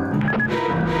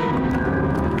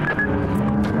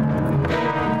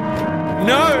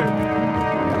 No!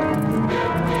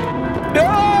 No!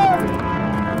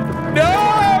 No!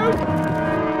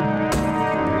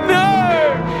 No!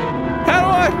 How do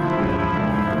I?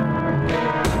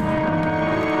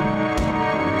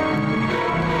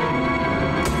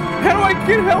 How do I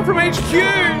get help from HQ?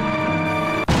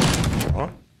 Huh?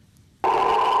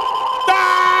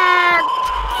 Ah!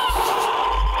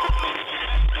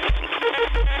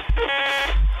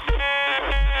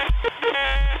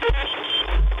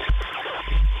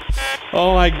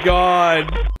 Oh my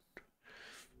god.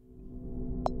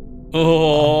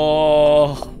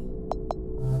 Oh.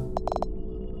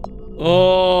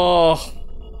 Oh.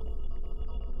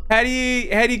 How do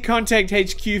you contact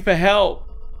HQ for help?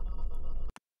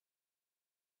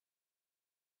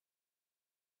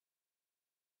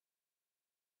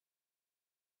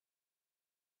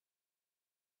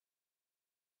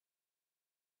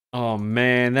 Oh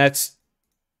man, that's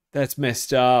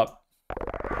messed up.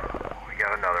 We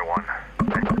got another one.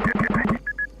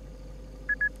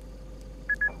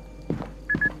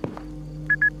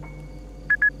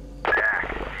 Jack,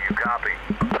 you copy?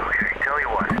 Okay, tell you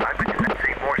what, I've been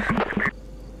seeing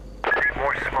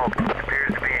more smoke. It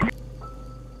appears to be in.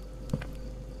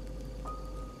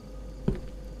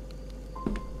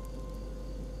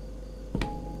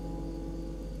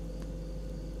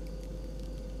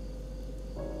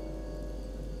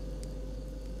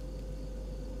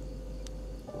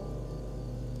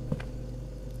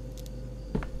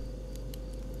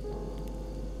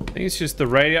 I think it's just the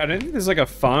radio. I don't think there's like a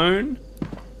phone.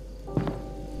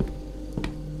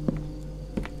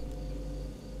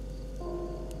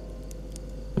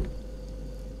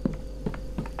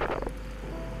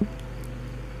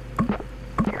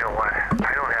 You know what?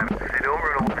 I don't have it. Sit over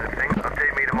and open the thing.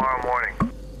 Update me tomorrow morning.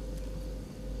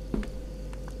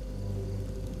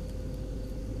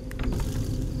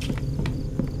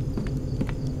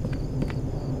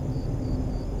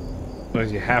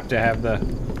 Suppose you have to have the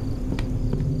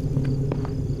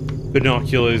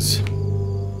binoculars.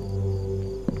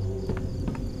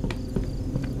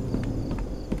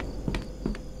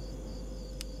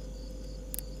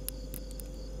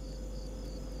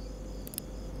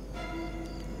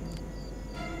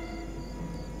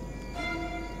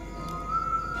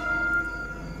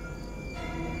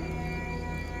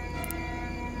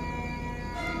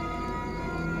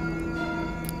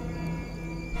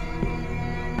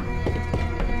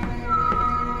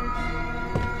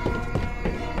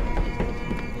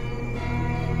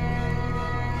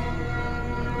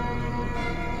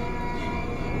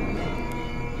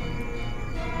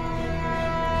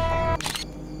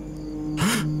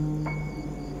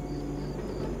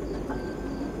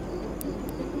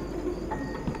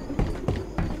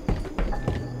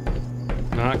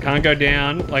 No, it can't go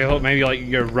down. Like I thought maybe like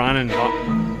you go run and like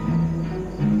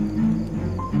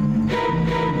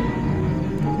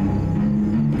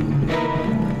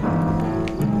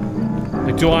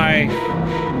do I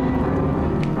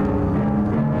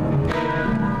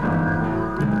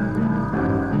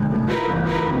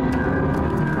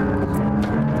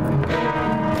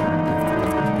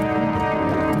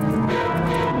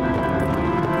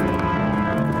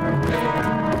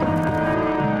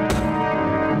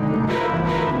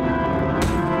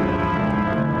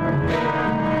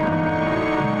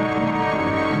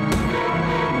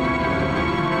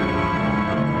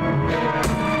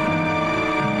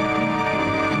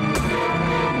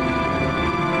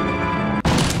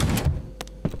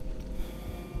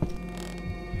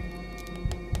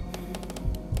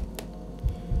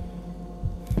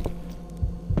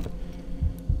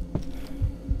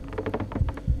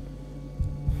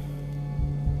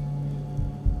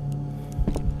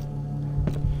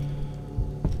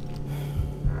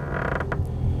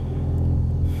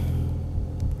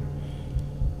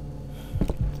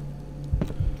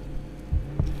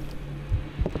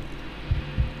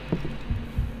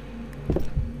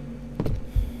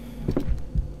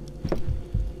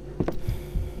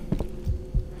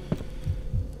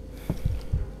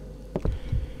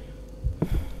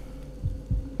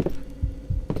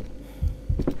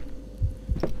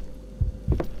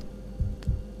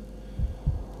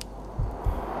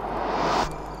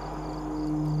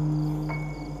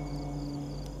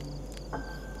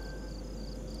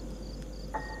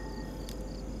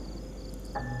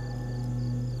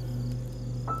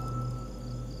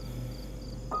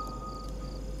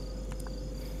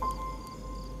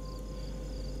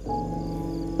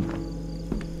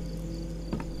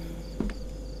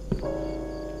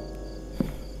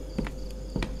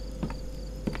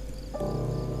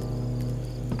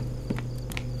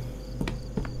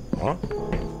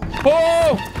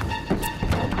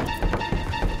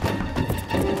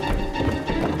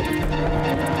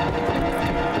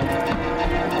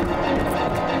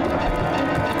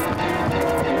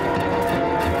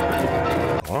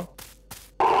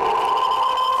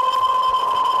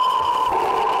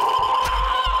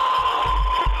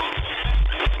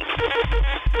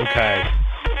Okay.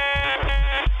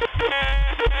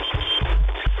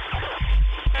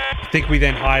 I think we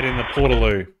then hide in the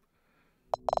portaloo.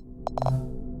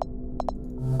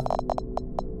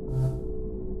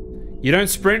 You don't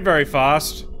sprint very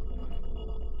fast.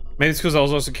 Maybe it's because I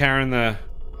was also carrying the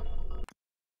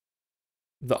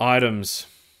items.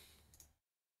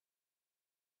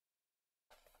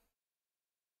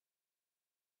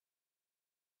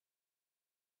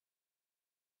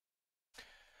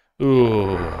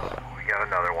 Ooh. We got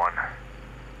another one.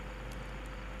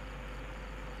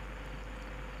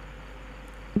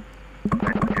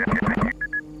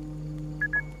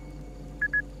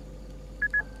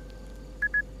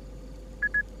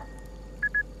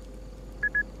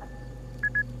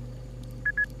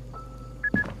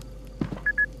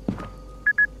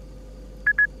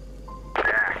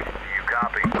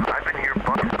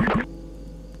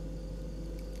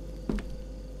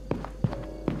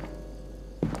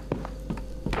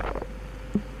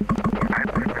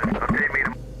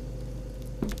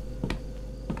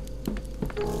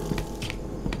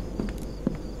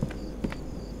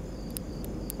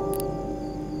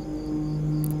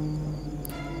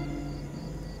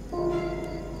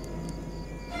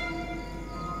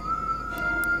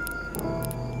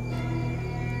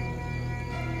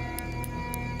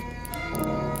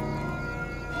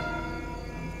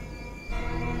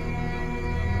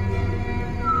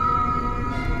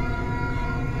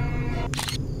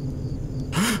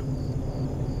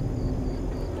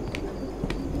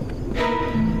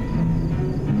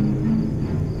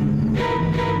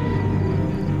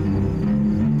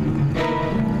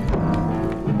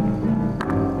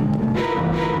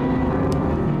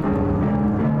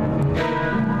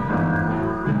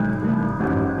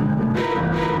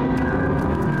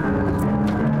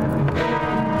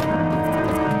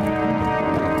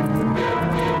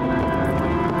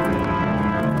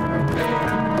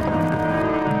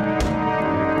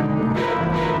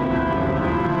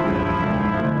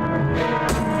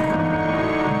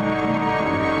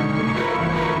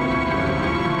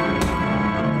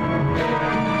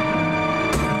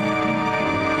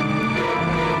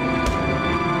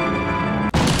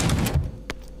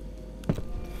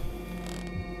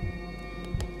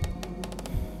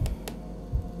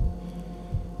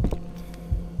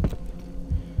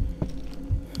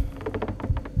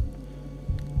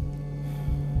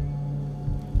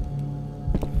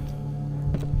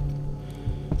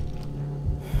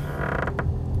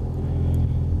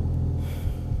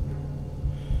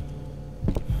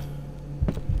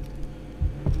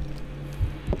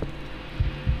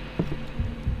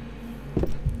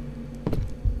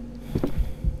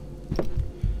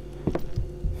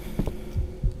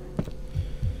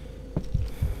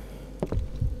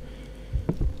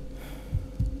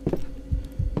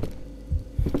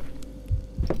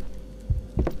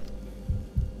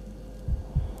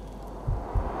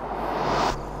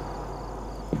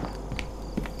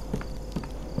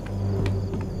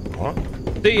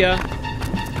 See ya.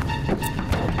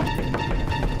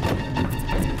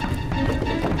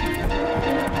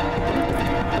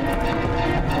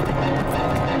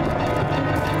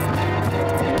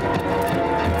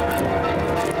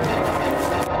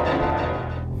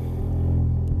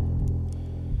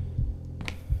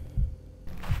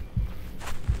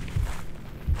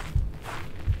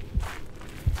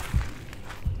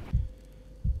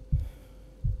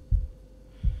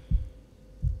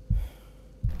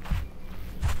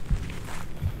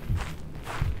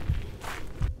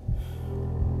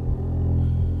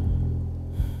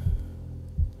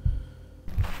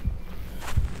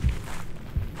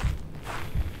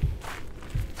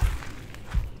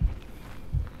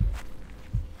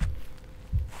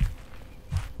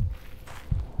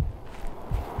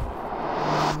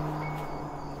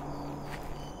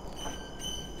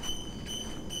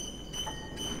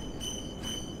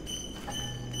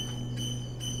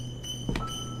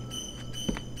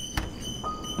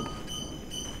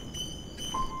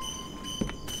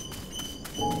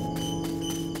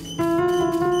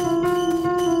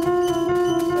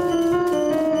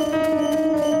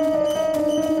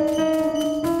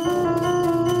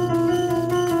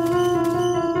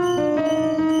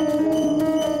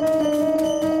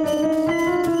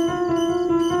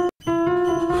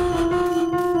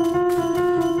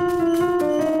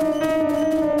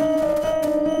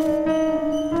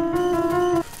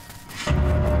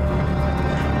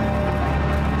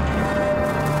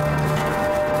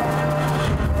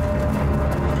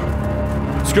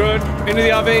 Screwed into the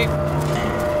RV.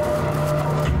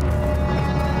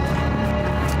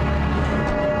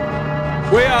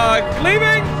 We are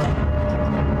leaving!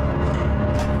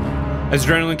 As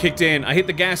adrenaline kicked in, I hit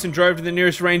the gas and drove to the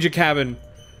nearest ranger cabin.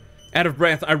 Out of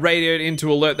breath, I radioed in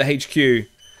to alert the HQ.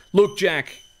 Look,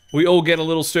 Jack, we all get a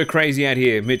little stir crazy out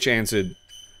here, Mitch answered.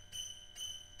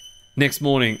 Next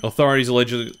morning, authorities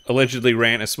allegedly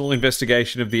ran a small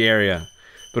investigation of the area,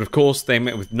 but of course they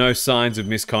met with no signs of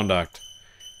misconduct.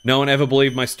 No one ever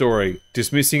believed my story,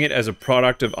 dismissing it as a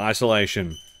product of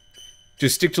isolation.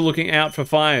 Just stick to looking out for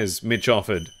fires, Mitch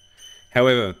offered.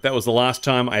 However, that was the last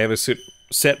time I ever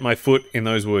set my foot in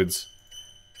those woods.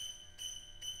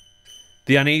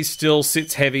 The unease still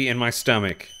sits heavy in my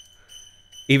stomach.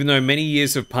 Even though many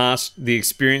years have passed, the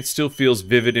experience still feels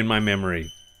vivid in my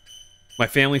memory. My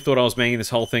family thought I was making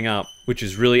this whole thing up, which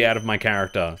is really out of my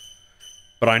character.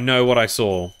 But I know what I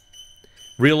saw.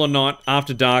 Real or not,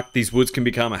 after dark, these woods can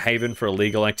become a haven for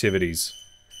illegal activities.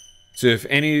 So if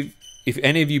any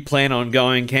of you plan on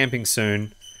going camping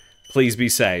soon, please be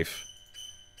safe.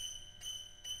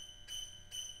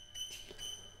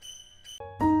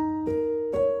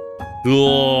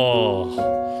 Ugh.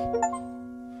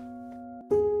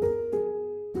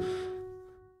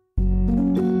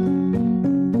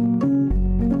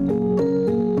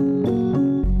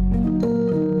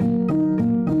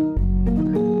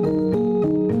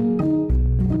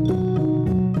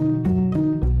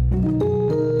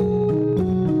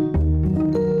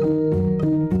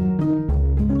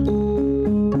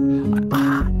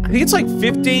 I think it's like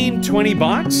 15, 20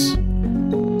 bucks.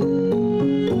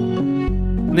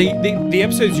 The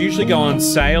episodes usually go on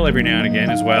sale every now and again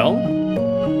as well.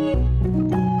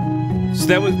 So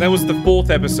that was the 4th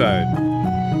episode.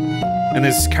 And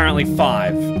there's currently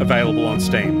 5 available on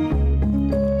Steam.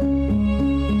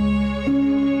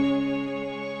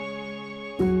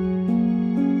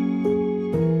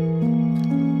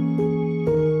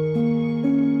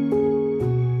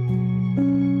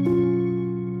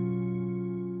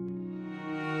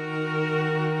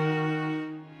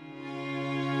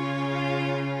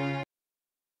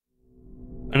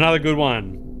 Another good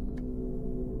one.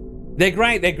 They're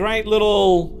great. They're great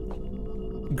little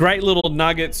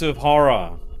nuggets of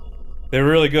horror. They're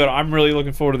really good. I'm really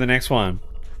looking forward to the next one.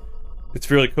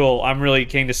 It's really cool. I'm really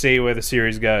keen to see where the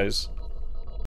series goes.